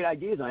 these are great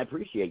ideas, and I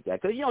appreciate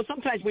that. Because,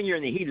 sometimes when you're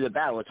in the heat of the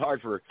battle, it's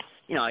hard for,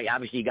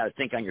 obviously you got to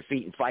think on your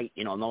feet and fight,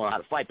 know how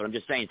to fight. But I'm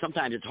just saying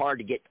sometimes it's hard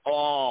to get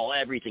all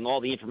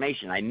the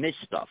information. I miss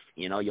stuff.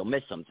 You'll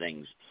miss some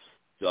things.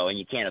 So, and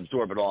you can't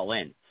absorb it all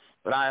in.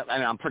 But,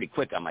 I'm pretty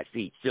quick on my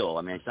feet still.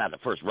 It's not the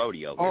first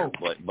rodeo here,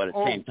 but at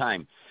the same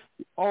time.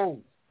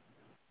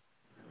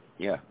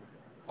 Yeah.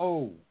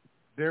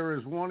 There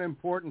is one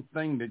important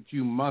thing that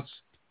you must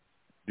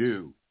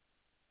do.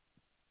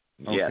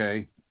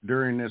 Okay,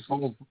 during this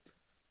whole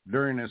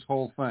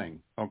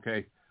thing.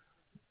 Okay,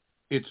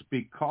 it's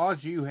because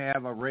you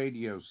have a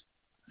radio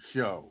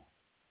show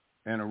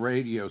and a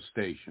radio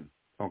station.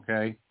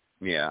 Okay.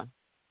 Yeah.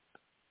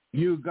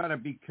 You got to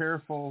be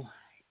careful,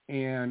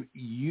 and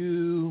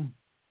you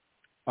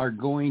are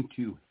going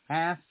to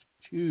have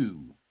to.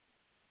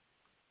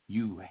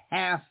 You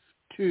have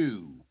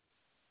to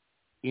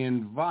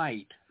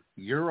invite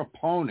your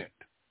opponent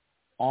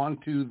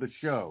onto the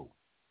show.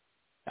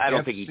 I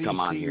don't think he'd come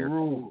on here.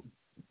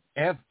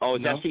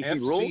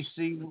 FCC rules?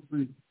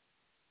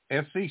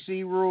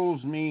 FCC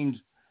rules means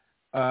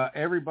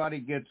everybody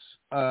gets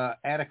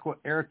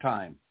adequate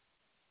airtime.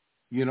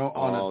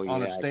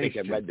 On a station. I think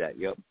I read that.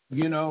 Yep.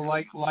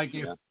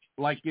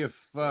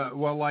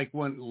 Like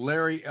when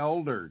Larry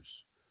Elders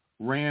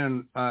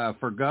ran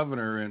for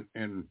governor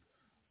in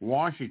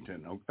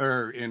Washington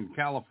or in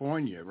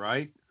California,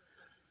 right?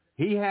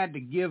 He had to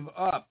give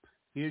up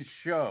his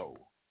show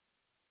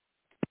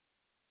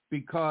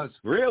because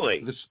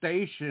the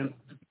station.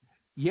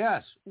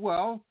 Yes,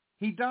 well,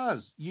 he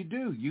does. You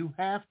do. You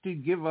have to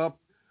give up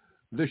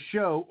the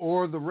show,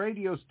 or the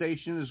radio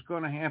station is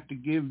going to have to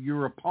give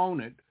your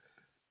opponent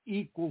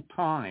equal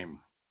time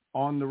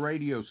on the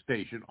radio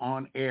station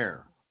on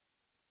air.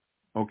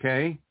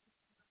 Okay.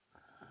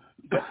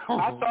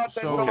 I thought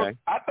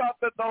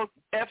that those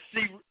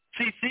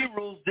FCC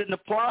rules didn't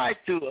apply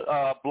to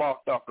Blog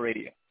Talk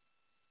Radio.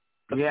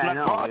 Yeah,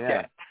 no,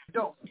 yeah.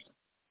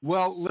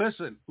 Well,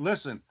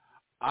 listen.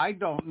 I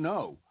don't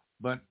know,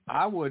 but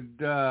I would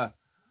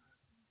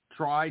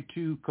try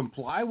to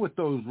comply with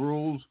those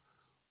rules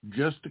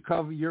just to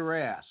cover your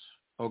ass.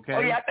 Okay. Oh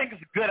yeah, I think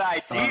it's a good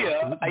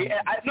idea.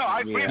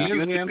 I agree with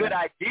you. It's a good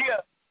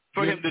idea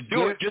for him to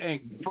do it just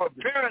for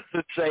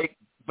appearance's sake.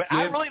 But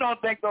I really don't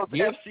think those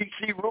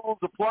FCC rules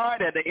apply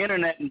to the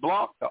internet and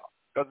Blog Talk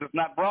because it's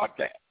not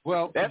broadcast.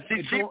 Well,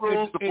 FCC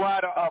rules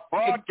apply to a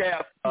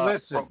broadcast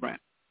program.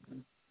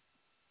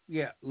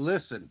 Yeah,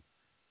 listen,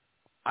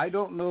 I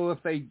don't know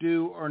if they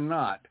do or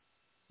not,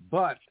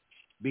 but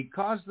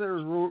because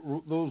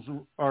those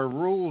are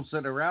rules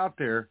that are out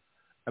there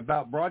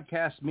about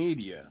broadcast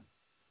media,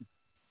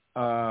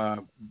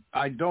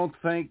 I don't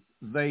think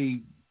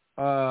they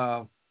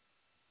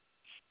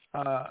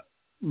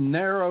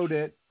narrowed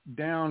it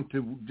down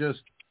to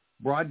just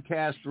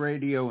broadcast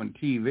radio and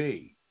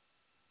TV.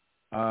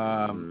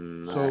 I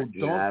don't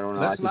know.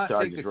 Let's not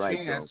take a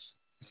chance.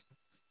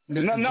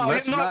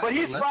 But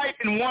he's right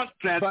in one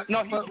sense.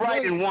 He's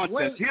right in one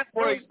sense. Here's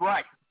where he's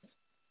right.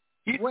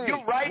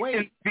 You're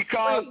right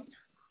because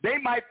they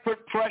might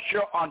put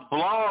pressure on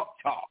Blog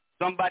Talk.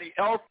 Somebody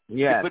else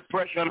could put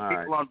pressure on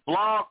people on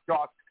Blog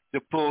Talk to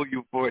pull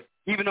you for it,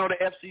 even though the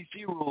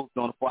FCC rules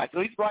don't apply.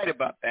 So he's right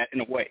about that in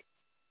a way.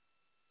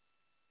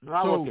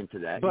 I'll look into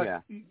that.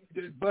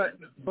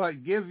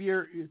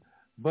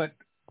 But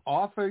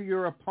offer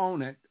your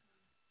opponent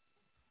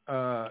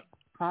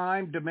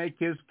time to make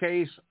his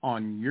case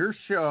on your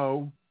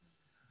show.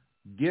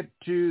 Get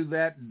to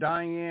that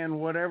Diane,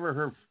 whatever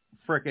her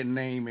frickin'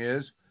 name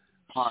is,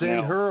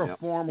 send her a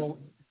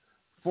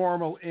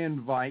formal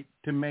invite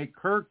to make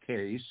her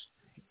case,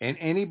 and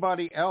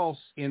anybody else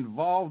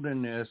involved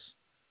in this,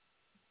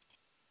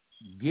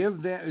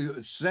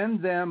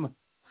 send them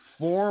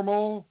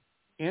formal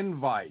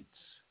invites,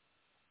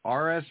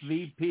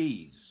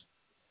 RSVPs.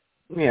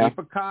 Yeah. Keep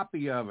a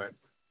copy of it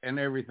and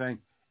everything,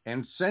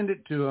 and send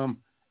it to them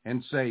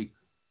and say,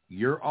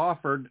 you're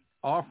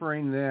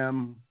offering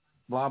them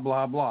blah,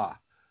 blah, blah,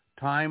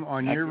 time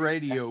on your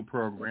radio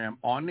program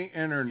on the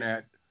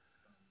internet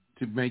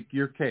to make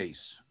your case.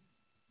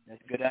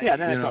 That's a good idea.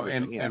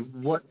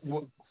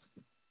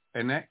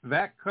 And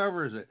that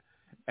covers it.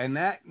 And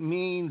that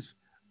means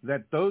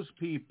that those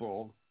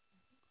people,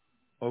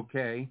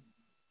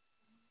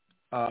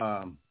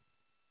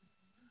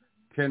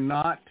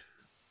 cannot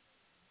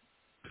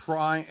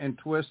try and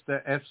twist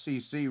the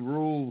FCC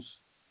rules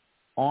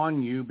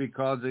on you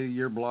because of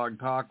your Blog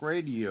Talk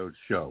Radio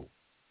show.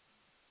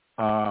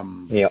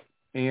 Yep.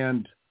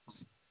 And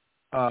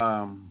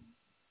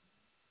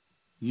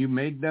you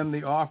made them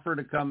the offer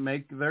to come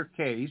make their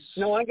case.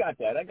 No, I got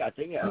that.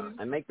 Yeah,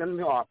 I make them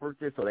the offer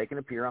so they can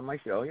appear on my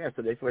show. Yeah,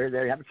 so they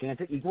have a chance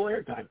at equal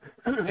airtime.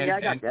 Yeah,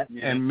 I got that.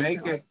 And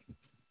make it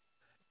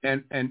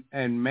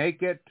and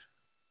make it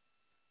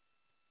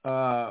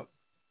via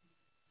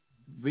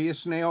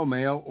snail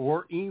mail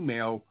or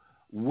email,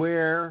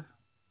 whereas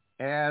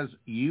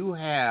you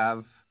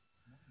have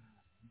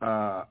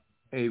a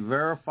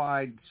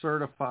verified,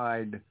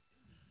 certified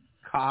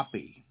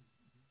copy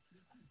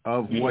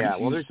of what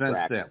you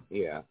sent them.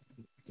 Yeah,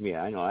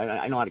 I know.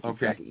 I know how to keep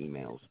track of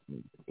emails.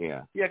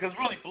 Yeah. Yeah, because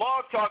really,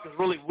 Blog Talk is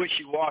really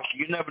wishy-washy.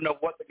 You never know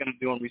what they're going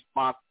to do in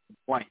response to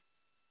complaints.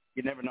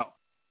 You never know.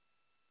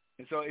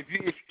 And so if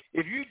you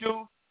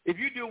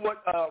do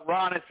what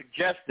Ron is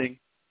suggesting,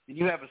 and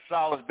you have a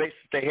solid basis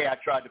to say, hey, I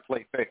tried to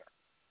play fair.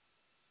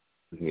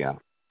 Yeah.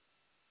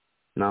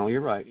 No,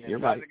 you're right. You're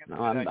right.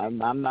 No,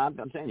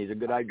 I'm saying these are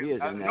good ideas.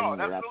 No,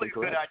 that's really a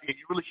good idea.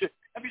 You really should.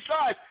 And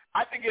besides,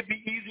 I think it'd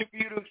be easier for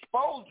you to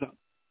expose them.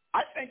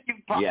 I think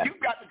you've got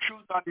the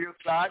truth on your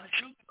side. The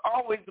truth is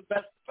always the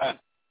best defense.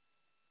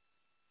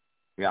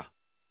 Yeah.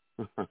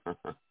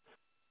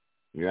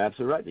 You're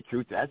absolutely right. The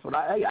truth. That's what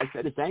I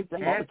say the same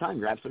thing all the time.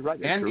 You're absolutely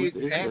right. The truth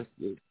is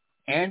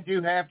and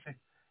you have to,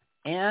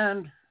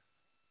 and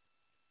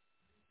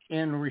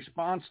in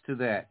response to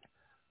that,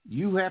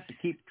 you have to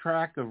keep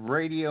track of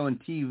radio and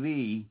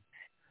TV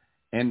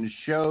and the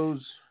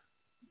shows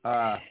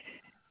that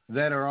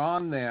are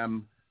on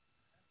them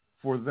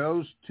for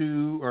those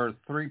 2 or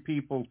 3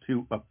 people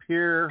to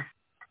appear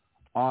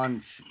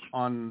on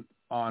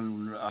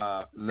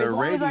their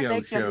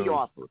radio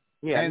shows.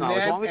 Yeah, as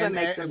long as I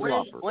make them the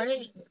offer.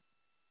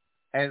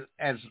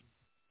 As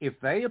if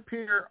they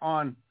appear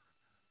on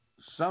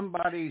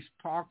somebody's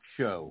talk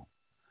show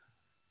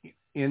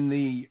in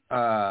the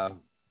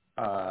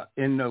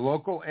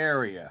local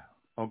area,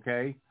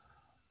 okay,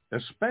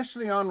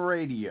 especially on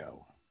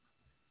radio,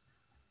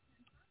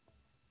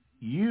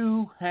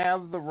 you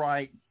have the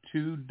right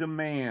to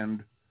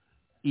demand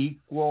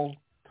equal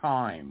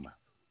time.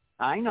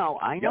 I know.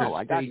 I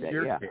got that.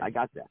 Yeah, I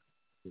got that.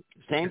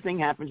 Same thing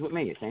happens with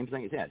me. Same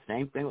thing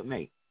with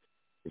me.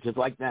 It's just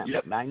like them.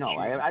 Yep. I know.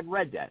 I've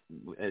read that.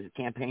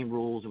 Campaign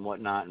rules and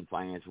whatnot and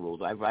finance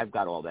rules. I've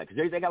got all that.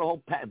 Because they got a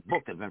whole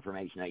book of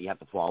information that you have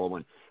to follow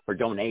for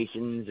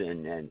donations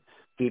and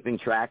keeping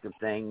track of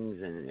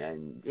things.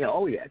 And you know,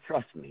 oh, yeah,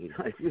 trust me.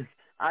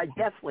 I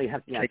definitely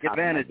have to take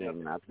advantage of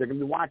it. They're going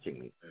to be watching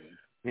me.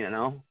 You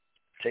know?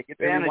 Take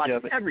advantage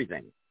of it.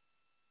 Everything.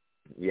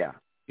 Yeah.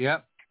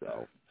 Yep.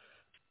 So.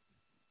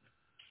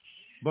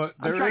 But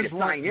I'm trying to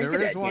sign into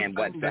that damn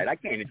website. I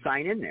can't even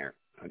sign in there.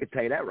 I can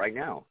tell you that right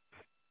now.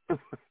 The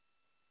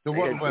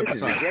what website? This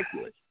is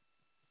ridiculous.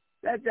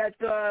 That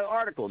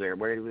article there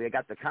where they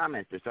got the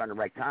comments. They're starting to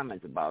write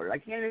comments about it. I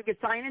can't even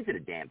get signed into the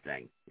damn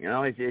thing. You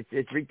know,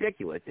 it's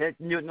ridiculous. I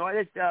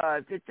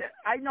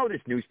know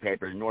this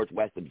newspaper, the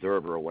Northwest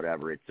Observer or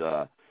whatever. It's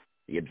the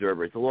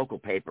Observer. It's a local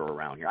paper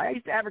around here. I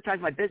used to advertise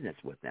my business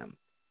with them,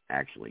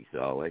 actually.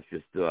 So it's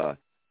just, but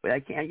I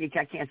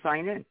can't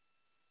sign in.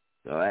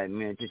 So I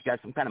mean, it just got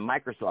some kind of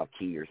Microsoft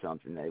key or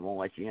something. They won't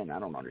let you in. I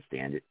don't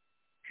understand it.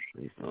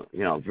 You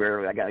know,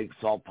 I got to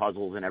solve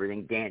puzzles and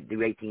everything.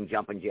 Do 18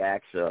 jumping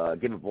jacks,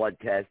 give a blood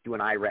test, do an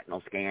eye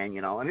retinal scan.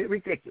 You know, I mean,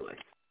 ridiculous.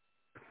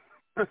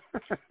 You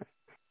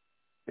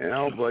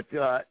know, but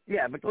but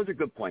those are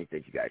good points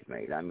that you guys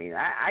made. I mean,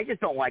 I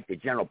just don't like the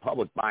general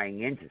public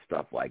buying into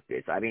stuff like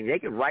this. I mean, they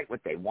can write what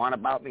they want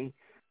about me,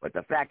 but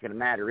the fact of the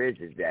matter is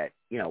that,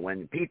 you know,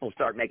 when people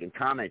start making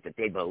comments that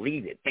they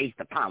believe it based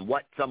upon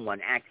what some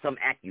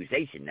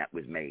accusation that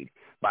was made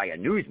by a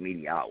news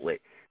media outlet.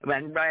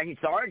 And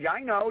Sarge, I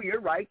know, you're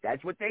right.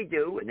 That's what they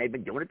do. And they've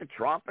been doing it to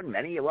Trump and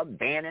many of them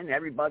banning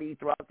everybody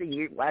throughout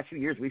the last few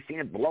years. We've seen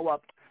it blow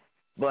up.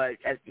 But,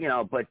 you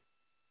know, but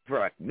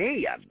for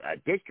me, a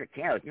district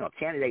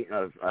candidate in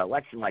an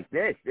election like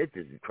this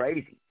is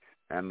crazy.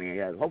 I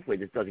mean, hopefully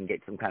this doesn't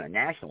get some kind of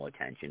national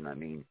attention. I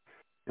mean,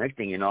 next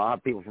thing you know, I'll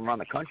have people from around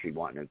the country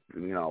wanting to,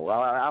 you know,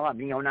 I'll have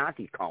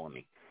neo-Nazis calling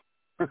me.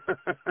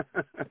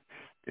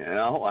 You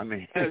know, I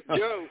mean.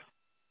 Joe,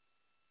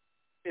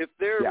 if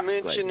they're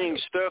mentioning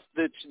stuff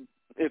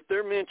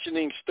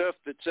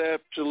that's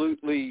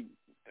absolutely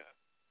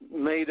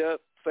made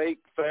up, fake,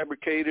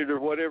 fabricated,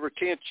 or whatever,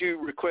 can't you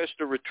request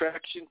a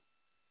retraction?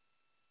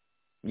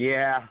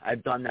 Yeah,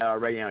 I've done that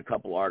already in a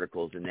couple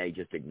articles, and they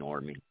just ignore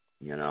me.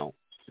 You know,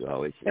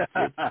 so it's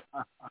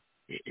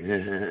you're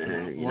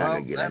not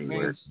gonna get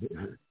anywhere.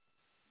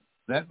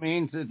 That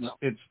means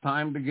it's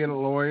time to get a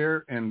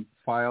lawyer and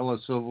file a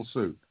civil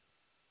suit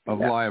of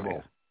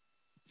libel.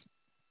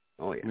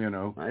 Oh, yeah. You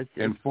know,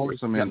 and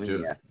force them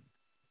into it.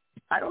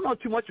 I don't know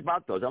too much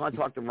about those. I'm going to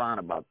talk to Ron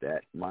about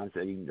that. Ron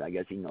said I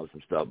guess he knows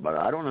some stuff, but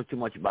I don't know too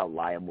much about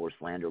libel or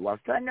slander laws.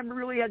 I never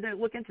really had to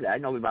look into that. I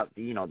know about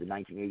the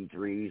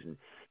 1983s and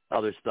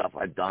other stuff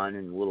I've done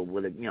and a little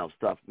bit of,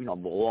 stuff,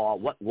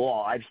 what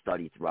law I've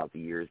studied throughout the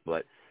years.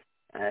 But,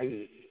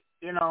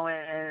 in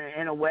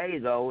a way,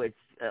 though,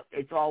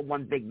 it's all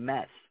one big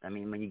mess. I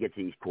mean, when you get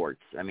to these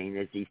courts, I mean,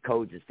 it's these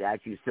codes and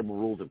statutes, civil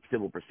rules of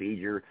civil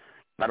procedure,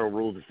 federal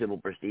rules of civil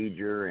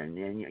procedure, and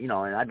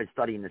I've been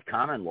studying this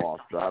common law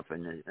stuff,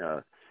 and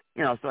so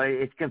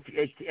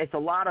it's a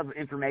lot of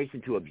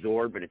information to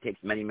absorb, and it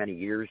takes many, many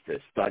years to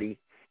study.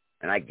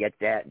 And I get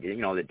that,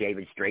 the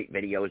David Strait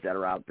videos that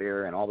are out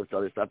there and all this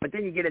other stuff. But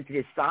then you get into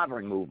this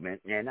sovereign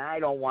movement, and I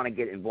don't want to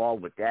get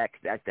involved with that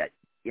because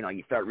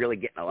you start really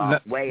getting a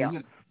lot way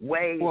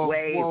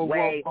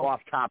off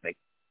topic.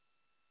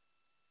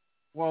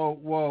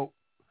 Well,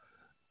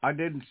 I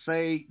didn't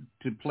say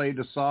to play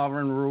the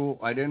sovereign rule.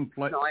 I didn't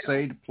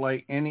say to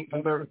play any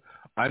other.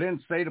 I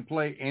didn't say to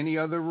play any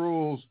other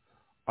rules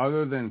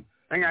other than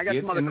I got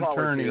get some other an callers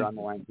attorney here on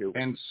the line too,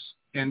 and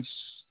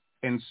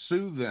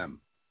sue them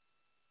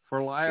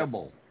for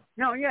libel.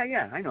 No,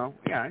 yeah, I know.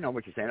 Yeah, I know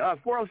what you're saying.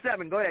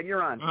 407, go ahead,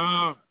 you're on.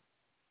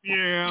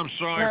 Yeah, I'm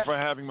sorry for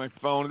having my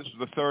phone. This is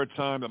the third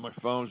time that my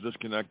phone's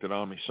disconnected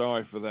on me.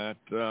 Sorry for that.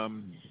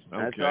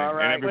 That's Okay. all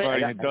right. And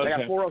everybody I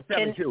got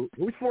 407 too.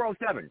 Who's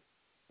 407?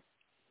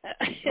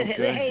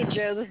 Hey,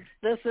 Joe,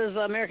 this is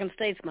American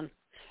Statesman.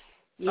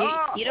 You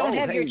don't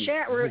have your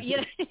chat room.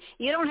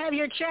 You don't have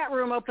your chat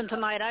room open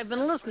tonight. I've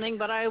been listening,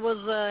 but I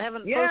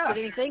haven't posted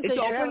anything. It's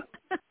open.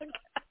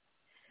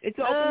 It's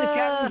open. The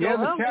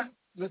chat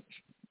room.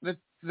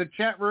 The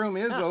chat room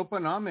is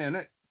open. I'm in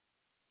it.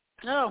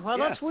 Oh, well,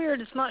 that's weird.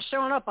 It's not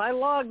showing up. I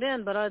logged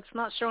in, but it's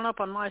not showing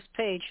up on my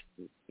page.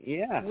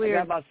 Yeah, weird. I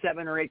got about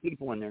 7 or 8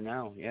 people in there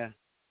now. Yeah.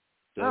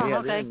 So,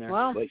 okay. they're in there.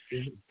 Well,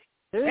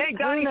 hey,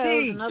 Donnie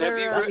C.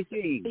 Another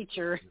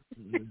feature.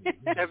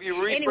 Have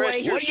you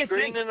refreshed your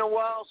screen in a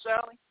while,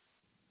 Sally?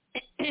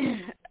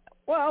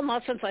 Well,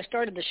 not since I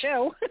started the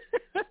show.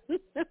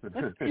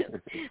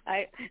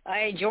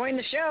 I joined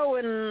the show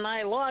and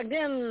I logged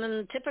in,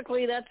 and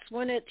typically that's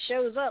when it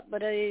shows up,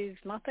 but it's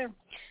not there.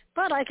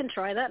 But I can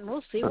try that, and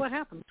we'll see what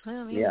happens. I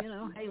mean,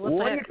 hey, what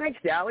the heck? Do you think,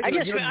 Sally? I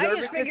just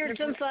figured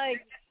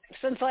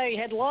since I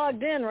had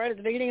logged in right at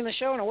the beginning of the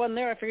show and it wasn't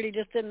there, I figured he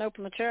just didn't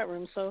open the chat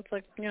room. So it's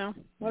like,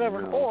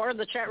 whatever. No. Or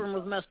the chat room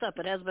was messed up.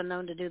 It has been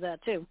known to do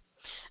that too.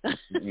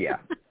 Yeah.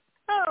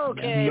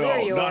 Okay,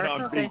 there you are. No,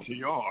 not on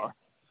BTR.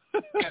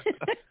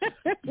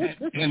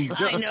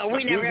 I know,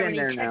 we never have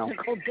any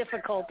technical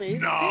difficulties.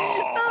 No.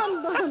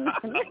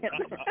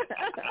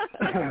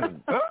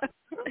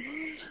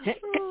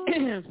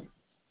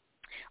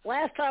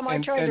 Last time I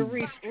tried to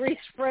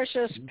refresh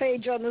this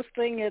page on this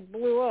thing, it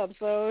blew up.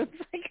 So it's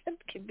like,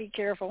 be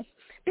careful.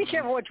 Be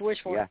careful what you wish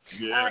for.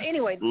 Yeah.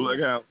 Anyway,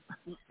 look out.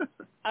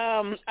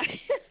 I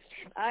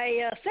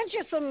sent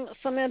you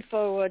some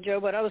info, Joe,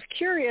 but I was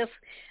curious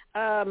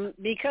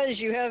because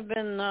you have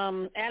been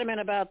adamant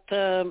about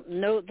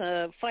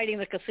fighting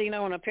the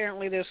casino, and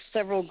apparently there's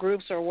several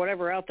groups or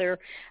whatever out there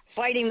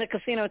fighting the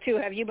casino too.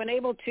 Have you been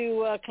able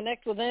to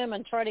connect with them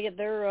and try to get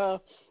their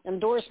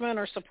endorsement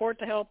or support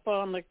to help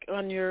on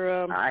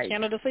your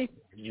candidacy?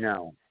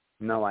 No,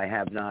 I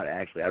have not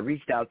actually. I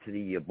reached out to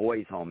the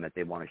boys' home that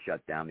they want to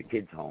shut down, the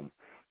kids' home,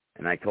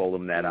 and I told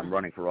them that I'm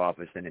running for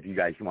office, and if you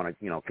guys want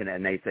to,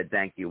 and they said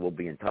thank you, we'll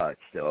be in touch.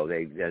 So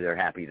they're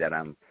happy that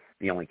I'm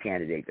the only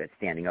candidate that's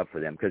standing up for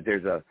them, because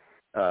there's a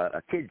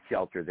kids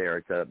shelter there.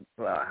 It's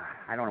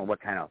I don't know what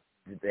kind of,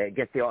 I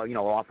guess they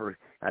all offer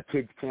a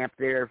kids camp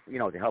there,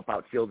 to help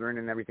out children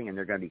and everything, and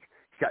they're going to be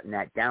shutting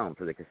that down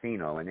for the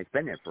casino, and it's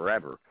been there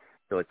forever.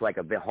 So it's like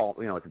a big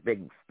it's a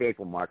big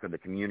staple mark of the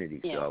community.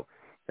 Yeah. So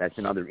that's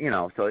another,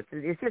 so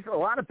it's just a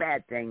lot of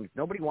bad things.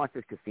 Nobody wants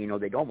this casino.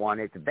 They don't want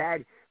it.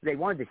 They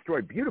want to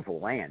destroy beautiful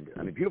land.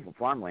 I mean, beautiful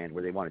farmland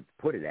where they wanted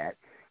to put it at.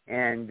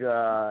 And,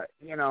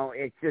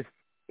 it's just,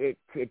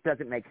 it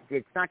doesn't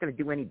it's not going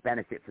to do any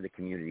benefit for the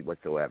community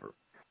whatsoever.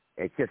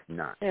 It's just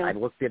not. Yeah. I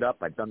looked it up.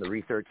 I've done the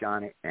research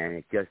on it, and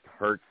it just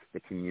hurts the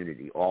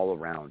community all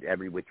around,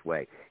 every which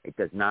way. It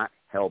does not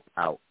help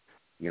out.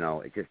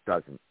 It just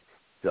doesn't.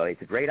 So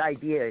it's a great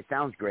idea. It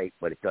sounds great,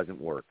 but it doesn't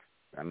work.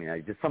 I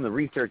mean, just from the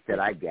research that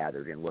I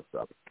gathered and looked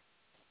up.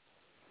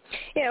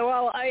 Yeah,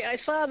 well, I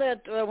saw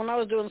that when I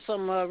was doing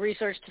some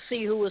research to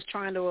see who was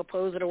trying to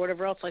oppose it or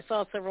whatever else. I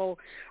saw several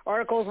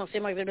articles, and it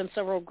seemed like there had been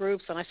several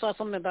groups, and I saw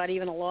something about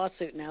even a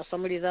lawsuit now.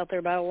 Somebody's out there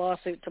about a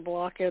lawsuit to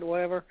block it,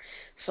 whatever.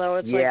 So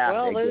it's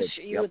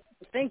you would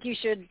think you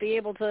should be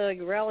able to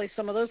rally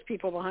some of those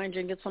people behind you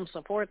and get some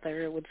support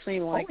there, it would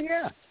seem like. Oh,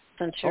 yeah.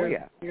 Since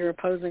you're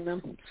opposing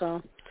them,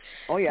 so.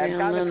 Oh yeah, I've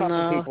got a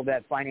couple of people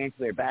that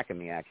financially are backing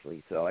me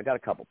actually. So I got a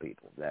couple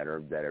people that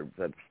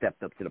have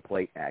stepped up to the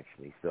plate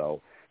actually.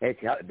 So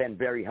it's been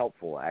very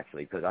helpful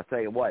actually, because I'll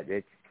tell you what,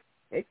 it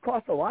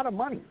costs a lot of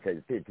money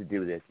to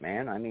do this,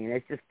 man. I mean,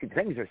 it's just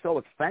things are so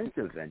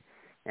expensive,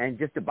 and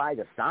just to buy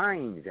the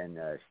signs and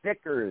the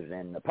stickers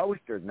and the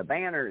posters and the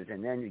banners,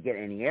 and then to get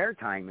any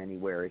airtime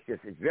anywhere,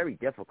 it's very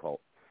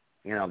difficult.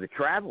 The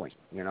traveling,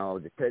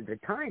 the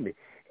time.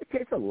 It's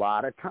takes a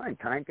lot of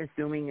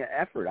time-consuming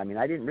effort. I mean,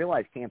 I didn't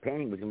realize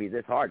campaigning was going to be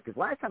this hard because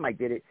last time I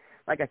did it,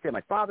 like I said,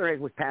 my father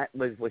was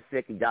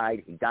sick. He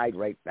died. He died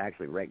right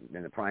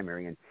in the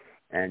primary, and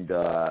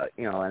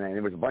you know, and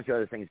there was a bunch of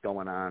other things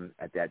going on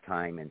at that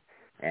time,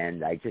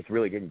 and I just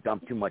really didn't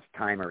dump too much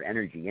time or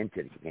energy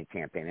into the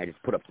campaign. I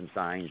just put up some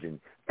signs and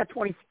got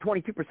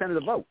 22% of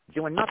the vote,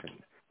 doing nothing.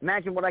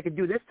 Imagine what I could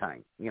do this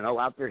time, you know,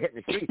 out there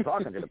hitting the streets,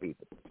 talking to the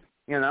people.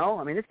 You know,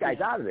 I mean, this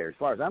guy's out of there as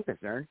far as I'm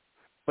concerned.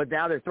 But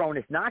now they're throwing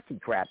this Nazi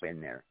crap in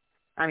there.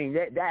 I mean,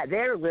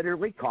 they're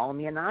literally calling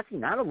me a Nazi,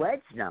 not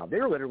alleged now.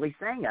 They're literally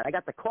saying that. I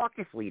got the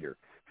caucus leader,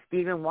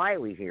 Stephen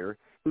Wiley, here,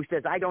 who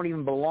says I don't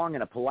even belong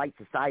in a polite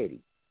society.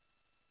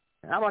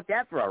 How about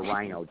that for a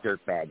rhino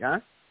dirtbag, huh?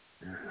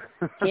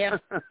 Yeah.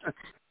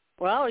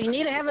 Well, you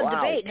need to have a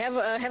debate.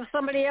 Have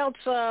somebody else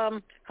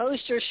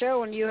host your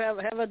show, and you have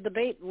a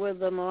debate with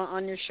them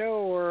on your show,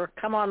 or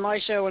come on my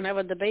show and have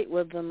a debate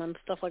with them and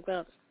stuff like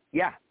that.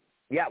 Yeah.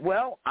 Yeah,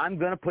 well, I'm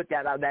going to put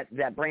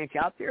that branch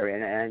out there,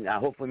 and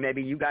hopefully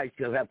maybe you guys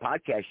who have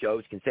podcast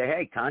shows can say,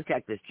 hey,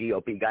 contact this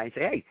GOP guy and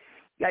say, hey,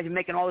 you guys are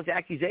making all these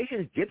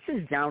accusations.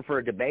 Gibson's down for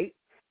a debate.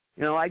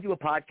 You know, I do a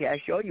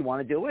podcast show. You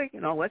want to do it?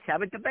 You know, let's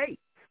have a debate.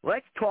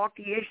 Let's talk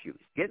the issues.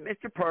 Get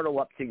Mr. Pirtle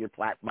up to your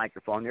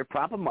microphone there.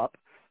 Prop him up.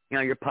 You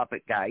know, your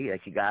puppet guy that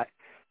you got,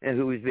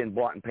 who's been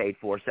bought and paid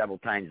for several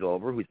times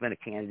over, who's been a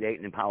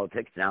candidate in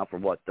politics now for,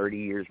 30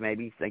 years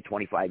maybe, say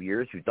 25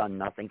 years, who's done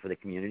nothing for the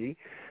community.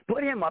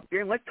 Put him up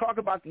there and let's talk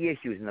about the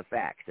issues and the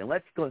facts. And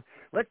let's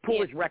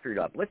pull his record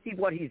up. Let's see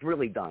what he's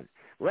really done.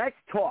 Let's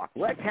talk.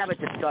 Let's have a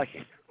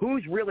discussion.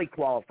 Who's really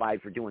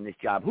qualified for doing this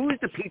job? Who's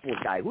the people's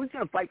guy? Who's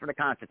going to fight for the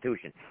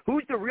Constitution?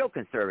 Who's the real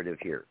conservative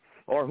here?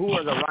 Or who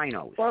are the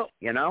rhinos? Well,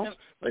 you know?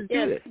 Let's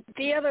do this.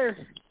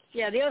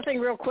 The other thing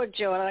real quick,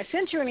 Joe, and I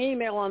sent you an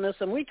email on this,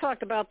 and we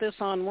talked about this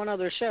on one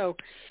other show,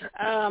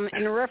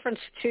 in reference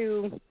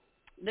to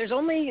there's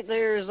only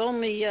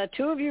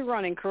two of you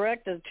running,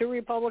 correct? The two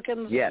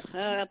Republicans. Yes.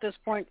 At this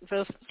point,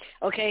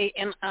 okay.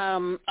 And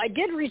I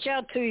did reach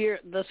out to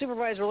the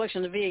supervisor of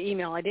elections via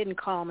email. I didn't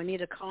call him. I need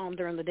to call him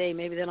during the day.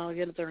 Maybe then I'll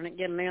get there and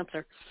get an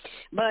answer.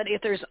 But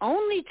if there's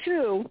only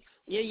two,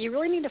 you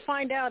really need to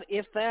find out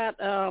if that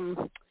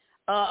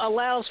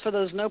allows for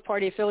those no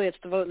party affiliates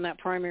to vote in that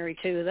primary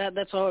too.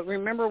 That's all.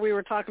 Remember we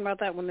were talking about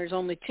that when there's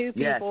only two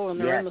people and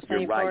they're in the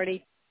same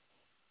party.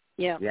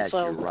 Yeah. Yes,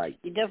 so you're right.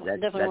 You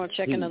definitely want to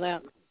check into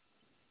that.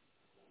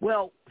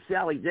 Well,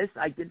 Sally, this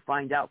I did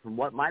find out from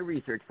what my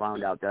research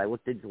found out that I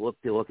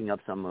looking up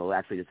some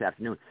actually this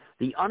afternoon.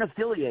 The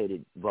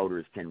unaffiliated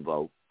voters can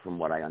vote, from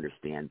what I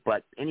understand,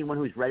 but anyone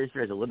who's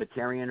registered as a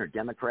Libertarian or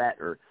Democrat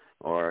or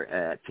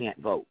can't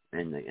vote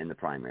in the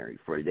primary.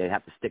 They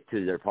have to stick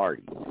to their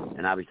party,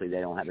 and obviously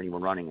they don't have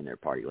anyone running in their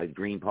party, like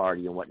Green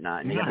Party and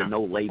whatnot. And they have a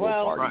no label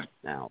party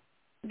now.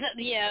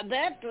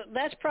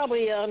 That's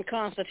probably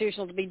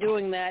unconstitutional to be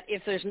doing that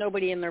if there's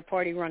nobody in their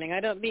party running.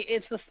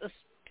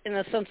 In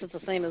a sense, it's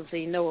the same as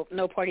the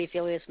no party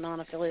affiliates,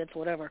 non-affiliates,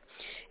 whatever.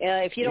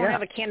 If you don't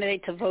have a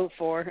candidate to vote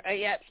for,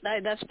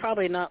 that's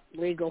probably not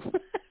legal,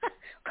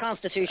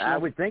 constitutional. I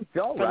would think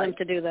so, for right? them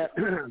to do that.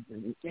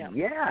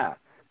 Yeah.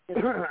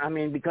 I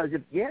mean, because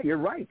you're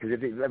right. Because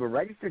if a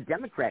registered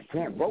Democrat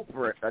can't vote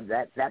for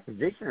that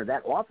position or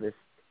that office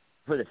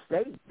for the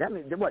state, that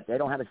means what? They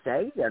don't have a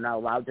say. They're not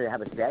allowed to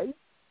have a say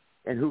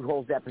in who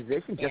holds that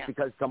position just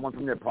because someone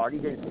from their party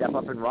didn't step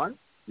up and run.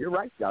 You're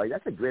right, Sally.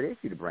 That's a good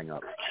issue to bring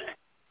up.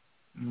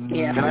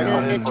 Yeah,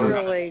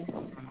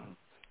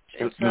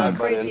 it's a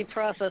crazy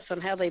process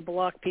on how they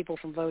block people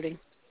from voting.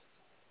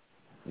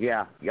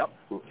 Yeah, yep.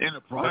 In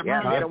a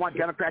primary, they don't want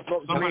Democrats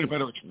voting. Somebody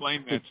better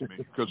explain that to me,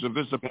 because if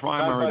it's a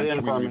primary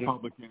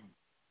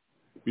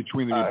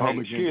between the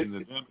Republicans and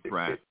the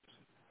Democrats,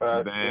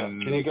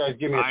 then can you guys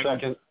give me a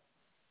second?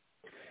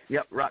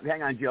 Yep,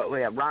 hang on, Joe.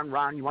 Yeah,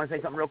 Ron, you want to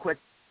say something real quick?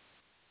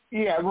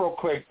 Yeah, real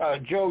quick.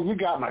 Joe, you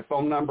got my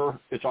phone number.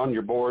 It's on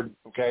your board,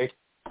 okay?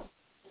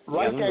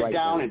 Write that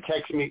down and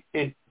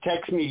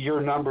text me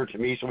your number to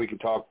me so we can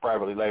talk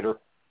privately later.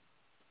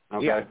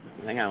 Okay. Yeah.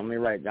 Hang on, let me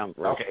write it down.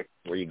 Okay.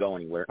 Before you go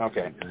anywhere.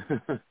 Okay.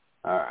 All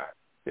right.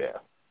 Yeah.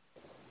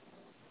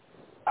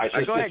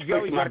 Go ahead,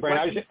 Joe. My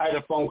brain. I had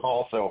a phone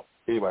call, so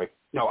anyway.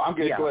 No, I'm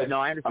good. Yeah, go ahead.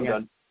 No, I understand. I'm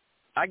done.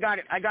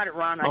 I got it,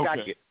 Ron. I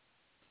got you.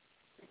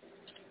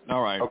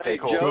 All right. Okay,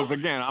 cool. Because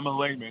again, I'm a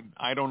layman.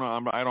 I don't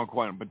know. I don't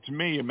quite. But to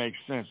me, it makes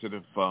sense that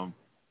if the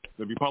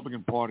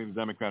Republican Party and the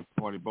Democrat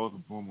Party, both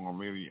of whom are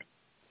really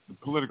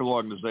political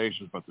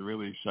organizations, but they're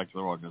really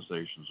secular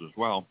organizations as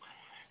well,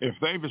 if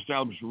they've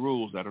established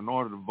rules that in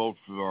order to vote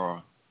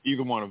for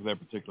either one of their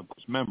particular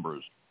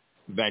members,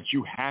 that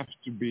you have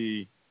to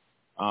be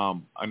a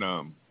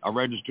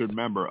registered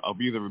member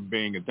of either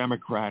being a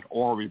Democrat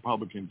or a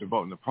Republican to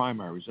vote in the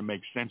primaries, it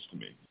makes sense to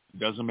me. It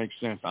doesn't make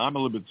sense. I'm a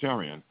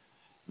Libertarian,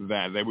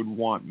 that they would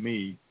want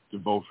me to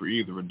vote for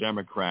either a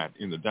Democrat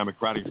in the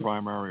Democratic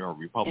primary or a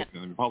Republican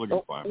in the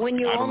Republican primary. When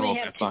you I don't only know if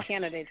have that's two not...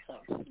 candidates,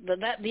 though.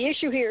 The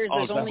issue here is Oh,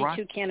 there's is that only right?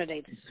 two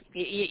candidates.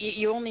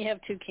 You only have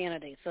two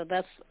candidates, so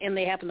and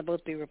they happen to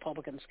both be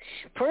Republicans.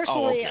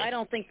 Personally, I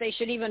don't think they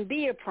should even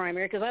be a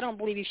primary because I don't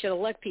believe you should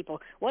elect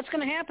people. What's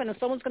going to happen is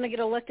someone's going to get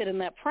elected in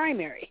that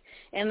primary,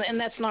 and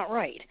that's not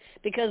right.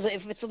 Because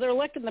if they're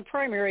elected in the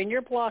primary and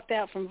you're blocked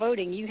out from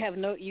voting, you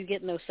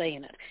get no say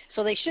in it.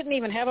 So they shouldn't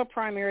even have a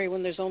primary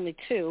when there's only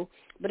two.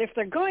 But if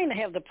they're going to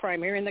have the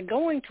primary and they're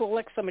going to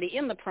elect somebody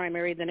in the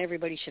primary, then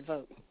everybody should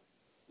vote.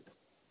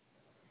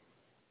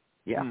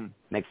 Yeah,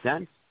 makes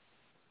sense.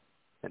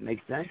 That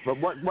makes sense. But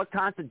what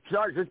constitutes,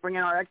 Sarge, let's bring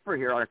in our expert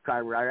here,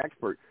 our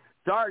expert.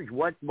 Sarge,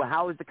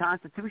 how does the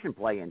Constitution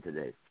play into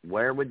this?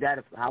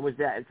 How is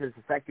that it's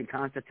affected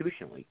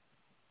constitutionally?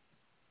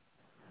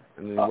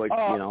 I mean, run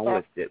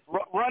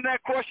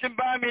that question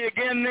by me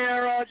again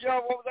there,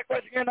 Joe. What was that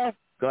question again?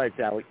 Go ahead,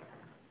 Sally.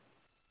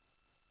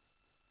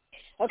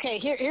 Okay,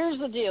 here's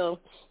the deal.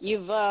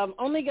 You've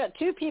only got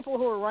two people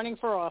who are running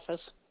for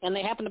office, and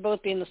they happen to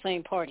both be in the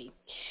same party.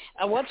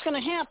 What's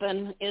going to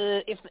happen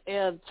is,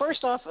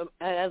 first off,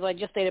 as I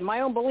just stated,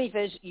 my own belief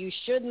is you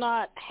should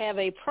not have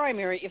a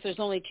primary if there's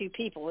only two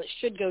people. It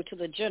should go to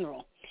the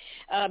general.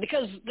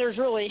 Because there's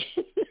really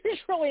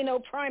no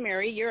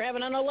primary. You're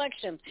having an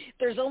election.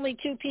 There's only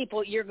two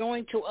people. You're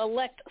going to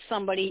elect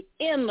somebody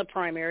in the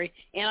primary,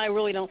 and I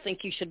really don't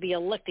think you should be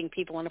electing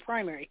people in a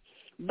primary.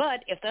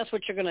 But if that's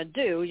what you're going to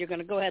do, you're going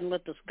to go ahead and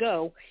let this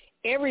go.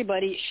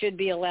 Everybody should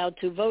be allowed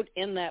to vote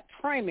in that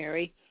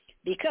primary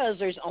because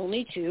there's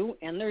only two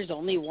and there's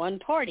only one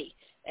party.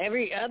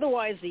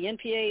 Otherwise, the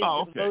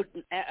NPA vote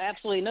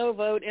absolutely no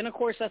vote, and of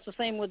course that's the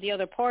same with the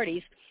other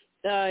parties.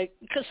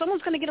 Because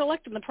someone's going to get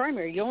elected in the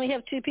primary. You only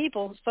have two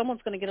people.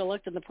 Someone's going to get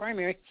elected in the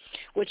primary,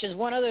 which is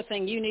one other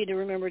thing you need to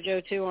remember,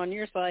 Joe, too, on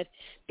your side.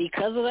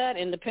 Because of that,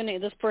 and depending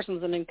this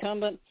person's an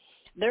incumbent,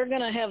 they're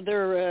going to have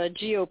their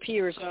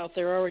GOPers out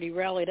there already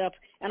rallied up.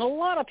 And a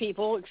lot of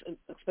people,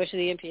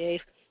 especially the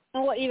NPAs,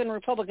 and even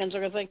Republicans are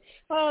going to think,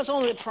 oh, it's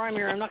only the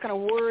primary. I'm not going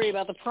to worry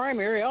about the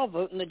primary. I'll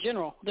vote in the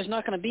general. There's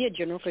not going to be a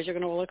general because you're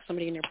going to elect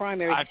somebody in your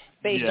primary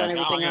based on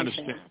everything I'm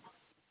saying.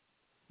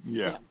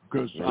 Yeah,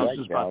 because I was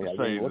just about to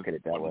say, look at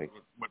it that way.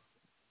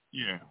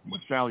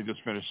 What Sally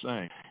just finished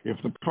saying.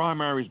 If the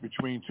primary is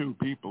between two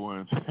people,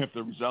 and if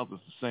the result is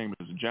the same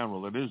as the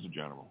general, it is the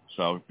general.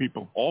 So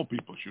all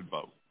people should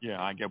vote.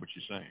 Yeah, I get what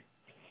you're saying.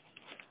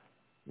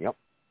 Yep.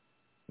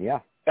 Yeah.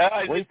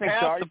 Is it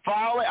past the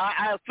filing?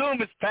 I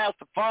assume it's past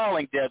the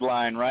filing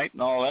deadline, right,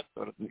 and all that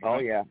sort of thing. Oh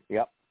yeah.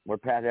 Yep. We're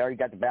past. They already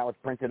got the ballots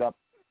printed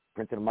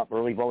them up.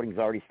 Early voting's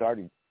already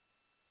started.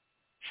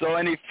 So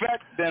in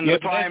effect, then the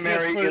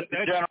primary is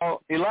the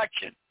general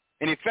election.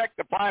 In effect,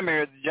 the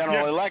primary is the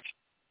general election.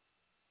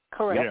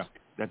 Correct. Yeah,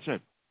 that's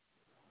it.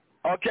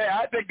 Okay,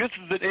 I think this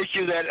is an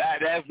issue that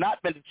has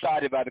not been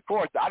decided by the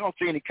courts. I don't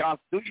see any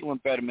constitutional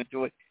impediment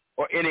to it,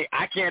 or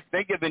I can't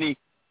think of any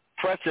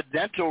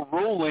precedential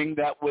ruling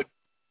that would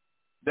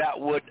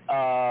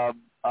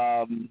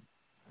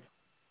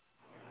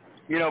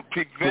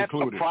prevent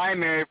a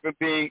primary from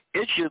being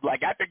issued.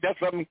 Like, I think that's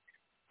something.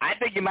 I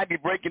think you might be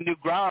breaking new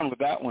ground with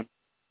that one.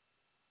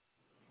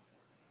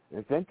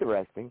 It's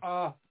interesting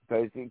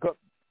because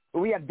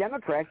we have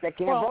Democrats that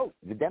can't vote.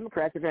 The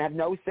Democrats are going to have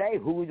no say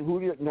who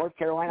North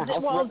Carolina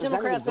House Representatives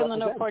Democrats and the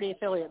no party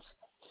affiliates.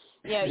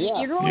 Yeah,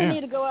 you really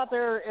need to go out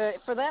there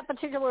for that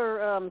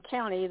particular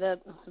county,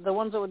 that the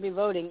ones that would be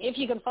voting. If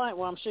you can find,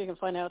 I'm sure you can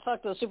find out.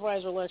 Talk to the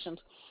supervisor elections.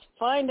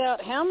 Find out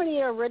how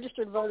many are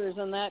registered voters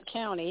in that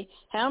county,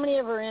 how many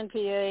of are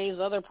NPAs,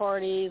 other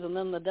parties, and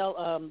then the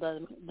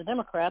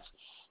Democrats.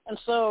 And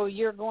so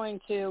you're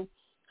going to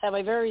have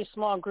a very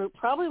small group,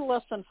 probably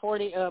less than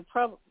 40.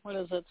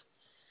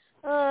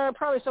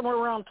 Probably somewhere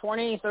around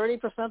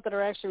 20-30% that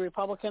are actually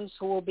Republicans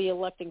who will be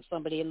electing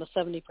somebody, and the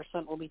 70%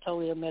 will be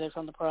totally omitted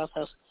from the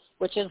process,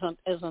 which isn't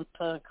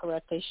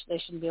correct. They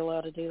shouldn't be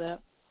allowed to do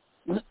that.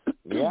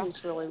 Yeah.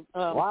 It's really,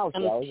 wow,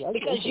 Sally.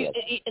 Because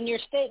in your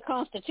state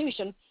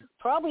constitution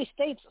probably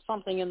states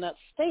something in that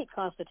state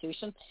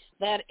constitution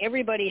that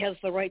everybody has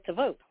the right to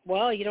vote.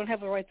 Well, you don't have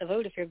the right to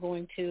vote if you're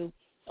going to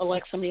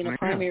elect somebody in a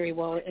primary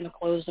while in a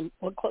closed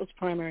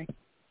primary.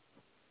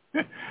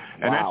 And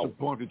that's a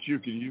point that you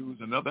can use.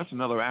 That's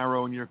another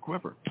arrow in your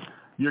quiver.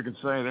 You can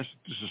say this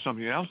is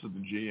something else that the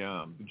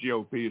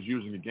GOP is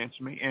using against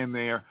me, and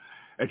they're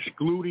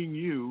excluding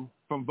you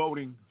from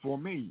voting for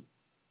me.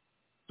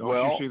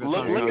 Look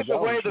at the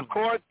way the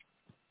courts.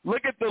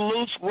 Look at the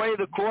loose way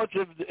the courts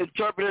have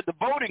interpreted the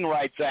Voting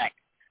Rights Act.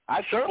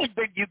 I certainly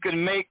think you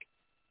can make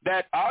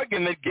that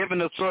argument, given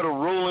the sort of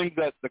ruling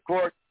that the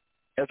court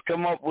has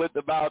come up with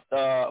about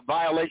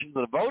violations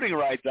of the Voting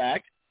Rights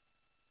Act.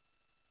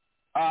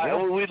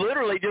 We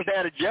literally just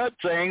had a judge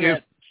saying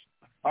that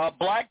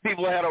black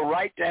people had a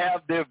right to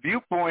have their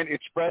viewpoint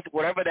expressed,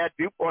 whatever that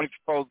viewpoint is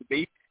supposed to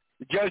be.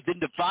 The judge didn't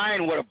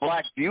define what a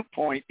black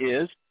viewpoint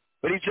is,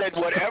 but he said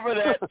whatever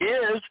that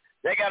is,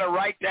 they got a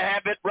right to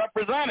have it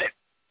represented.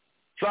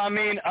 So, I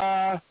mean,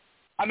 I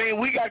I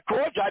mean, we got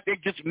courts, I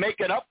think, just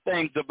making up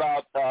things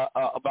about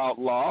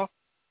law.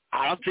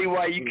 I don't see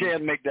why you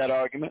can't make that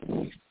argument.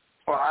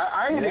 Well,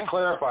 I need to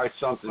clarify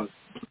something.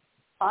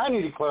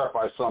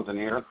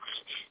 Here.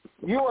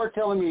 You are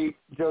telling me,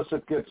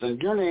 Joseph Gibson,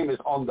 your name is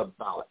on the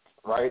ballot,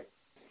 right?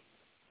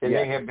 And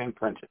they have been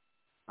printed.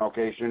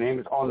 Okay, so your name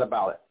is on the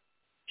ballot.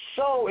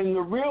 So in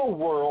the real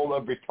world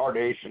of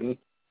retardation,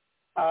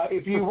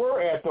 if you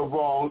were at the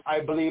wrong, I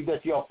believe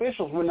that the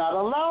officials would not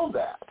allow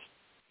that.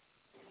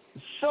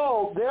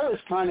 So there is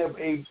kind of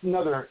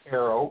another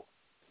arrow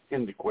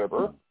in the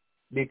quiver,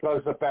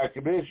 because the fact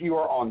of it is you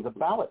are on the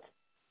ballot.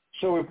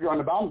 So if you're on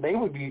the ballot, they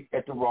would be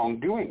at the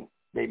wrongdoing.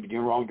 They'd be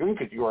doing wrongdoing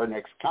because you are an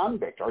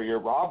ex-convict, or you're a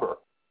robber,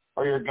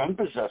 or you're a gun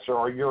possessor,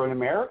 or you're an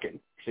American.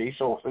 See,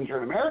 so since you're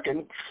an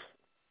American,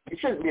 it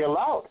shouldn't be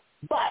allowed.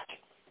 But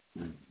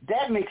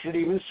that makes it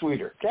even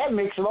sweeter. That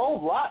makes it a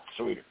whole lot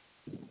sweeter.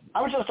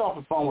 I was just off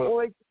the phone with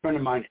a friend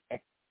of mine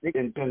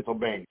in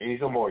Pennsylvania.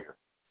 He's a lawyer.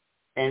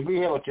 And we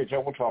have a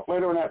chit-chat. We'll talk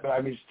later on that, but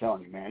I'm just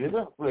telling you, man, it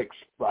looks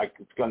like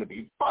it's going to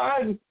be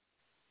fun.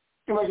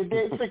 It's like a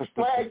day at Six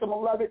Flags. I'm going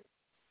to love it.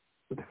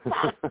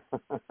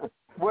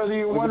 Whether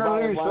you win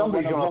or lose,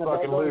 somebody's going to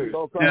fucking lose.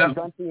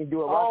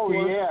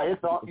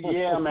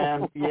 Yeah,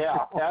 man.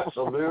 Yeah,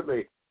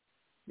 absolutely.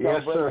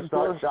 Yes, sir.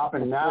 Start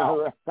shopping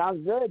now.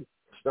 Sounds good.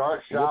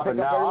 Start shopping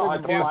now. I'll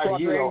have to fly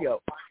to you.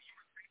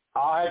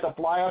 I'll have to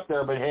fly up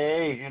there, but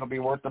hey, it'll be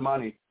worth the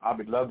money. I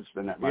would love to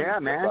spend that money. Yeah,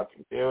 man.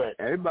 Do it.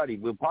 Everybody,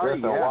 we'll party.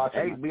 Yeah.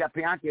 Hey, we got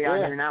Pianki on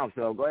here now,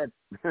 so go ahead.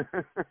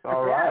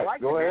 All right,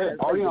 go ahead.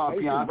 Party on,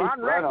 Pianki.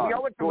 Ron Rick, we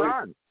owe it to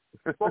Ron.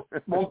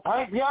 Well,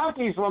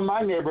 Pianki's from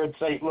my neighborhood,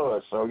 St.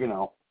 Louis, so, you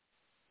know,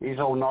 he's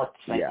old North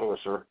St.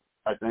 Louiser,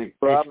 I think.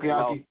 Well,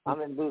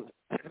 I'm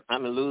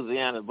in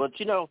Louisiana, but,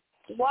 you know.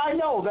 Well, I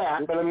know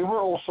that, but, I mean, we're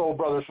old soul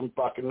brothers from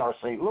fucking North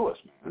St. Louis,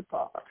 man.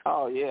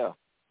 Oh, yeah,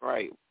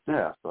 right.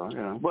 Yeah, so, you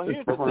know. Well,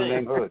 here's the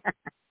thing.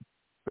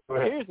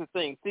 Here's the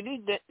thing.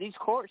 See, these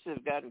courts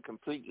have gotten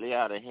completely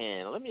out of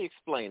hand. Let me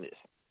explain this.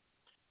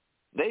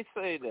 They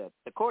say that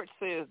the court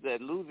says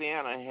that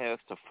Louisiana has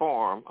to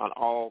form an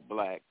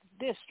all-black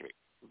district,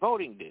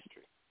 voting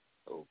district.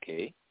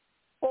 Okay.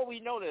 Well, we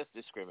know that's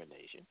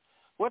discrimination.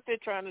 What they're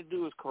trying to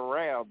do is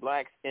corral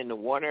blacks into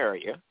one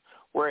area,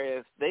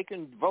 whereas they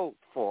can vote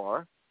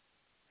for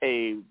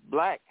a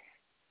black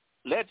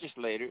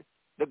legislator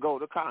to go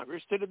to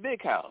Congress, to the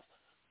big house.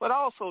 But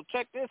also,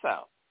 check this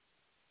out.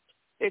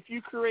 If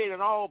you create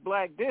an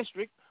all-black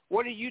district,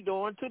 what are you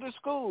doing to the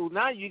school?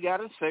 Now you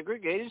got a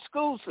segregated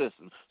school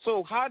system.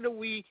 So how do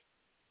we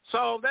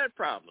solve that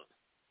problem?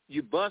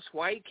 You bust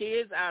white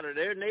kids out of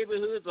their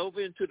neighborhoods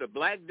over into the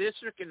black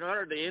district in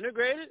order to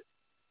integrate it?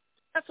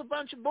 That's a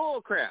bunch of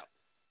bull crap.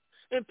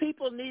 And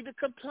people need to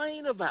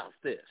complain about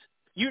this.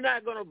 You're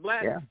not going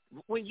to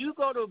when you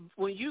go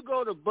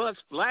to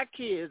bust black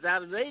kids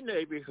out of their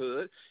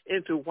neighborhood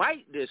into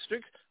white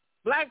districts,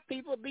 black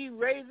people be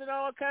raising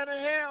all kind of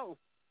hell.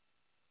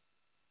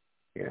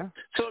 Yeah.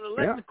 So to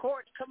let the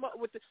court come up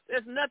with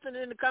there's nothing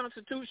in the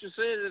Constitution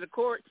saying that the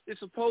court is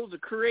supposed to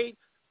create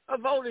a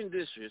voting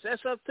district.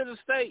 That's up to the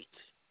states.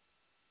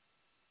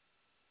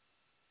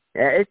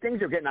 Yeah,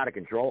 things are getting out of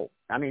control.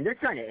 I mean, they're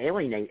trying to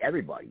alienate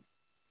everybody.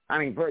 I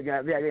mean,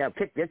 they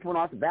kick this one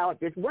off the ballot.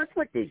 What's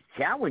with these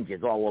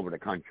challenges all over the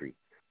country?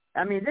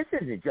 I mean, this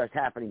isn't just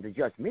happening to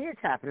just me.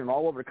 It's happening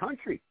all over the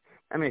country.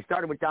 I mean, it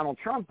started with Donald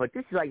Trump, but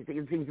this is like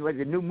it seems like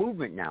a new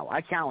movement now. I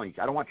challenge.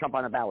 I don't want Trump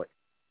on the ballot.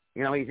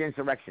 You know, he's an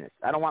insurrectionist.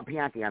 I don't want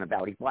Pianki on the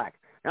ballot. He's black.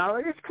 Now,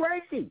 it's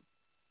crazy.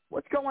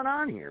 What's going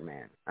on here,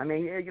 man? I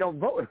mean, you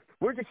know,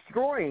 we're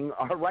destroying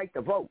our right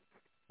to vote.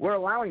 We're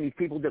allowing these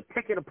people to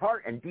pick it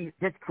apart and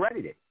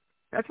discredit it.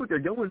 That's what they're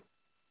doing.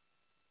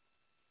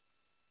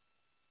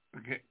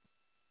 Okay.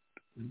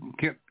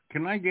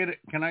 Can I get it?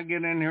 Can I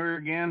get in here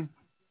again?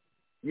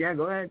 Yeah,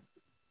 go ahead.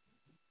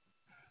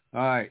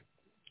 All right.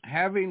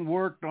 Having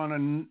worked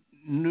on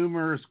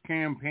numerous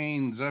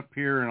campaigns up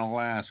here in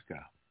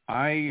Alaska,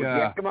 with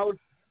the Eskimos?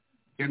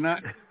 You're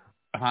not,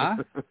 huh?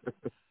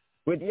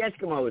 With the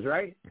Eskimos,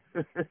 right?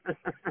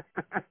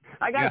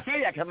 I gotta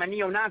say that because I'm a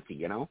neo-Nazi,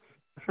 you know.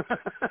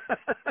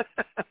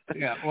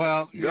 Yeah,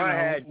 well, Go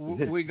ahead.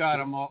 We got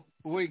them all.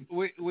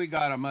 We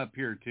got them up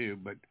here too,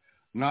 but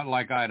not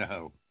like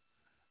Idaho.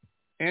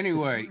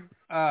 Anyway,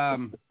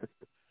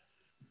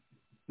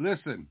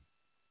 listen.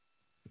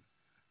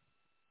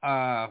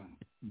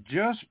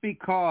 Just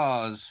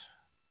because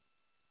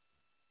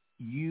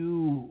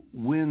you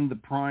win the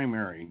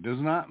primary does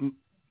not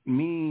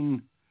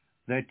mean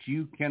that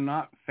you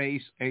cannot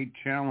face a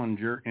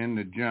challenger in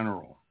the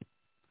general.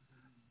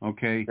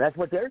 Okay? That's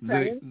what they're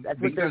saying. That's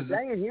what they're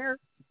saying here.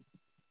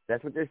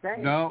 That's what they're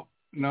saying. No.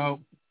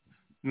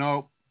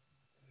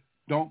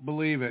 Don't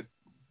believe it,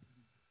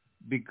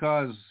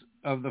 because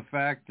of the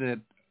fact that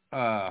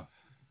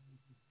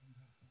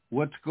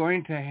what's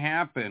going to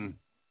happen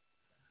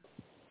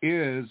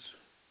is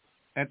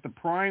at the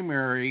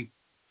primary,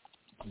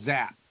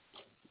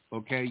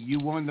 okay, you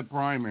won the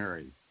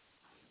primary.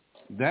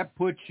 That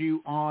puts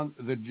you on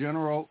the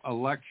general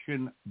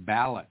election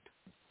ballot.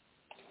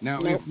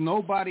 Now, if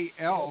nobody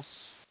else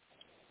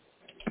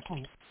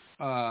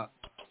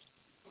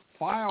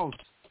files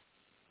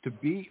to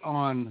be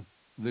on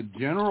the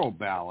general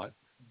ballot,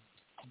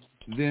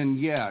 then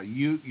yeah,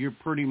 you're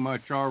pretty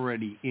much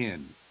already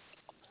in.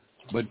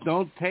 But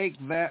don't take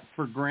that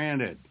for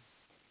granted.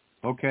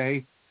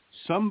 Okay?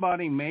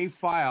 Somebody may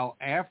file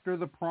after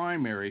the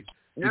primary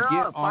to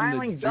get on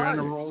the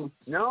general. Done.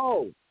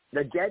 No,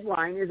 the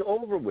deadline is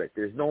over with.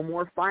 There's no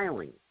more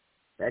filing.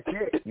 That's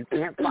it. You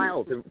can't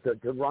file to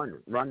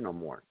run no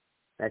more.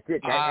 That's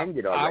it. That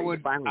ended already.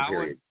 The filing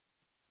period.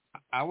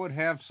 I would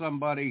have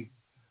somebody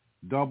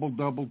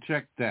double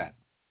check that.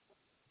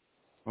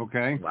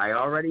 Okay. I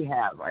already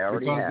have.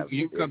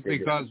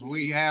 Because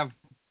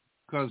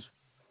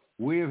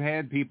we have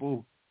had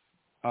people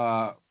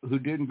who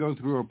didn't go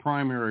through a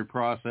primary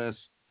process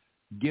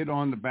get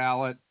on the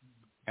ballot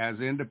as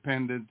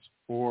independents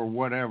or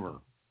whatever.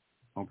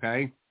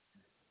 Okay.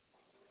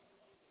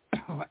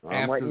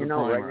 I'm letting you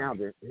know right now.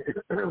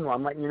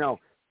 I'm letting you know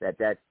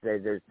that's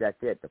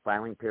it. The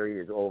filing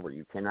period is over.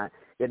 You cannot.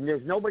 If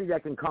there's nobody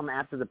that can come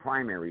after the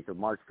primaries of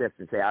March 5th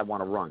and say I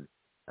want to run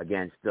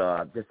against,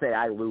 just say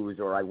I lose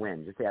or I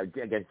win, just say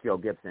against Joe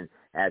Gibson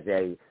as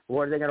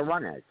what are they going to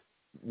run as?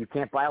 You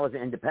can't file as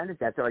an independent.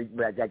 That's already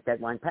that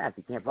deadline passed.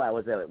 You can't file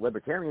as a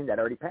libertarian. That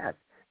already passed.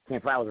 You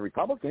can't file as a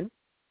Republican.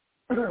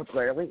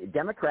 Clearly,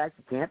 Democrats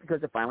you can't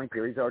because the filing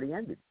period's already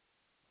ended.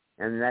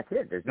 And that's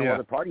it. There's no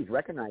other parties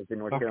recognized in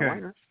North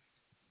Carolina.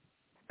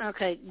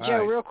 Okay,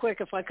 Joe, real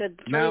quick, if I could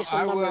throw you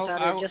some numbers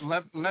out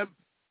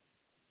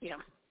here.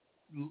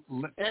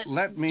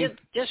 Let me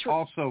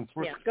also.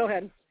 Go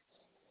ahead.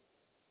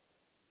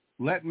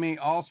 Let me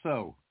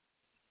also,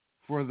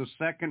 for the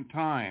second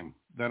time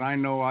that I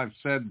know I've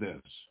said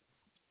this,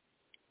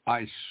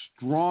 I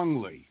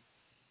strongly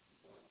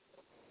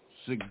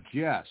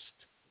suggest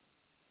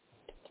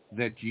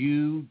that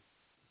you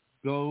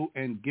go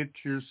and get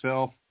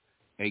yourself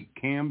a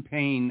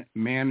campaign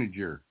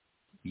manager.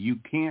 You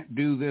can't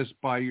do this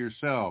by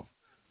yourself.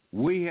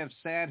 We have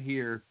sat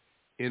here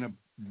in a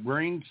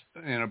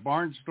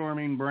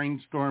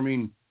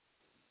brainstorming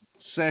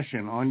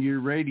session on your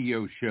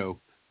radio show,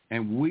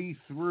 and we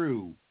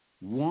threw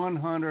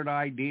 100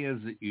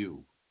 ideas at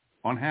you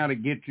on how to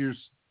get your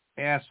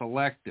ass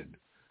elected.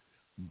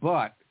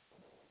 But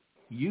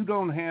you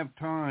don't have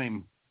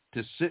time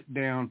to sit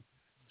down,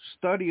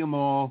 study them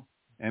all,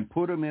 and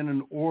put them in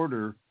an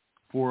order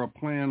for a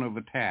plan of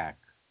attack.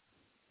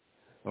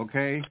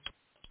 Okay?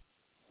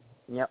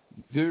 Yep.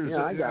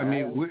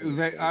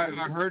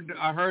 I heard.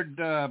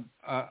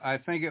 I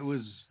think it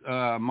was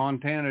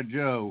Montana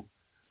Joe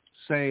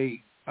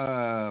say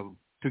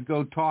to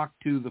go talk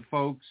to the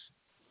folks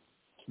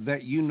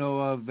that you know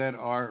of that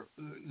are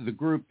the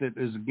group that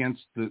is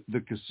against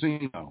the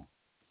casino.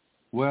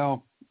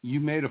 Well,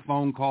 you made a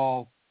phone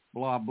call,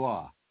 blah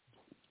blah.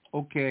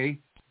 Okay,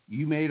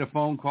 you made a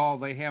phone call.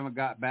 They haven't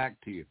got back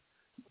to you.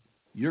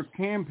 Your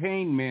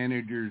campaign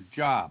manager's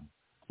job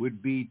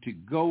would be to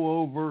go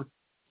over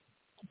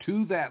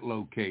to that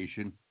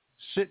location,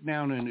 sit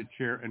down in a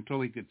chair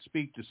until he could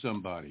speak to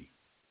somebody.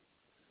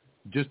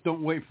 Just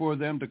don't wait for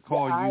them to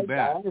call you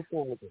back. I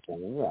understand what you're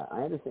saying. Yeah,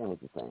 I understand what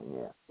you're saying.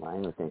 Yeah, I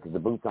understand because the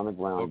boots on the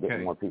ground,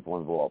 getting more people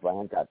involved. I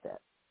ain't got that.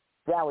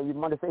 Sally, you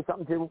want to say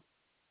something too?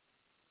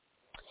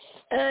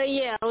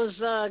 Yeah, I was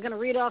going to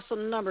read off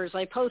some numbers.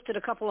 I posted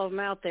a couple of them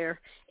out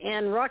there.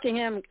 In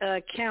Rockingham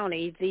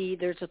County,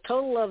 there's a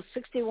total of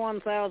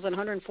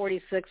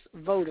 61,146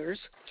 voters.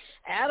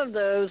 Out of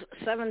those,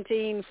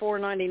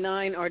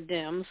 17,499 are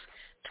Dems,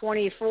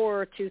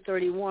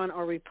 24,231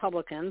 are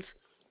Republicans,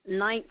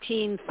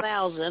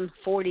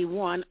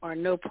 19,041 are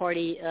no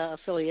party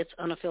affiliates,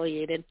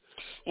 unaffiliated,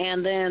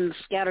 and then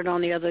scattered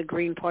on the other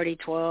Green Party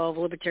 12,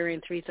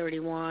 Libertarian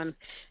 331,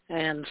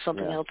 and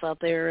something else out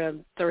there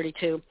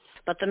 32.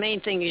 But the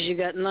main thing is you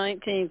got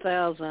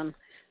 19,000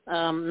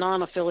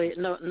 non-affiliate,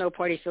 no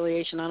party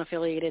affiliation,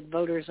 unaffiliated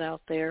voters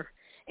out there,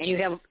 and you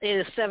have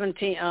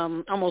 17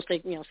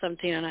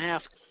 and a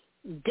half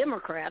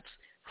Democrats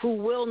who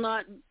will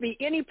not be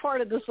any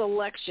part of this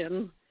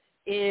election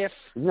if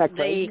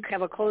they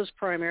have a closed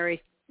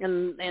primary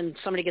and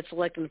somebody gets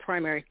elected in the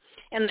primary.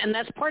 And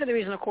that's part of the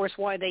reason, of course,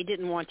 why they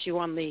didn't want you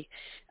on the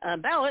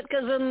ballot,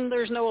 because then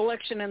there's no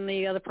election and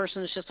the other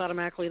person is just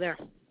automatically there.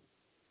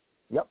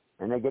 Yep,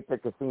 and they get the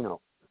casino.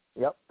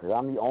 Yep, because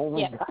I'm the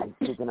only guy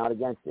speaking out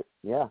against it.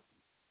 Yeah.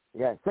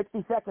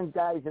 60 seconds,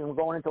 guys, and we're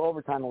going into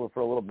overtime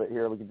for a little bit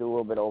here. We can do a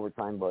little bit of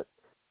overtime, but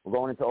we're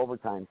going into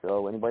overtime.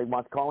 So anybody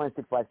wants to call in,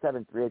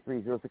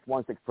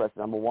 657-383-0616, press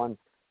number 1.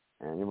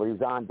 And anybody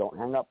who's on, don't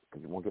hang up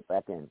because you won't get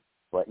back in.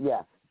 But,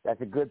 yeah,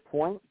 that's a good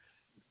point.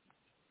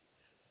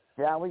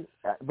 Sally,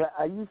 but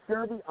are you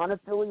sure the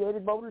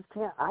unaffiliated voters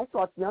can't? I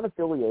thought the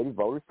unaffiliated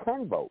voters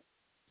can vote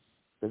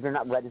because they're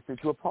not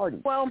registered to a party.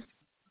 Well,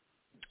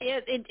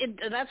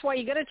 that's why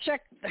you got to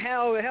check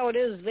how it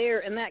is there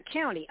in that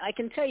county. I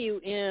can tell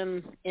you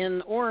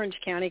in Orange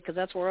County, because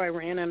that's where I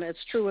ran, and it's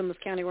true in this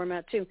county where I'm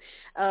at too.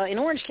 In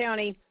Orange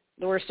County,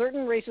 There were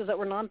certain races that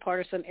were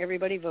nonpartisan.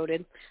 Everybody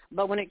voted.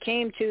 But when it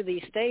came to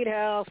the state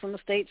house and the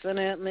state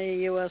senate and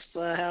the U.S.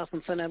 House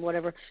and Senate,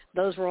 whatever,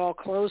 those were all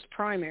closed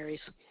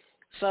primaries.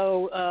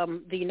 So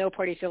the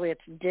no-party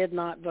affiliates did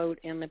not vote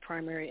in the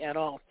primary at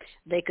all.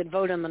 They could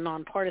vote in the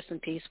nonpartisan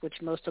piece,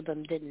 which most of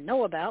them didn't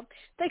know about.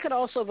 They could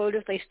also vote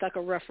if they stuck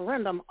a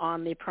referendum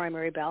on the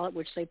primary ballot,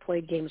 which they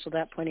played games with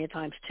that plenty of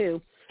times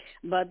too.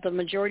 But the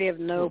majority of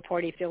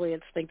no-party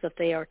affiliates think that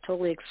they are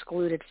totally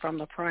excluded from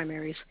the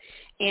primaries.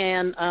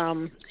 And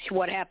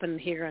what happened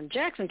here in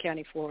Jackson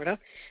County, Florida,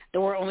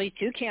 there were only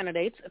 2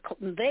 candidates.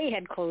 They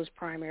had closed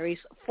primaries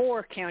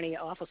for county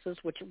offices,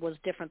 which was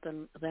different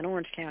than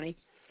Orange County.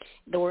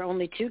 There were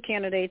only 2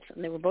 candidates,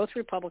 and they were both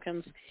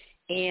Republicans.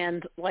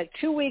 And like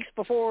 2 weeks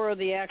before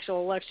the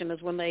actual election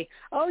is when they,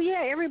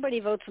 everybody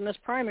votes in this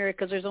primary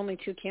because there's only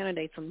 2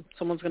 candidates and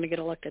someone's going to get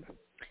elected.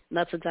 And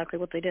that's exactly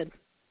what they did.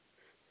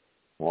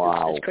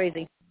 Wow. It's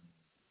crazy.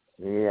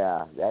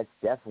 Yeah, that's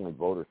definitely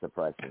voter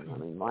suppression. I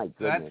mean, my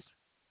goodness.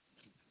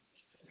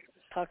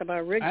 Talk about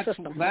a rigged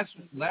system.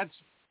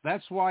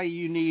 That's why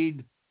you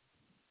need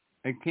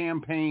a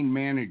campaign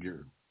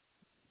manager,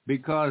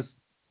 because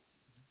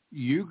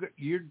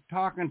you're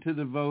talking to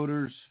the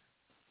voters.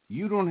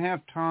 You don't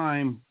have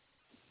time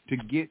to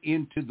get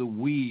into the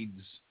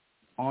weeds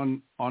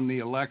on the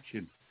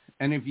election.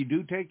 And if you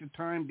do take the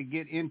time to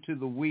get into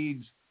the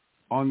weeds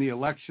on the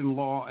election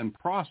law and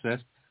process,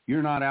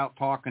 you're not out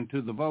talking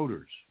to the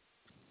voters.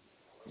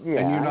 Yeah,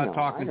 and you're not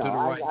talking to the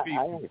right people.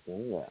 I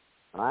understand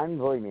that.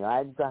 Believe me,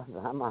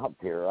 I'm out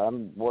there.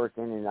 I'm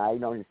working, and I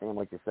don't understand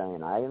what you're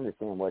saying. I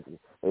understand what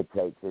it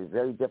takes. It's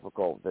very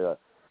difficult to,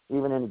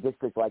 even in a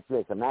district like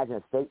this. Imagine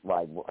a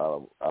statewide.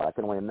 I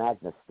can only imagine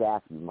the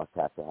staff you must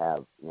have to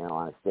have,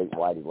 on a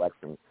statewide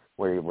election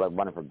where you're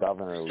running for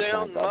governor or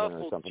lieutenant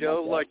governor or something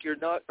Joe, like that. like you're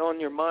not on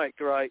your mic,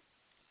 right?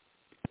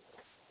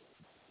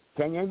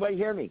 Can anybody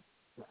hear me?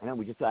 I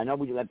know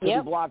we let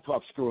Blog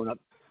Talk screwing up.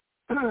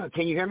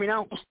 Can you hear me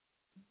now?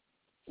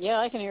 Yeah,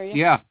 I can hear you.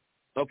 Yeah.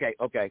 Okay.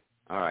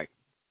 All right.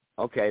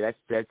 Okay,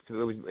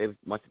 it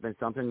must have been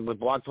something with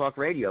Blog Talk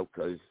Radio,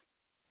 because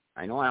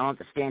I know I don't have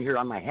to stand here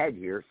on my head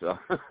here, so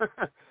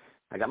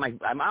I'm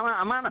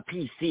on a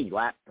PC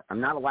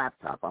I'm not a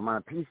laptop. I'm on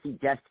a PC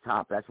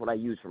desktop. That's what I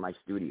use for my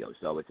studio.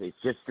 So it's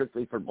just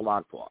strictly for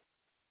Blog Talk.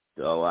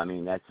 So I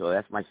mean that's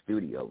my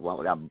studio. Well,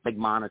 we got a big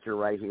monitor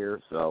right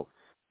here, so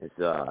it's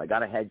I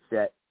got a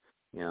headset.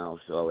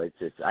 So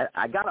it's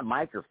I got a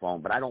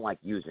microphone, but I don't like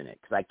using it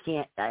because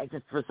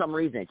for some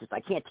reason I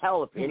can't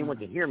tell if anyone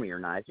can hear me or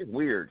not. It's just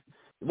weird.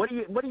 What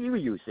do you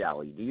use,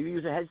 Sally? Do you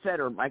use a headset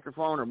or a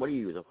microphone, or what do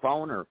you use, a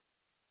phone or?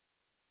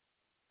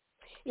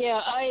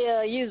 Yeah,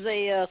 I use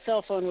a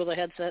cell phone with a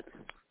headset.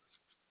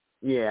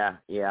 Yeah,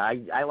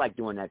 I like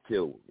doing that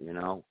too.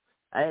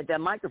 I had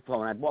that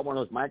microphone. I bought one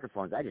of those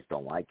microphones. I just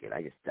don't like it.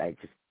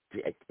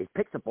 It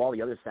picks up all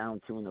the other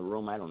sound too in the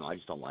room. I don't know. I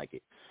just don't like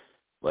it.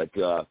 But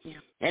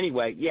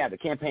anyway, the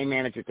campaign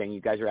manager thing,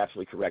 you guys are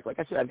absolutely correct. Like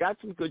I said, I've got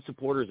some good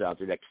supporters out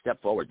there that step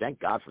forward. Thank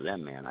God for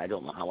them, man. I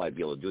don't know how I'd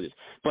be able to do this.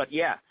 But,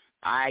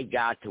 I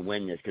got to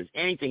win this, because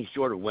anything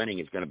short of winning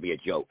is going to be a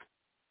joke.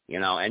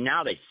 And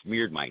now they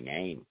smeared my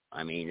name.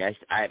 I mean, this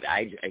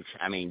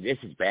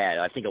is bad.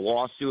 I think a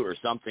lawsuit or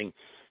something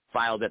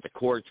filed at the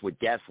courts would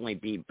definitely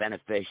be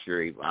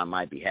beneficiary on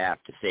my behalf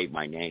to save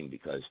my name,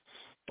 because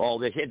all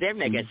this, they're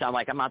making it sound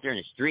like I'm out there in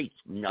the streets,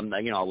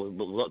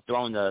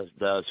 throwing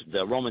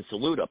the Roman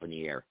salute up in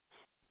the air.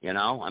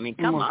 I mean,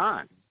 come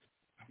on.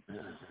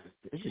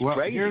 This is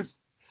crazy.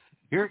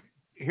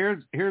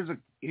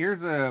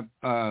 Here's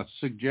a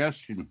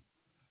suggestion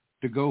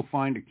to go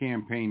find a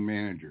campaign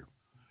manager.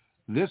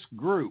 This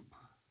group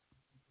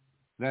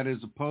that is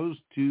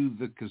opposed to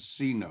the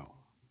casino,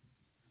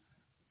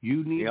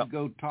 you need to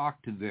go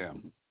talk to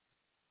them.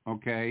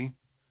 Okay?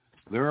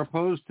 They're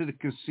opposed to the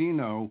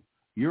casino.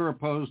 You're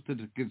opposed to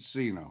the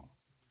casino.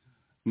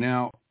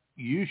 Now,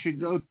 you should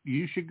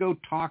go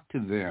talk to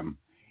them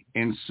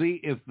and see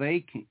if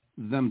they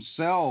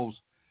themselves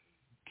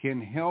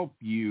can help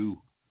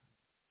you,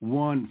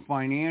 one,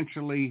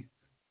 financially,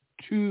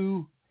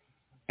 two,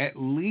 at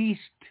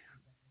least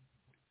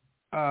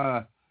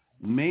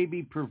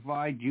maybe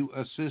provide you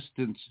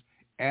assistance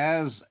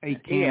as a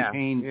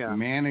campaign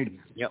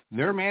manager. Yep.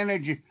 They're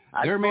managing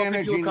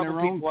their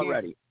own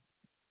already.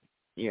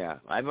 Yeah,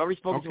 I've already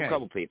spoken to a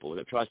couple people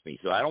that trust me,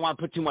 so I don't want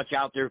to put too much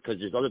out there because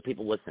there's other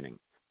people listening.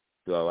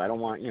 So I don't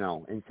want,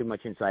 too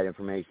much inside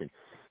information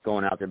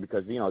going out there,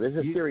 because, this is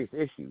a serious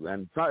issue.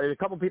 And a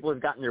couple people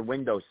have gotten their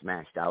windows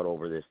smashed out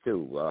over this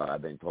too,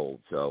 I've been told.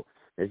 So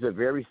it's a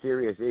very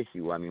serious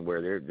issue. I mean,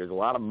 where there's a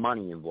lot of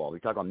money involved. We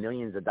talk about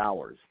millions of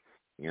dollars,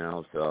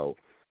 so,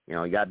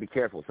 you got to be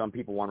careful. Some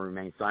people want to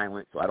remain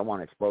silent, so I don't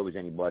want to expose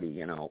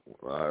anybody,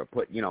 or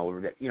put,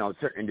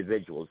 certain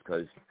individuals,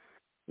 because,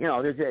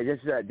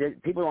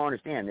 people don't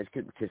understand this.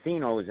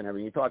 Casinos and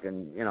everything, you're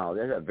talking,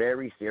 there's a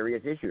very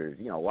serious issue. There's,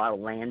 a lot of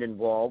land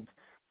involved,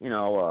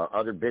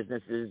 other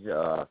businesses,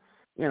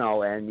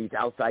 and these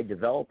outside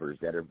developers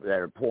that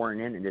are pouring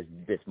in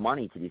this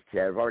money to these,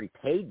 that have already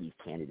paid these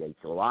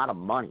candidates a lot of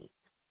money,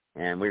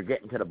 And we're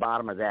getting to the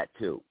bottom of that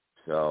too.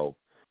 So,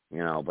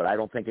 but I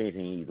don't think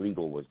anything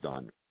illegal was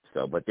done.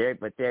 So, but they're,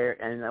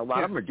 and a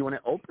lot of them are doing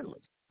it openly,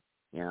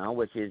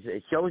 which is,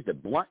 it shows the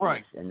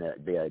bluntness and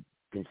the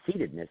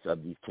conceitedness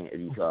of these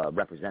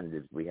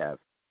representatives we have.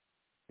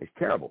 It's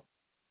terrible.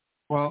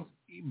 Well,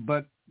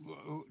 but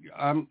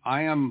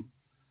I am.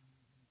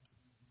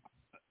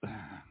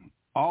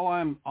 All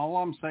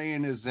I'm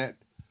saying is that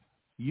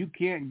you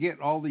can't get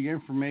all the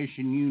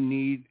information you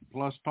need,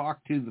 plus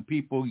talk to the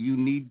people you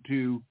need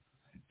to,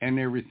 and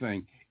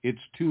everything. It's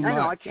too much. I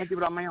know. I can't do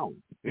it on my own.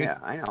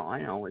 I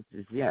know. It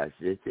is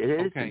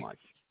too much.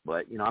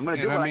 But I'm going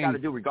to do what I got to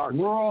do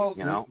regardless.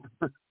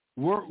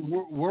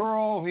 We're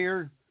all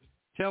here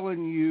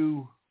telling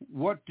you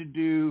what to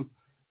do,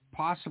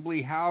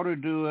 possibly how to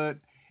do it,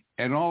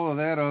 and all of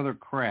that other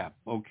crap.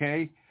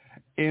 Okay,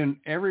 and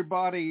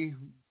everybody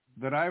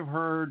that I've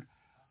heard,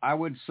 I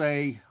would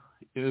say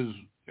is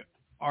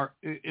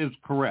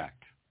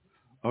correct.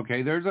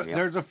 Okay, there's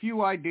a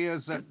few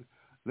ideas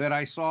that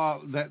I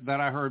saw that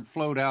I heard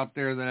float out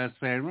there that I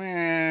said,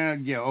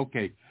 yeah,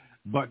 okay,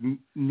 but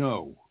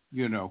no,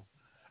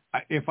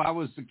 if I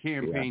was the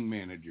campaign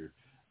manager,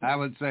 I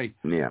would say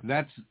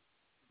that's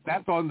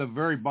on the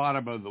very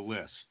bottom of the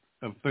list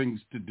of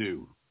things to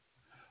do.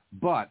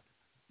 But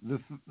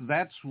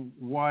that's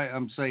why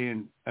I'm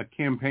saying a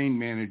campaign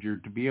manager,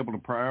 to be able to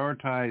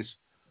prioritize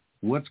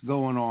what's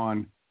going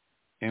on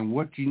and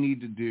what you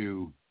need to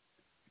do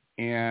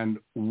and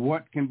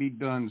what can be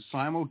done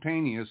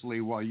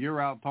simultaneously while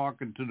you're out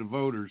talking to the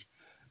voters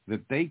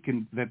that the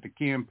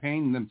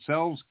campaign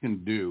themselves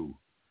can do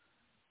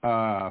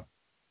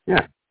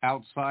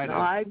outside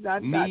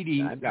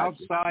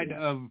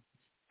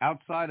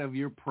of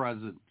your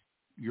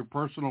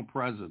personal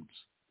presence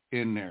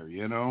in there,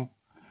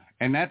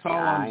 and that's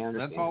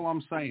all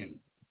I'm saying.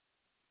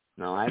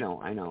 No, I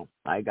know.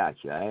 I got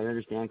you. I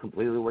understand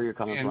completely where you're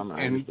coming from.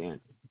 I understand.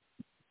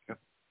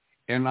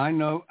 And I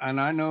know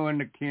in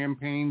the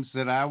campaigns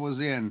that I was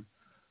in,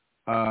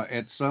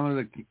 at some of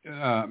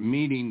the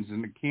meetings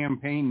and the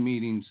campaign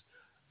meetings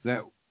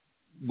that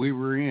we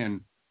were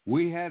in,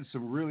 we had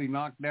some really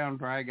knockdown,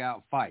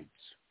 drag-out fights,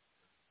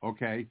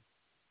 okay,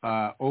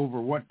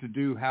 over what to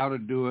do, how to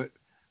do it,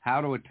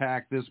 how to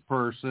attack this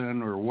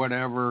person or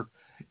whatever,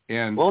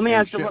 and let me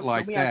ask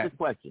this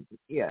question.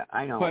 Yeah,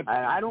 I know.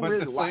 I don't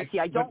really like. See,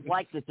 I don't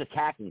like this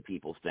attacking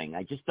people thing.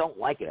 I just don't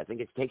like it. I think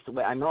it takes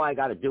away. I know I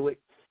got to do it.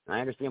 And I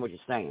understand what you're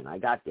saying. I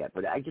got that,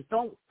 but I just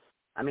don't.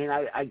 I mean,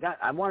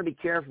 I want to be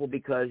careful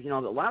because a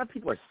lot of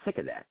people are sick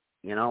of that.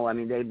 I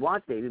mean, they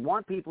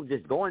want people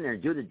just go in there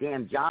and do the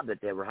damn job that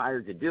they were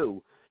hired to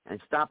do and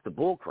stop the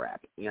bull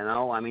crap.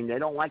 I mean, they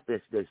don't like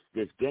this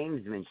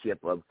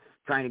gamesmanship of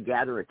trying to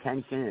gather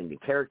attention and the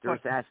character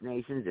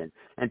assassinations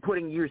and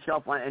putting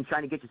yourself on and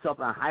trying to get yourself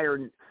in a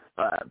higher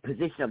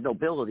position of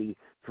nobility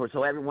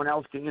so everyone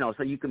else can,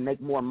 so you can make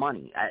more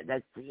money.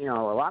 That's, a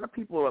lot of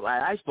people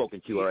I've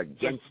spoken to are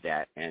against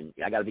that, and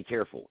I got to be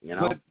careful,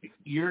 But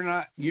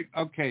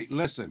okay,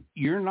 listen,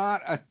 you're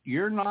not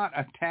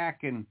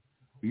attacking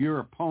your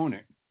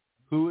opponent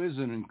who is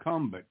an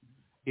incumbent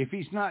if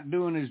he's not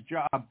doing his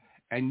job,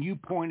 and you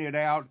point it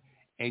out,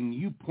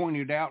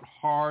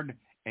 hard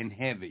and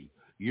heavy.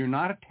 You're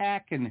not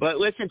attacking. But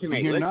listen to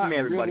me. Listen to me,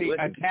 everybody. Really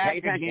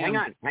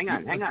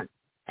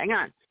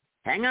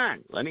Hang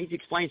on. Let me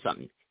explain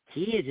something.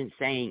 He isn't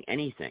saying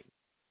anything.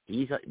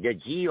 The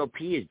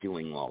GOP is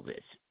doing all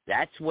this.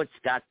 That's what's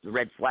got the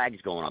red flags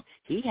going up.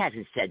 He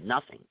hasn't said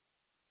nothing.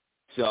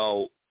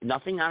 So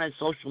nothing on his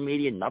social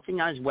media,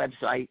 nothing on his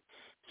website.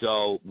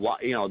 So,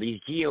 these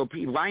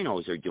GOP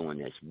rhinos are doing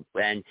this.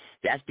 And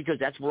that's because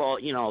that's where all,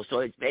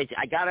 so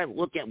I got to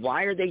look at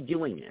why are they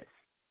doing this?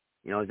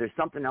 Is there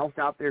something else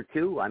out there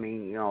too? I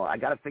mean, I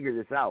got to figure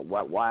this out,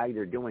 why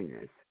they're doing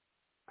this.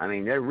 I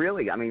mean,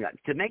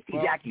 to make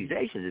these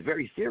accusations is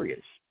very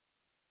serious.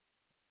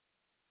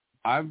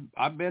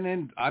 I've been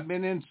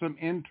in some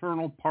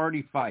internal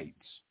party fights.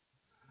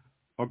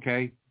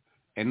 Okay?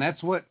 And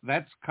that's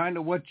kind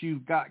of what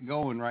you've got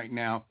going right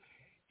now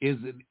is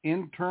an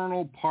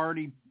internal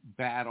party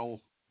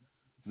battle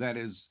that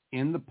is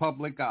in the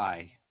public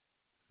eye.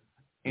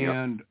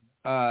 And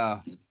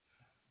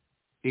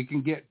it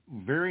can get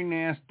very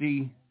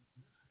nasty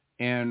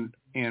and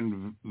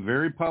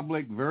very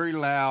public, very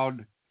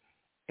loud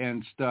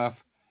and stuff.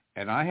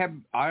 And I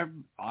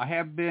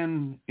have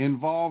been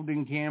involved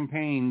in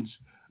campaigns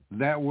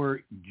that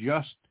were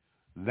just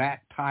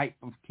that type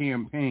of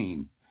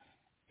campaign.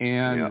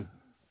 And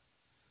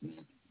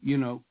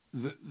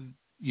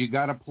you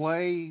got to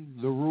play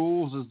the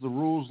rules as the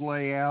rules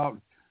lay out,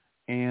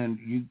 and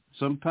you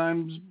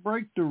sometimes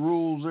break the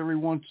rules every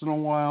once in a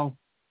while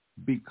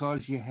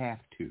because you have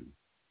to.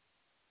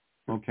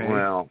 Okay.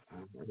 Well,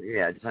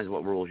 yeah, it depends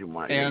what rules you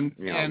want. And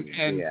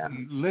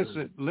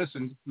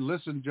listen,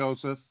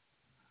 Joseph.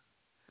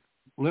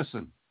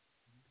 Listen.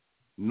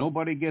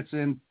 Nobody gets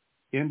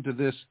into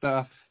this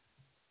stuff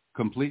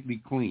completely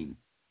clean.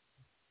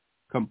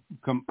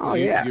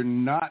 You're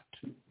not.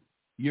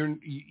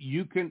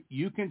 You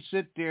can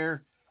sit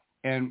there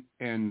and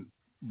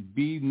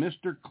be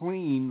Mr.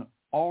 Clean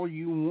all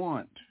you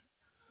want.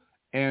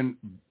 And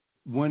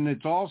when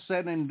it's all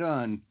said and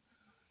done,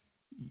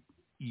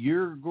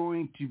 you're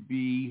going to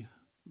be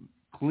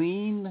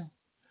clean.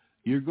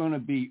 You're going to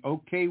be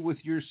okay with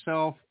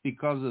yourself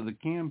because of the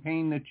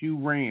campaign that you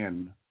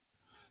ran,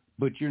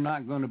 but you're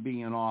not going to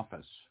be in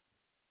office.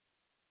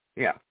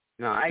 Yeah.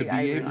 No, I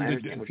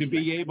understand to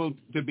be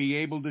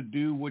able to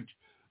do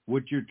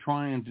what you're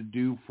trying to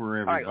do for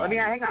everybody. All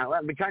right, hang on.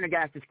 I'm trying to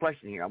ask this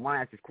question here. I want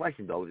to ask this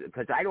question though,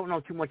 because I don't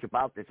know too much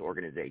about this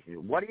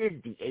organization. What is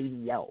the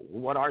ADL?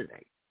 What are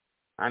they?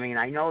 I mean,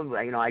 I know,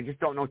 I just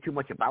don't know too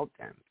much about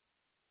them.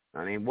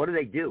 I mean, what do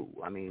they do?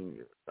 I mean,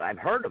 I've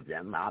heard of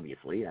them,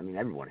 obviously. I mean,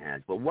 everyone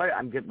has. But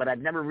but I've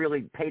never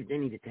really paid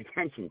any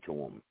attention to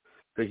them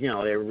because they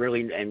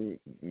really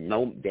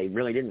they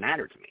really didn't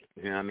matter to me.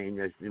 You know what I mean?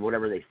 There's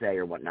whatever they say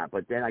or whatnot.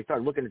 But then I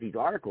started looking at these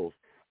articles,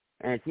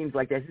 and it seems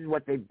like this is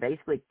what they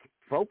basically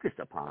focus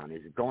upon,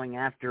 is going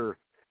after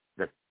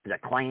the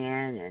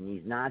Klan and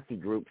these Nazi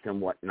groups and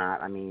whatnot.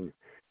 I mean,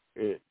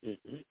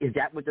 is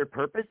that what their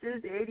purpose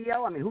is, the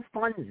ADL? I mean, who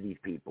funds these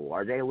people?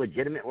 Are they a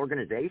legitimate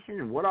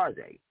organization, and what are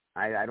they?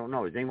 I don't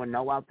know. Does anyone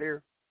know out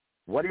there?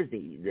 What is the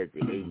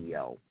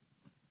ADL?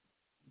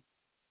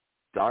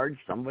 Sarge,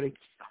 somebody?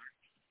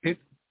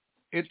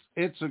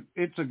 It's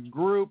a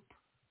group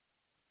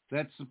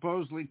that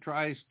supposedly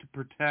tries to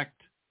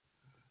protect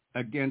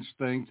against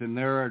things, and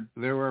there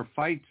are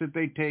fights that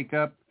they take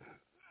up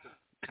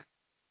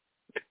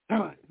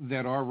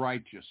that are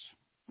righteous,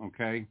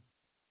 okay?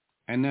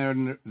 And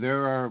then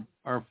there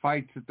are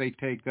fights that they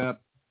take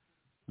up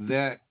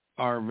that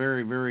are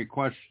very, very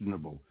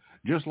questionable.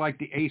 Just like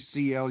the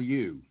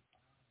ACLU.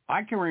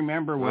 I can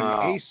remember when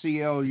the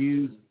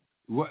ACLU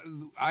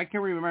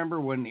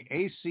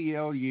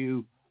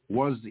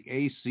was the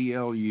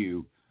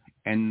ACLU,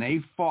 and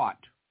they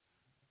fought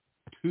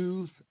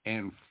tooth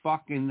and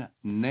fucking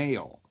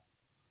nail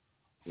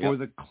for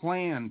the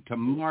Klan to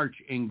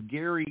march in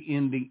Gary,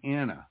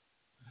 Indiana,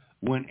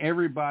 when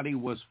everybody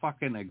was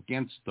fucking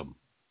against them.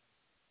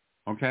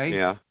 Okay?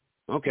 Yeah.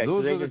 Okay.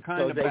 Those are the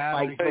kind of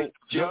battles.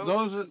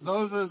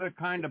 Those are the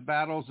kind of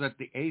battles that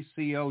the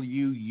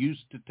ACLU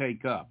used to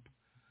take up,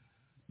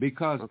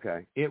 because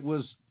it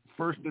was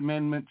First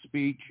Amendment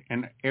speech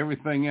and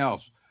everything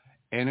else,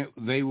 and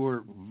they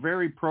were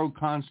very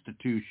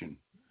pro-Constitution.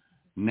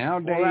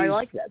 Nowadays, well, I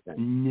like that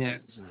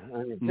then.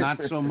 Not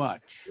so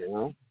much.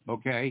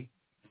 Okay.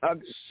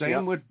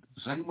 Same with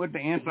the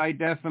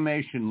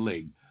Anti-Defamation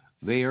League.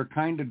 They are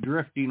kind of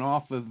drifting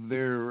off of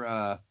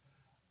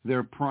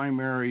their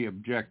primary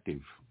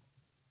objective.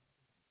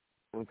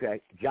 Okay.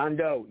 John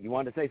Doe, you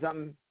want to say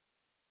something?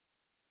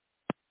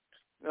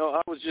 No,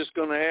 I was just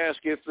going to ask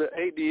if the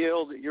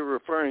ADL that you're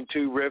referring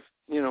to,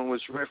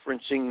 was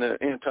referencing the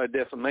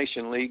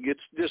Anti-Defamation League. It's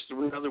just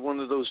another one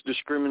of those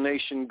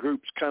discrimination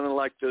groups, kind of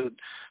like the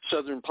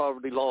Southern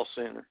Poverty Law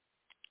Center.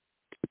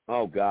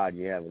 Oh God,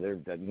 yeah, they're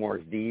the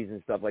Morris D's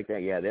and stuff like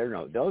that. Yeah, they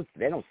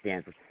don't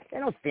stand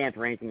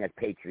for anything that's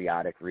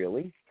patriotic,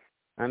 really.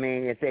 I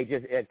mean,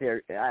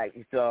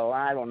 so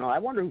I don't know. I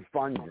wonder who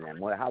funds them,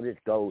 how this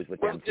goes with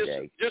them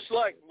today. Just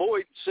like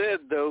Boyd said,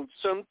 though,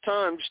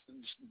 sometimes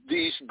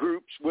these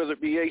groups, whether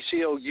it be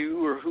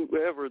ACLU or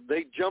whoever,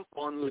 they jump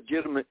on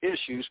legitimate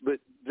issues, but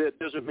that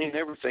doesn't mean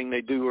everything they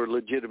do are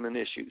legitimate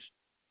issues.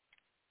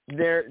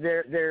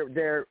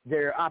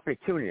 They're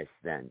opportunists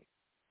then.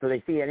 So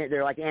they see it,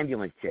 they're like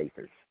ambulance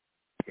chasers,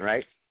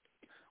 right?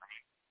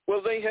 Well,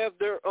 they have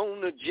their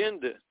own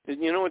agenda. And,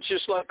 it's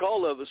just like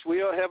all of us.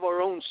 We all have our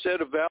own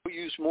set of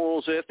values,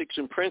 morals, ethics,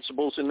 and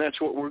principles, and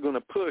that's what we're going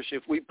to push.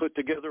 If we put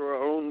together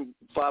our own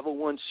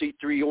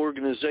 501c3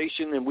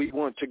 organization and we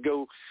want to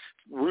go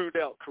root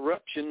out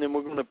corruption, then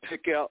we're going to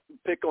pick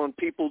on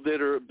people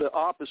that are the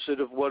opposite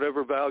of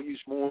whatever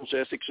values, morals,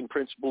 ethics, and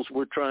principles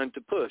we're trying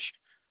to push.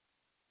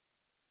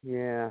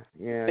 Yeah,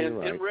 and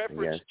right. in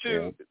reference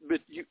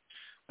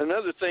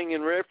another thing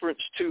in reference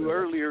to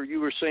earlier, you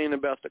were saying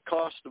about the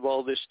cost of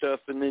all this stuff,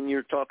 and then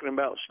you're talking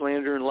about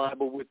slander and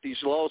libel with these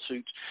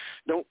lawsuits.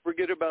 Don't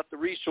forget about the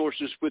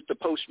resources with the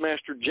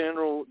Postmaster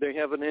General. They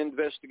have an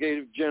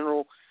investigative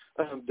general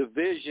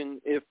division.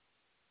 If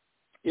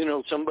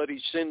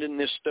somebody's sending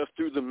this stuff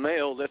through the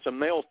mail, that's a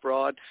mail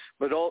fraud.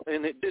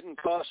 And it didn't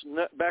cost,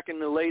 back in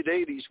the late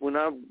 80s when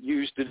I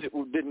used it,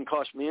 it didn't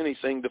cost me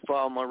anything to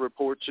file my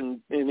reports and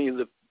any of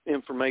the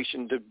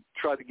information to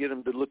try to get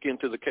them to look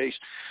into the case.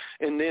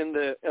 And then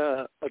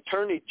the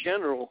Attorney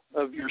General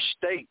of your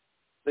state,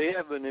 they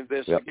have an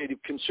investigative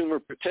consumer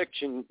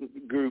protection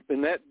group,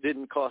 and that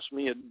didn't cost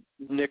me a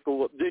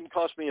nickel. It didn't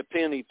cost me a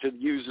penny to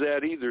use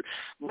that either.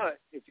 But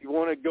if you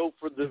want to go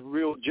for the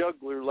real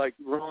juggler like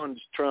Ron's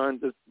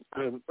trying to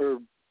or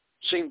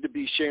seem to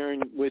be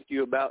sharing with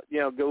you about,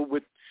 go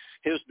with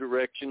his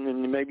direction,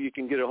 and maybe you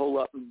can get a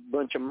whole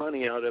bunch of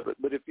money out of it.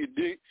 But if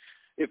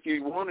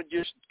you want to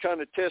just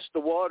kind of test the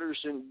waters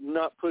and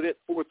not put it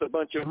forth a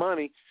bunch of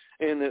money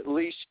and at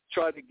least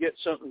try to get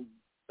something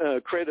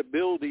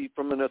credibility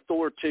from an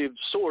authoritative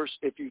source,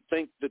 if you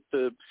think that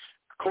the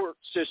court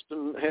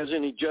system has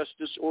any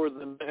justice, or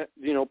the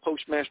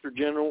Postmaster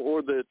General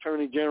or the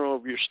Attorney General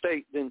of your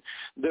state, then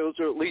those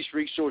are at least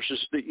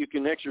resources that you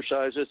can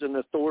exercise as an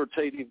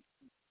authoritative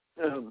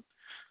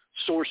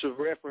source of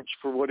reference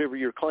for whatever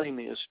your claim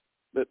is.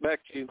 But back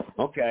to you.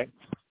 Okay.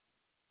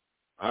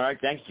 All right.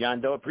 Thanks, John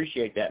Doe.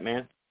 Appreciate that,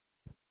 man.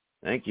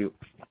 Thank you.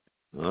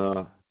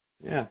 Yeah.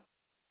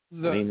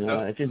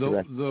 It's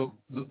interesting.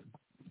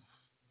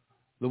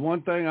 The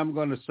one thing I'm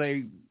going to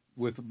say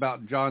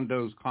about John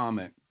Doe's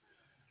comment,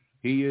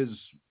 he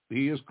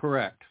is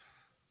correct,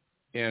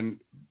 and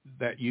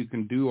that you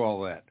can do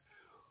all that.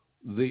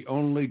 The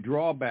only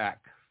drawback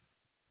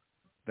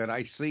that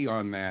I see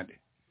on that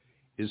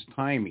is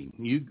timing.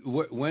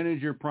 When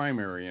is your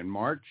primary? In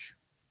March?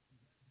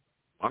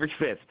 March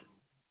 5th.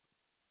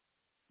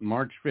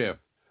 March 5th.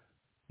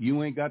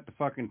 You ain't got the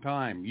fucking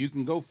time. You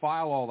can go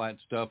file all that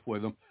stuff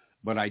with them,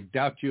 but I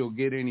doubt you'll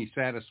get any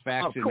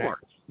satisfaction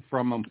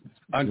from them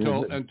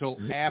until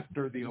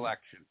after the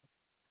election.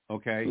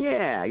 Okay?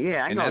 Yeah,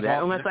 I know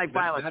that. Unless I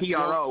file a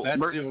TRO.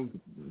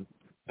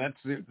 That's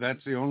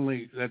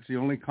the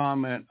only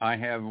comment I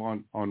have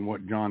on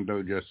what John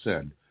Doe just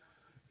said.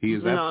 He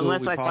is absolutely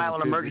unless I file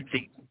an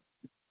emergency.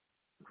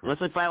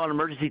 Unless I file an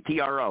emergency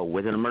TRO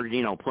with an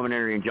emergency,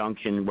 preliminary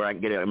injunction where I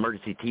can get an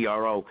emergency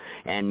TRO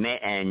and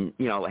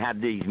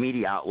have these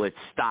media outlets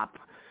stop,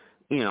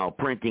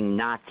 printing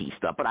Nazi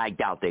stuff. But I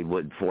doubt they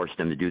would force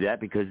them to do that,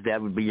 because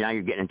that would be, now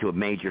you're getting into a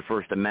major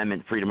First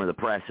Amendment freedom of the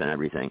press and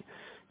everything.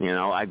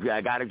 I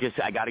got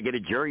to get a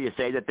jury to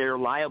say that they're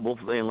liable.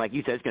 And like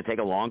you said, it's going to take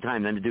a long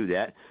time then to do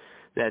that.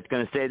 That's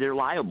going to say they're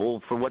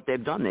liable for what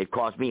they've done. They've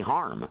caused me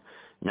harm.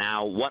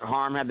 Now, what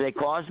harm have they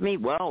caused me?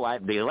 Well,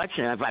 the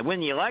election. If I win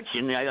the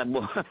election, how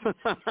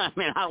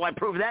do I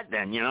prove that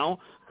then? Well,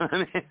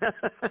 I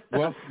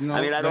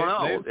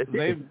don't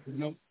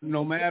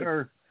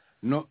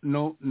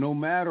know. No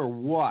matter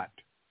what,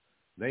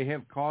 they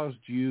have caused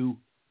you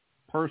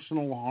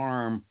personal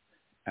harm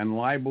and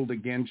libeled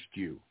against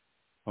you.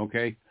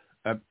 Okay,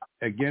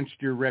 against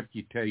your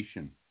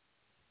reputation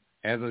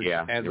as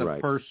a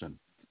person.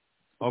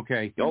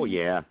 Okay. Oh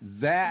yeah.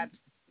 That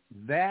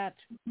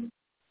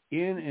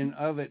in and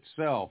of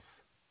itself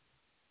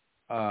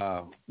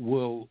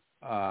will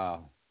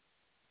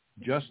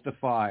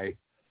justify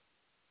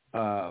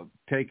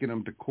taking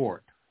them to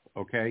court.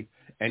 Okay,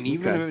 and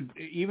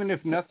even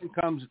if nothing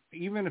comes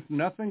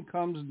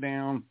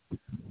down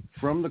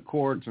from the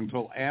courts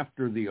until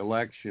after the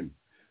election,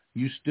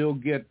 you still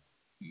get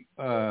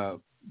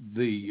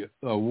the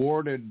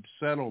awarded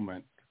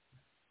settlement.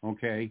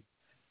 Okay,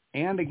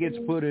 and it gets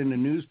put in the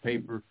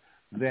newspaper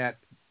that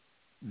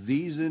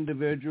these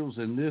individuals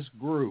in this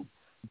group,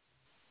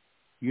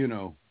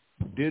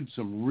 did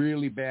some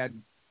really bad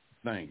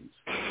things.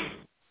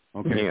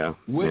 Okay. Yeah.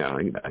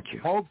 I got you.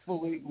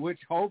 Which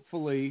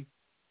hopefully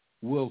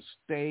will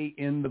stay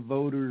in the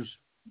voters'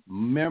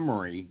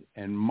 memory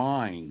and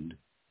mind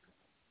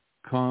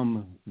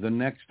come the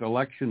next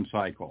election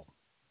cycle.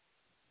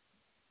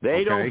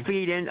 They don't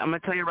feed in. I'm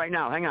going to tell you right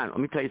now. Hang on. Let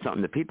me tell you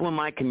something. The people in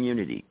my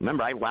community,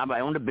 remember, I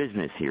owned a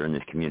business here in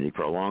this community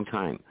for a long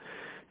time.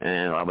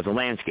 And I was a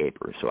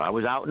landscaper, so I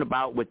was out and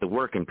about with the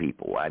working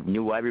people. I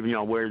knew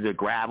where the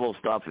gravel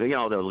stuff,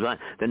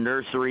 the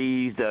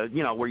nurseries,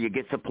 where you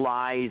get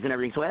supplies and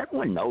everything. So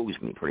everyone knows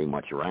me pretty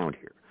much around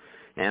here.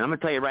 And I'm gonna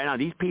tell you right now,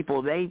 these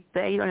people, they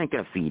aren't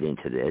gonna feed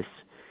into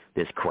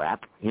this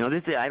crap. I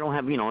don't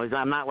have,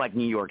 I'm not like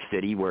New York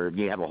City where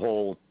you have a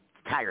whole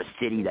entire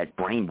city that's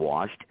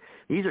brainwashed.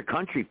 These are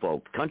country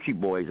folk, country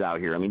boys out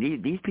here. I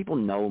mean, these people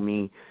know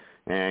me,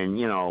 and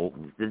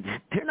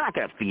they're not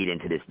gonna feed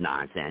into this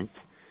nonsense.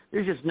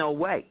 There's just no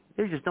way.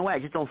 I just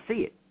don't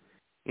see it.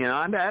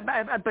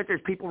 I bet there's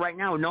people right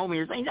now who know me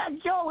and saying,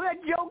 Joe,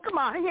 come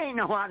on, he ain't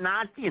no hot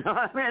Nazi.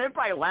 They're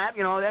probably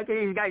laughing.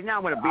 These guys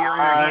now with a beer in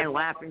their hand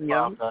laughing.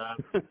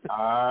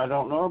 I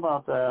don't know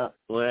about that.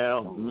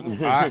 Well,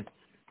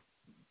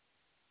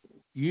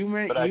 you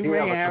may have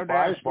a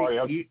surprise for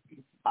you.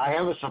 I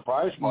have a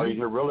surprise for you.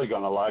 You're really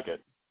going to like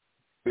it.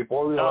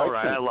 Before the election. All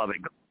right, I love it.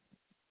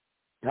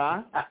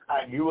 Huh?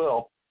 You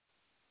will.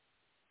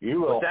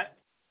 What's that?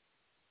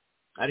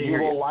 I didn't hear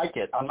you. You will like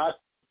it. I'm not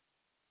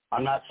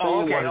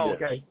saying what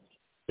it is.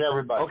 To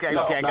everybody. Okay,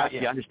 I got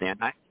you. I understand.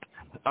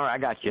 All right, I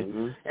got you.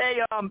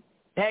 Mm-hmm.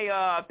 Hey,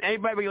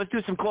 everybody, let's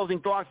do some closing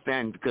thoughts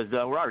then, because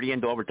we're already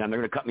into overtime. They're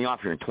going to cut me off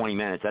here in 20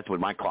 minutes. That's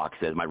what my clock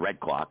says, my red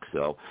clock.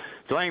 So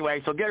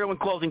anyway, get everyone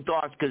closing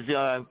thoughts, because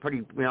I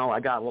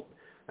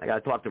got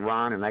to talk to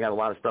Ron, and I got a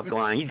lot of stuff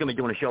going on. He's going to be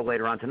doing a show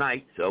later on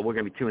tonight, so we're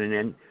going to be tuning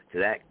in to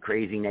that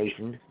Crazy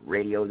Nation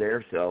radio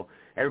there. So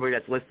everybody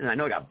that's listening, I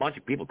know I got a bunch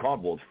of people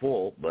called. Well, it's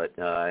full, but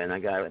and I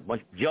got a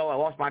bunch. Joe, I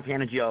lost my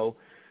fan of Joe.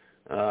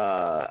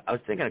 I was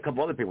thinking a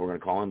couple other people were going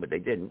to call him, but they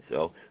didn't.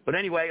 So, but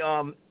anyway,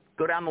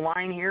 go down the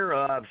line here.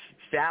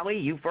 Sally,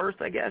 you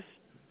first, I guess.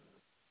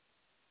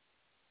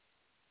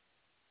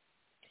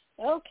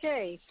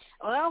 Okay.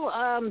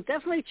 Well,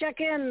 definitely check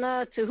in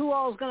to who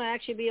all is going to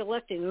actually be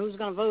elected, who's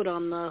going to vote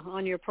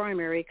on your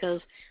primary,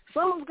 because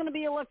someone's going to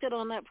be elected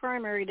on that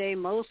primary day,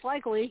 most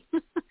likely.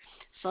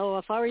 So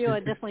if I were you,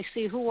 I'd definitely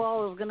see who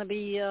all is going to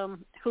be,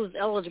 who's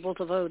eligible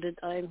to vote.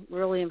 I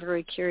really am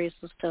very curious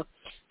as to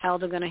how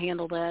they're going to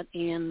handle that,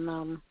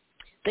 and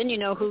then you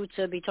know who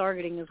to be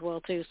targeting as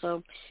well too.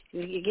 So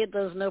if you get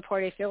those no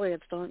party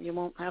affiliates, you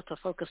won't have to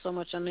focus so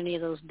much on any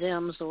of those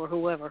Dems or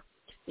whoever.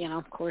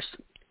 Of course.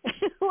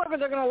 Whoever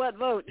they're going to let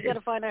vote, you got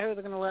to find out who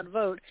they're going to let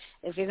vote.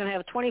 If you're going to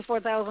have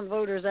 24,000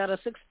 voters out of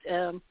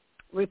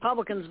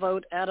Republicans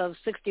vote out of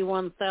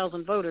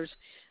 61,000 voters,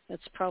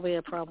 that's probably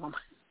a problem.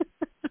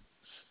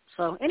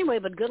 So anyway,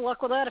 but good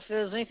luck with that. If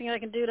there's anything I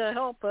can do to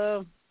help,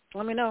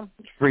 let me know.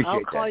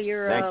 I'll call that.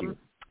 your. Thank you.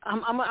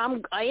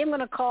 I am going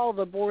to call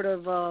the Board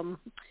of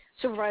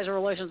Supervisor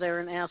Relations there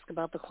and ask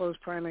about the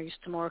closed primaries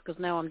tomorrow, because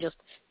now I'm just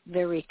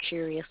very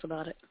curious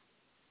about it.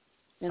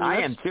 And I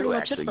am too.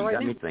 Actually, you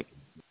got me thinking.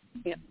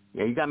 Yeah,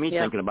 you got me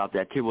thinking about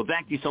that too. Well,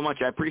 thank you so much.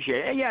 I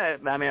appreciate it. Yeah,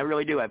 I mean, I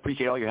really do. I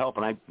appreciate all your help,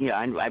 and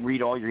I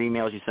read all your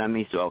emails you send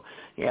me. So,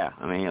 yeah,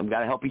 I mean, we've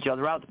got to help each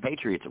other out, the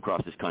patriots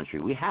across this country.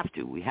 We have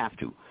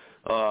to.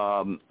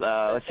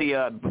 Let's see,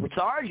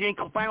 Sarge, any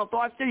final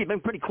thoughts? You've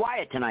been pretty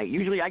quiet tonight.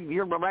 Usually,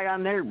 you're right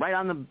on there, right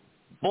on the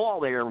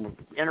ball there,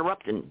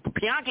 interrupting.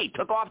 Bianchi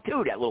took off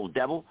too, that little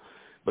devil.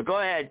 But go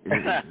ahead.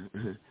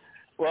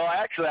 Well,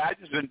 actually, I've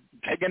just been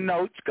taking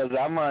notes because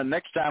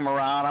next time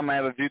around, I'm gonna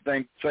have a few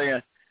things to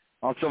say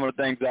on some of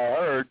the things I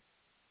heard.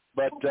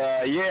 But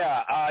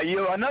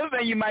another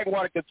thing you might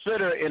want to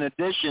consider in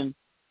addition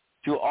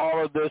to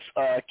all of this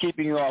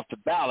keeping you off the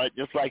ballot,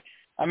 you're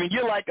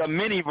like a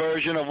mini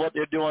version of what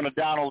they're doing to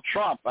Donald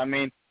Trump. I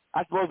mean,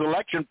 I suppose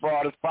election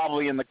fraud is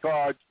probably in the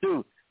cards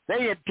too.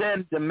 They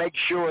intend to make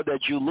sure that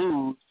you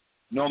lose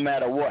no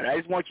matter what. I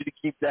just want you to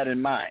keep that in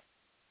mind.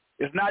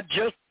 It's not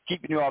just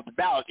keeping you off the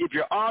ballot. If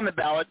you're on the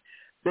ballot,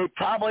 they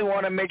probably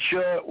want to make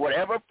sure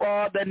whatever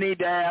fraud they need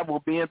to have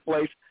will be in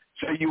place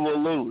so you will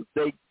lose.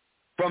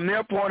 From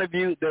their point of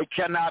view, they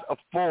cannot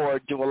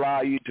afford to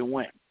allow you to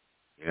win.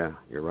 Yeah,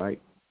 you're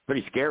right.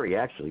 Pretty scary,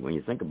 actually, when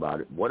you think about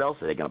it. What else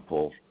are they going to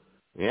pull?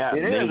 Yeah,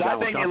 it is. I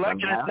think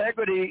election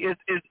integrity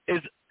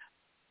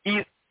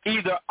is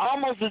either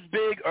almost as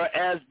big or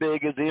as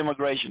big as the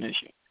immigration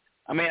issue.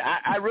 I mean,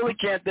 I really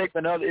can't think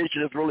of another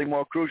issue that's really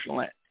more crucial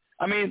than that.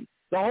 I mean,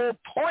 the whole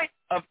point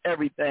of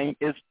everything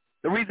is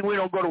the reason we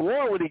don't go to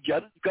war with each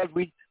other is because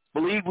we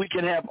believe we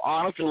can have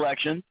honest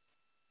elections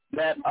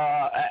that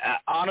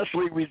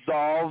honestly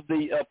resolve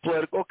the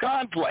political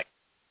conflict.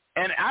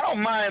 And I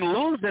don't mind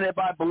losing if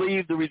I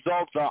believe the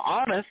results are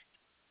honest.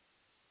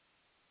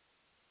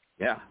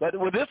 Yeah. But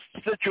with this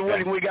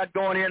situation we got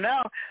going here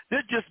now,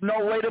 there's just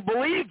no way to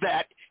believe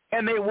that.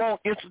 And they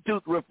won't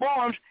institute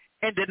reforms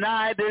and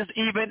deny there's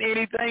even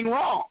anything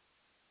wrong.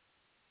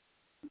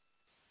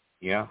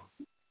 Yeah.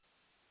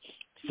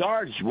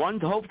 Sarge, one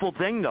hopeful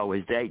thing, though,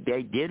 is they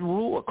did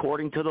rule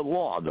according to the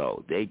law,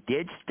 though. They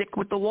did stick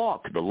with the law.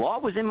 The law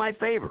was in my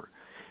favor,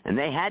 and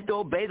they had to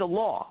obey the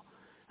law.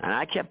 And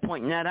I kept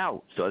pointing that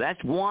out. So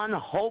that's one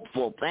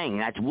hopeful thing.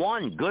 That's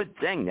one good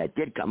thing that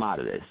did come out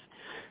of this.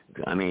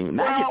 I mean,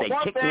 imagine if they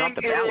kicked me off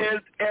the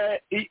ballot.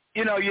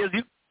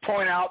 You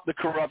point out the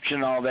corruption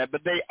and all that,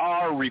 but they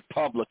are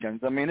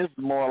Republicans. I mean, this is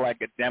more like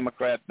a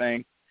Democrat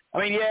thing. I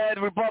mean, yeah,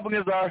 the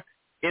Republicans are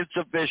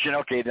insufficient.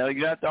 Okay, now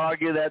you have to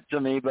argue that to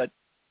me, but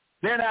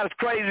they're not as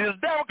crazy as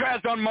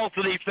Democrats on most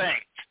of these things.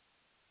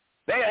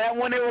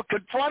 When they were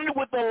confronted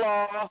with the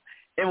law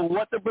and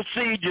what the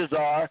procedures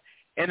are,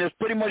 and it's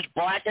pretty much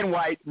black and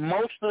white,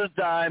 most of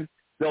the time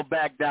they'll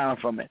back down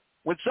from it.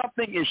 When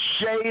something is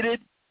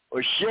shaded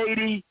or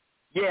shady,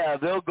 yeah,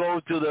 they'll go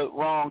to the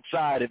wrong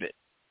side of it.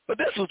 But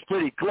this was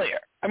pretty clear.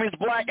 I mean, it's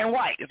black and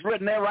white. It's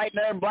written there right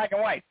there in black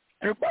and white.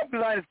 And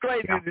Republicans aren't as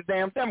crazy as the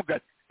damn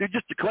Democrats. They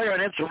just declare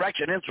an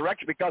insurrection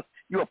because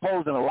you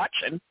oppose an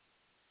election.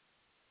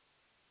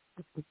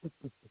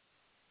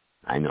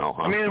 I know,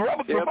 huh? I mean,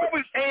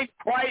 Republicans ain't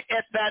quite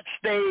at that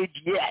stage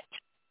yet.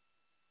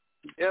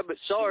 Yeah, but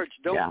Sarge,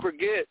 don't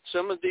forget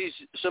some of these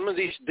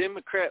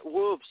Democrat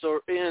wolves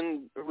are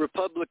in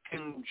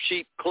Republican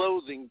sheep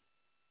clothing,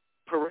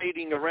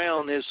 parading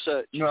around as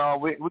such. No,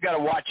 we got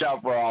to watch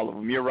out for all of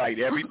them. You're right.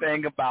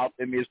 Everything about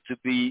them is to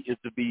be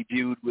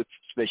viewed with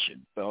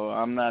suspicion. So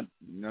I'm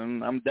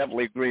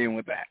definitely agreeing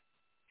with that.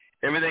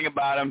 Everything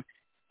about them,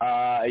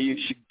 you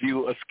should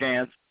view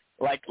askance.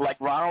 Like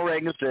Ronald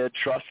Reagan said,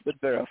 trust but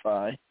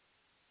verify.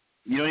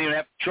 You don't even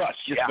have to trust,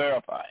 just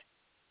verify.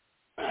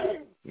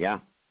 Yeah.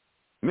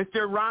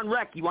 Mr. Ron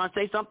Reck, you want to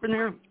say something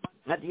here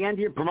at the end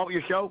here? Promote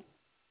your show?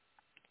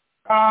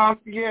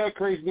 Yeah,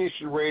 Crazy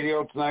Nation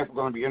Radio. Tonight we're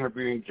going to be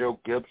interviewing Joe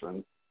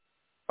Gibson.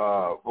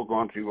 We're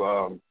going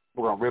to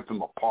rip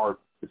him apart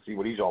to see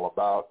what he's all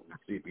about and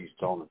see if he's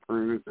telling the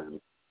truth and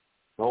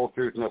the whole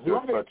truth, nothing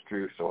but the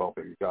truth, so help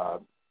him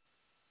God.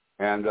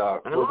 And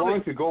we're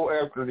going to go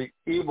after the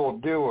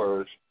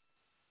evildoers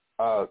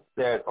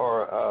that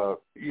are,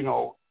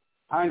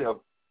 kind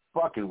of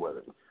fucking with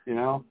it,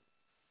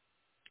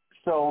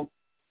 So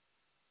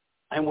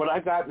And what I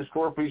got in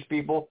store for these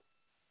people,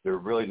 they're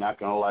really not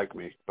going to like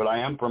me. But I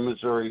am from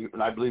Missouri,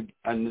 and I believe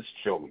in this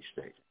show me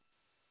state.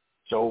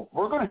 So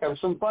we're going to have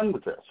some fun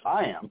with this.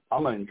 I am.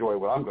 I'm going to enjoy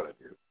what I'm going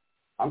to do.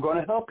 I'm going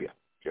to help you,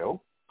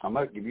 Joe. I'm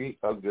going to give you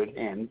a good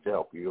hand to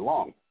help you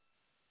along.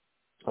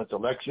 This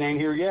election ain't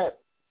here yet.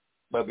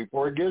 But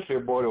before it gets here,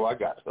 boy, do I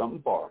got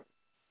something for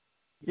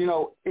you. You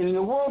know, in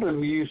the world of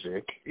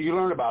music, you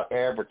learn about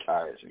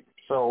advertising.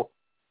 So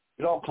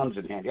it all comes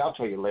in handy. I'll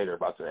tell you later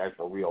about the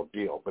actual real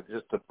deal, but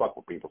just to fuck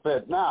with people.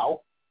 Said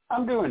now,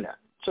 I'm doing that.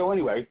 So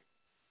anyway,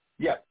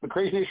 yeah, the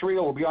Crazy Nation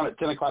Radio will be on at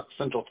 10 o'clock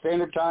Central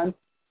Standard Time.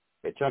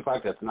 At 10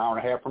 o'clock, that's an hour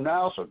and a half from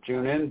now, so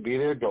tune in, be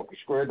there, don't be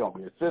square, don't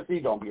be a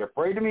sissy, don't be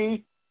afraid of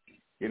me,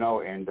 you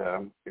know, and,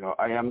 you know,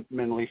 I am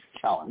mentally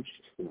challenged,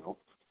 you know,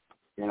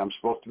 and I'm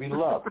supposed to be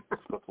loved. I'm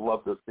supposed to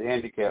love the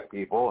handicapped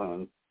people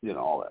and, you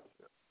know, all that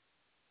stuff.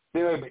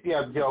 Anyway, but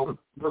yeah, Joe,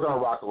 we're going to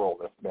rock and roll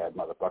this bad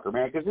motherfucker,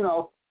 man, because, you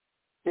know,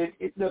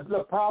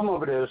 the problem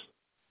of it is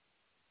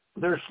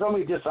there's so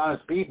many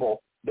dishonest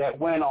people that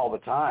win all the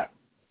time,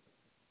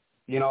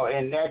 you know,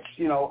 and that's,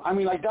 you know, I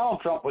mean, like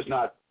Donald Trump was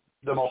not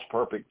the most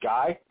perfect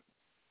guy,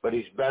 but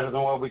he's better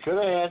than what we could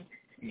have had.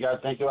 You got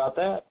to think about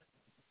that.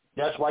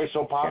 That's why he's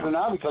so popular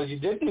now, because he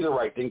did do the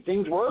right thing.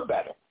 Things were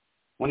better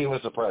when he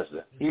was the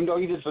president, even though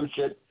he did some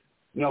shit,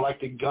 you know,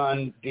 like the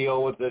gun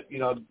deal with the, you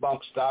know, the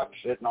bump stock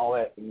shit and all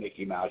that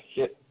Mickey Mouse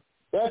shit.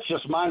 That's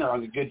just minor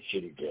on the good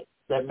shit he did.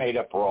 That made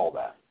up for all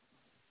that.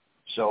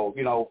 So,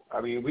 you know,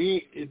 I mean,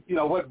 you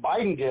know, what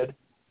Biden did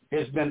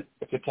has been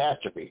a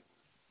catastrophe.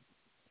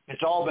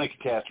 It's all been a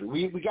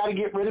catastrophe. We got to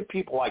get rid of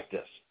people like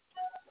this.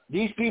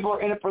 These people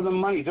are in it for the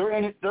money. They're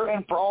in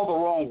for all the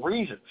wrong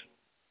reasons.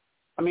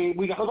 I mean,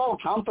 we got all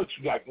the conflicts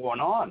we got going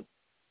on.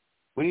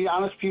 We need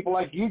honest people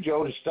like you,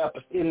 Joe, to step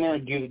in there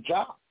and do the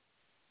job.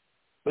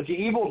 But the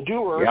evil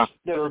doers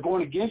that are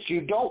going against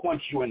you don't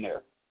want you in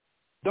there.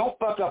 Don't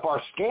fuck up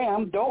our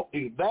scam. Don't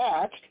do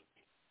that.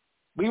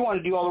 We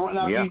want to do all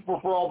the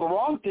for all the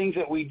wrong things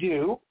that we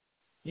do.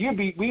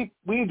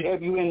 We'd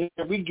have you in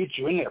there. We'd get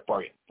you in there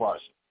for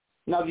us.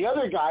 Now the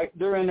other guy,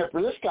 they're in there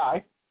for this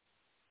guy.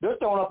 They're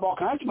throwing up all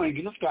kinds of money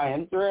to get this guy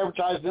in. They're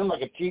advertising him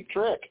like a cheap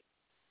trick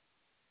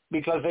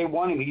because they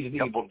want him. He's an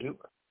evildoer.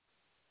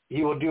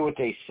 He will do what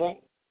they say,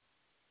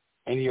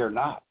 and you're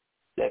not.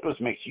 That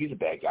just makes you the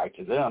bad guy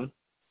to them.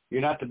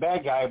 You're not the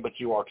bad guy, but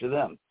you are to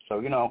them. So,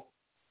 you know,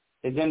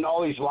 and then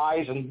all these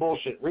lies and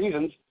bullshit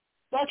reasons,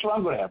 that's what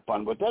I'm going to have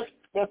fun with.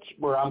 That's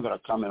where I'm going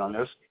to come in on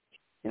this.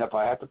 And if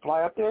I have to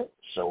fly up there,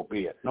 so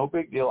be it. No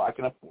big deal. I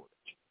can afford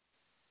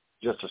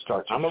it. Just to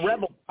start. I'm a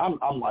rebel.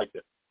 I'm like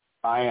it.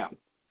 I am.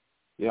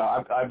 You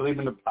know, I believe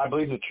in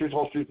the truth,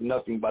 whole truth, and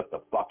nothing but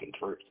the fucking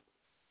truth.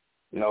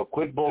 You know,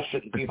 quit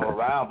bullshitting people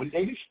around. But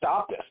they just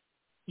stop this.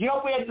 You know,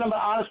 if we had some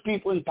honest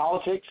people in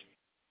politics,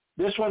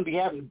 this wouldn't be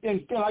happening.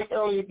 And like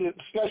earlier, the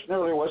discussion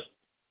earlier was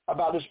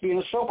about this being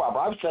a soap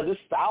opera. I've said this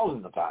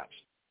thousands of times.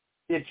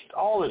 It's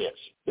all it is.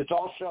 It's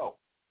all show.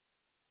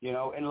 You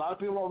know, and a lot of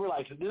people don't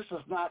realize that this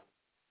is not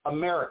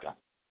America.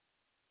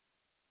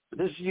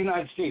 This is the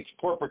United States,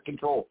 corporate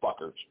control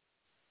fuckers.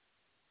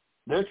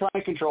 They're trying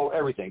to control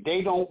everything.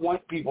 They don't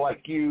want people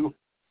like you,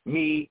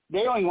 me.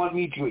 They don't even want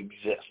me to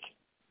exist.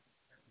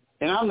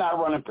 And I'm not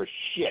running for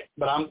shit,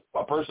 but I'm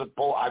a person,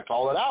 I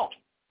call it out.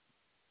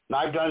 And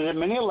I've done it in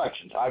many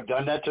elections. I've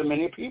done that to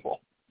many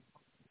people.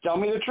 Tell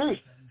me the truth.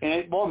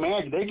 And, boy,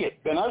 man, they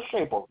get bent out of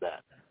shape over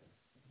that.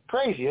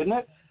 Crazy, isn't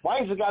it?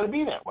 Why has it got to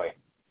be that way?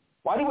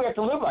 Why do we have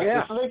to live like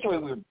this? That's the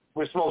way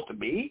we're supposed to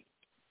be.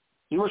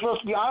 We're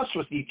supposed to be honest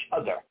with each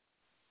other.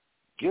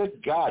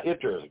 Good God,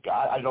 if there is a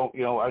God, I don't,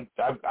 you know,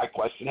 I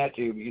question that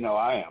too. You know,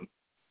 I am.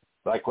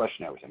 But I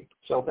question everything.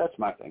 So that's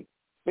my thing.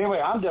 Anyway,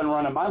 I'm done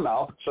running my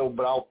mouth,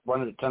 but I'll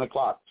run it at 10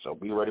 o'clock, so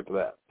be ready for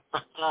that.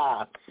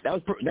 That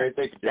was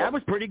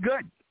pretty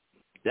good.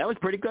 That was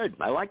pretty good.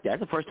 I like that.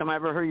 That's the first time I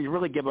ever heard you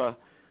really give a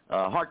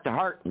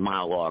heart-to-heart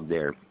monologue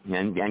there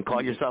and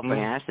call yourself an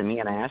ass and me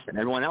an ass and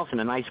everyone else in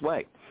a nice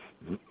way.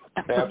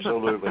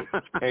 Absolutely.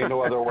 Ain't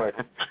no other way.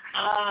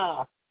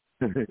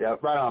 Yeah,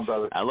 right on,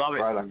 brother. I love it.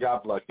 Right on.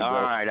 God bless you, all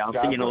brother. Right, I'll see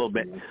you in a little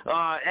bit.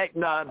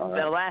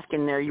 The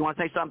Alaskan there, you want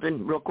to say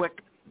something real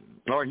quick?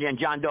 Or again,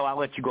 John Doe, I'll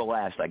let you go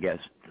last, I guess.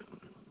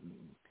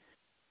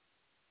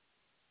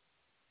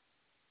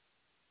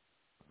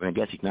 I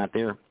guess he's not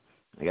there.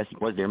 I guess he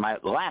was there.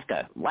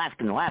 Alaskan.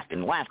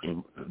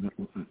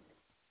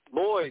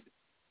 Boyd.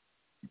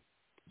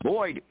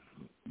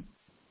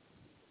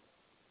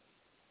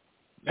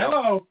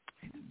 Hello.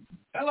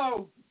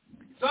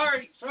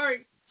 Sorry.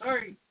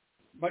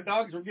 My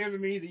dogs were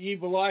giving me the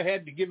evil eye. I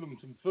had to give them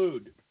some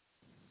food.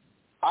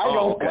 I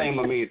don't blame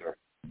them either.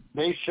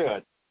 They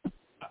should.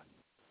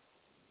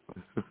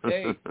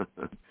 Hey,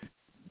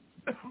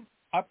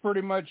 I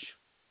pretty much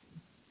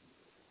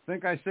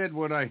think I said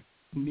what I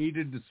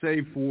needed to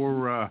say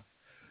for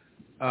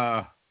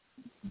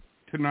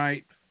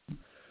tonight.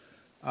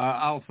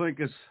 I'll think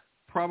it's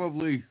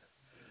probably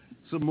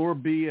some more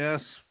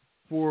BS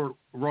for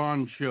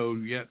Ron's show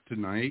yet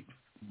tonight.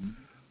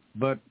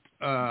 But,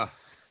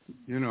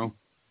 you know,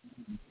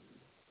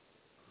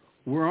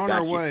 We're on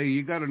our way.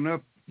 You got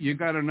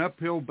an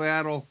uphill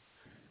battle,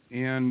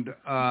 and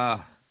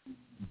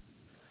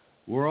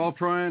we're all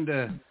trying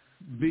to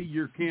be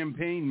your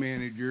campaign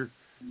manager,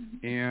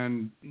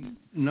 and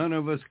none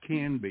of us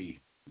can be,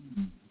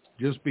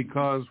 just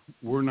because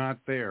we're not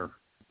there,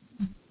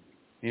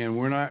 and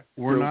we're not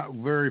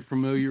very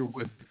familiar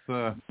with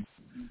the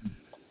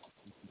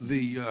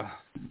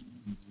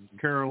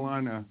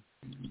Carolina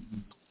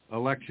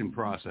election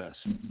process.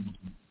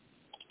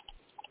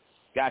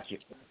 Gotcha.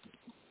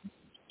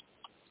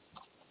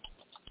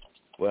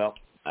 Well,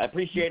 I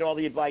appreciate all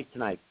the advice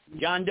tonight.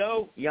 John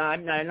Doe, I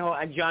know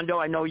John Doe,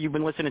 I know you've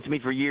been listening to me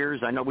for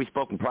years. I know we've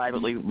spoken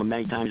privately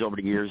many times over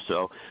the years,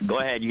 so go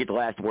ahead, you get the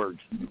last words.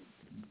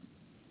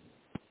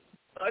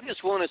 I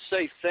just want to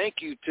say thank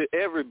you to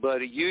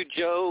everybody, you,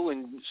 Joe,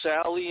 and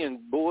Sally, and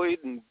Boyd,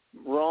 and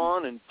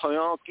Ron, and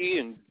Pionki,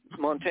 and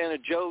Montana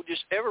Joe,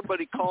 just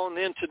everybody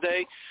calling in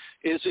today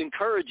is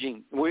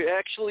encouraging. We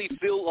actually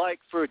feel like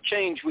for a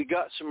change we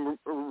got some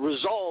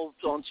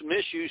resolved on some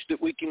issues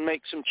that we can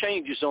make some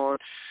changes on,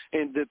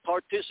 and the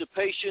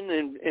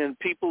participation and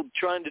people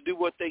trying to do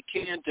what they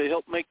can to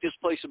help make this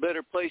place a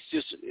better place,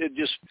 it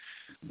just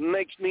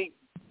makes me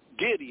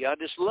giddy. I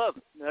just love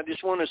it. I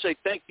just want to say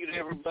thank you to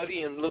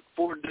everybody and look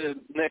forward to the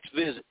next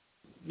visit.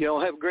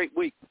 Have a great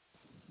week.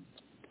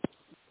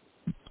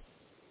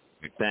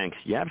 Thanks.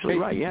 You're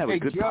absolutely right. Yeah,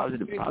 good, Joe,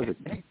 positive.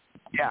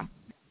 Yeah.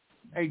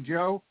 Hey,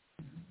 Joe,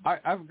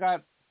 I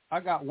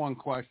got one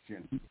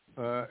question.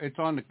 It's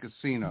on the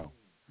casino.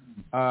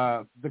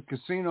 The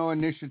casino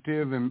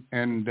initiative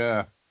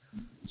and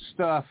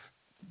stuff.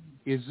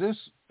 Is this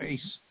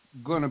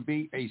going to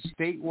be a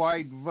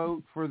statewide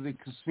vote for the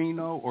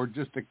casino, or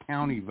just a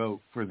county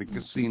vote for the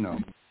casino?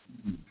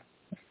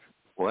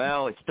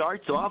 Well, it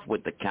starts off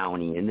with the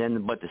county,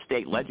 but the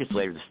state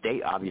legislature, the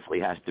state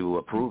obviously has to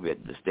approve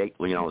it. The state,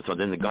 so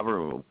then the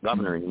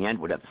governor in the end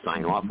would have to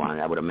sign off on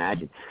it, I would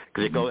imagine,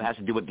 because it has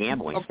to do with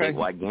gambling,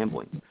 statewide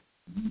gambling.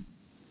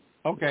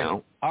 Okay,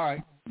 all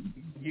right.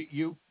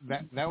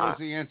 That was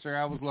the answer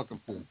I was looking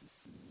for.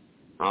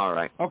 All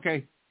right.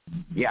 Okay.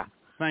 Yeah.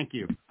 Thank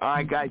you. All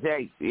right, guys.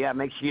 Hey, yeah,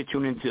 make sure you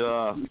tune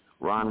into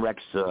Ron Rex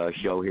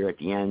show here at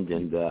the end,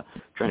 and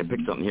trying to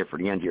pick something here for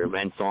the end here,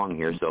 end song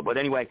here. So, but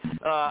anyway,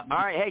 all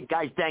right, hey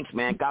guys, thanks,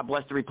 man. God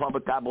bless the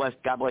Republic. God bless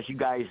you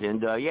guys.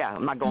 And yeah,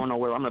 I'm not going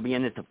nowhere. I'm gonna be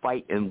in this to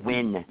fight and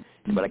win,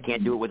 but I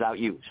can't do it without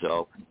you.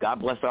 So, God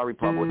bless our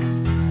Republic.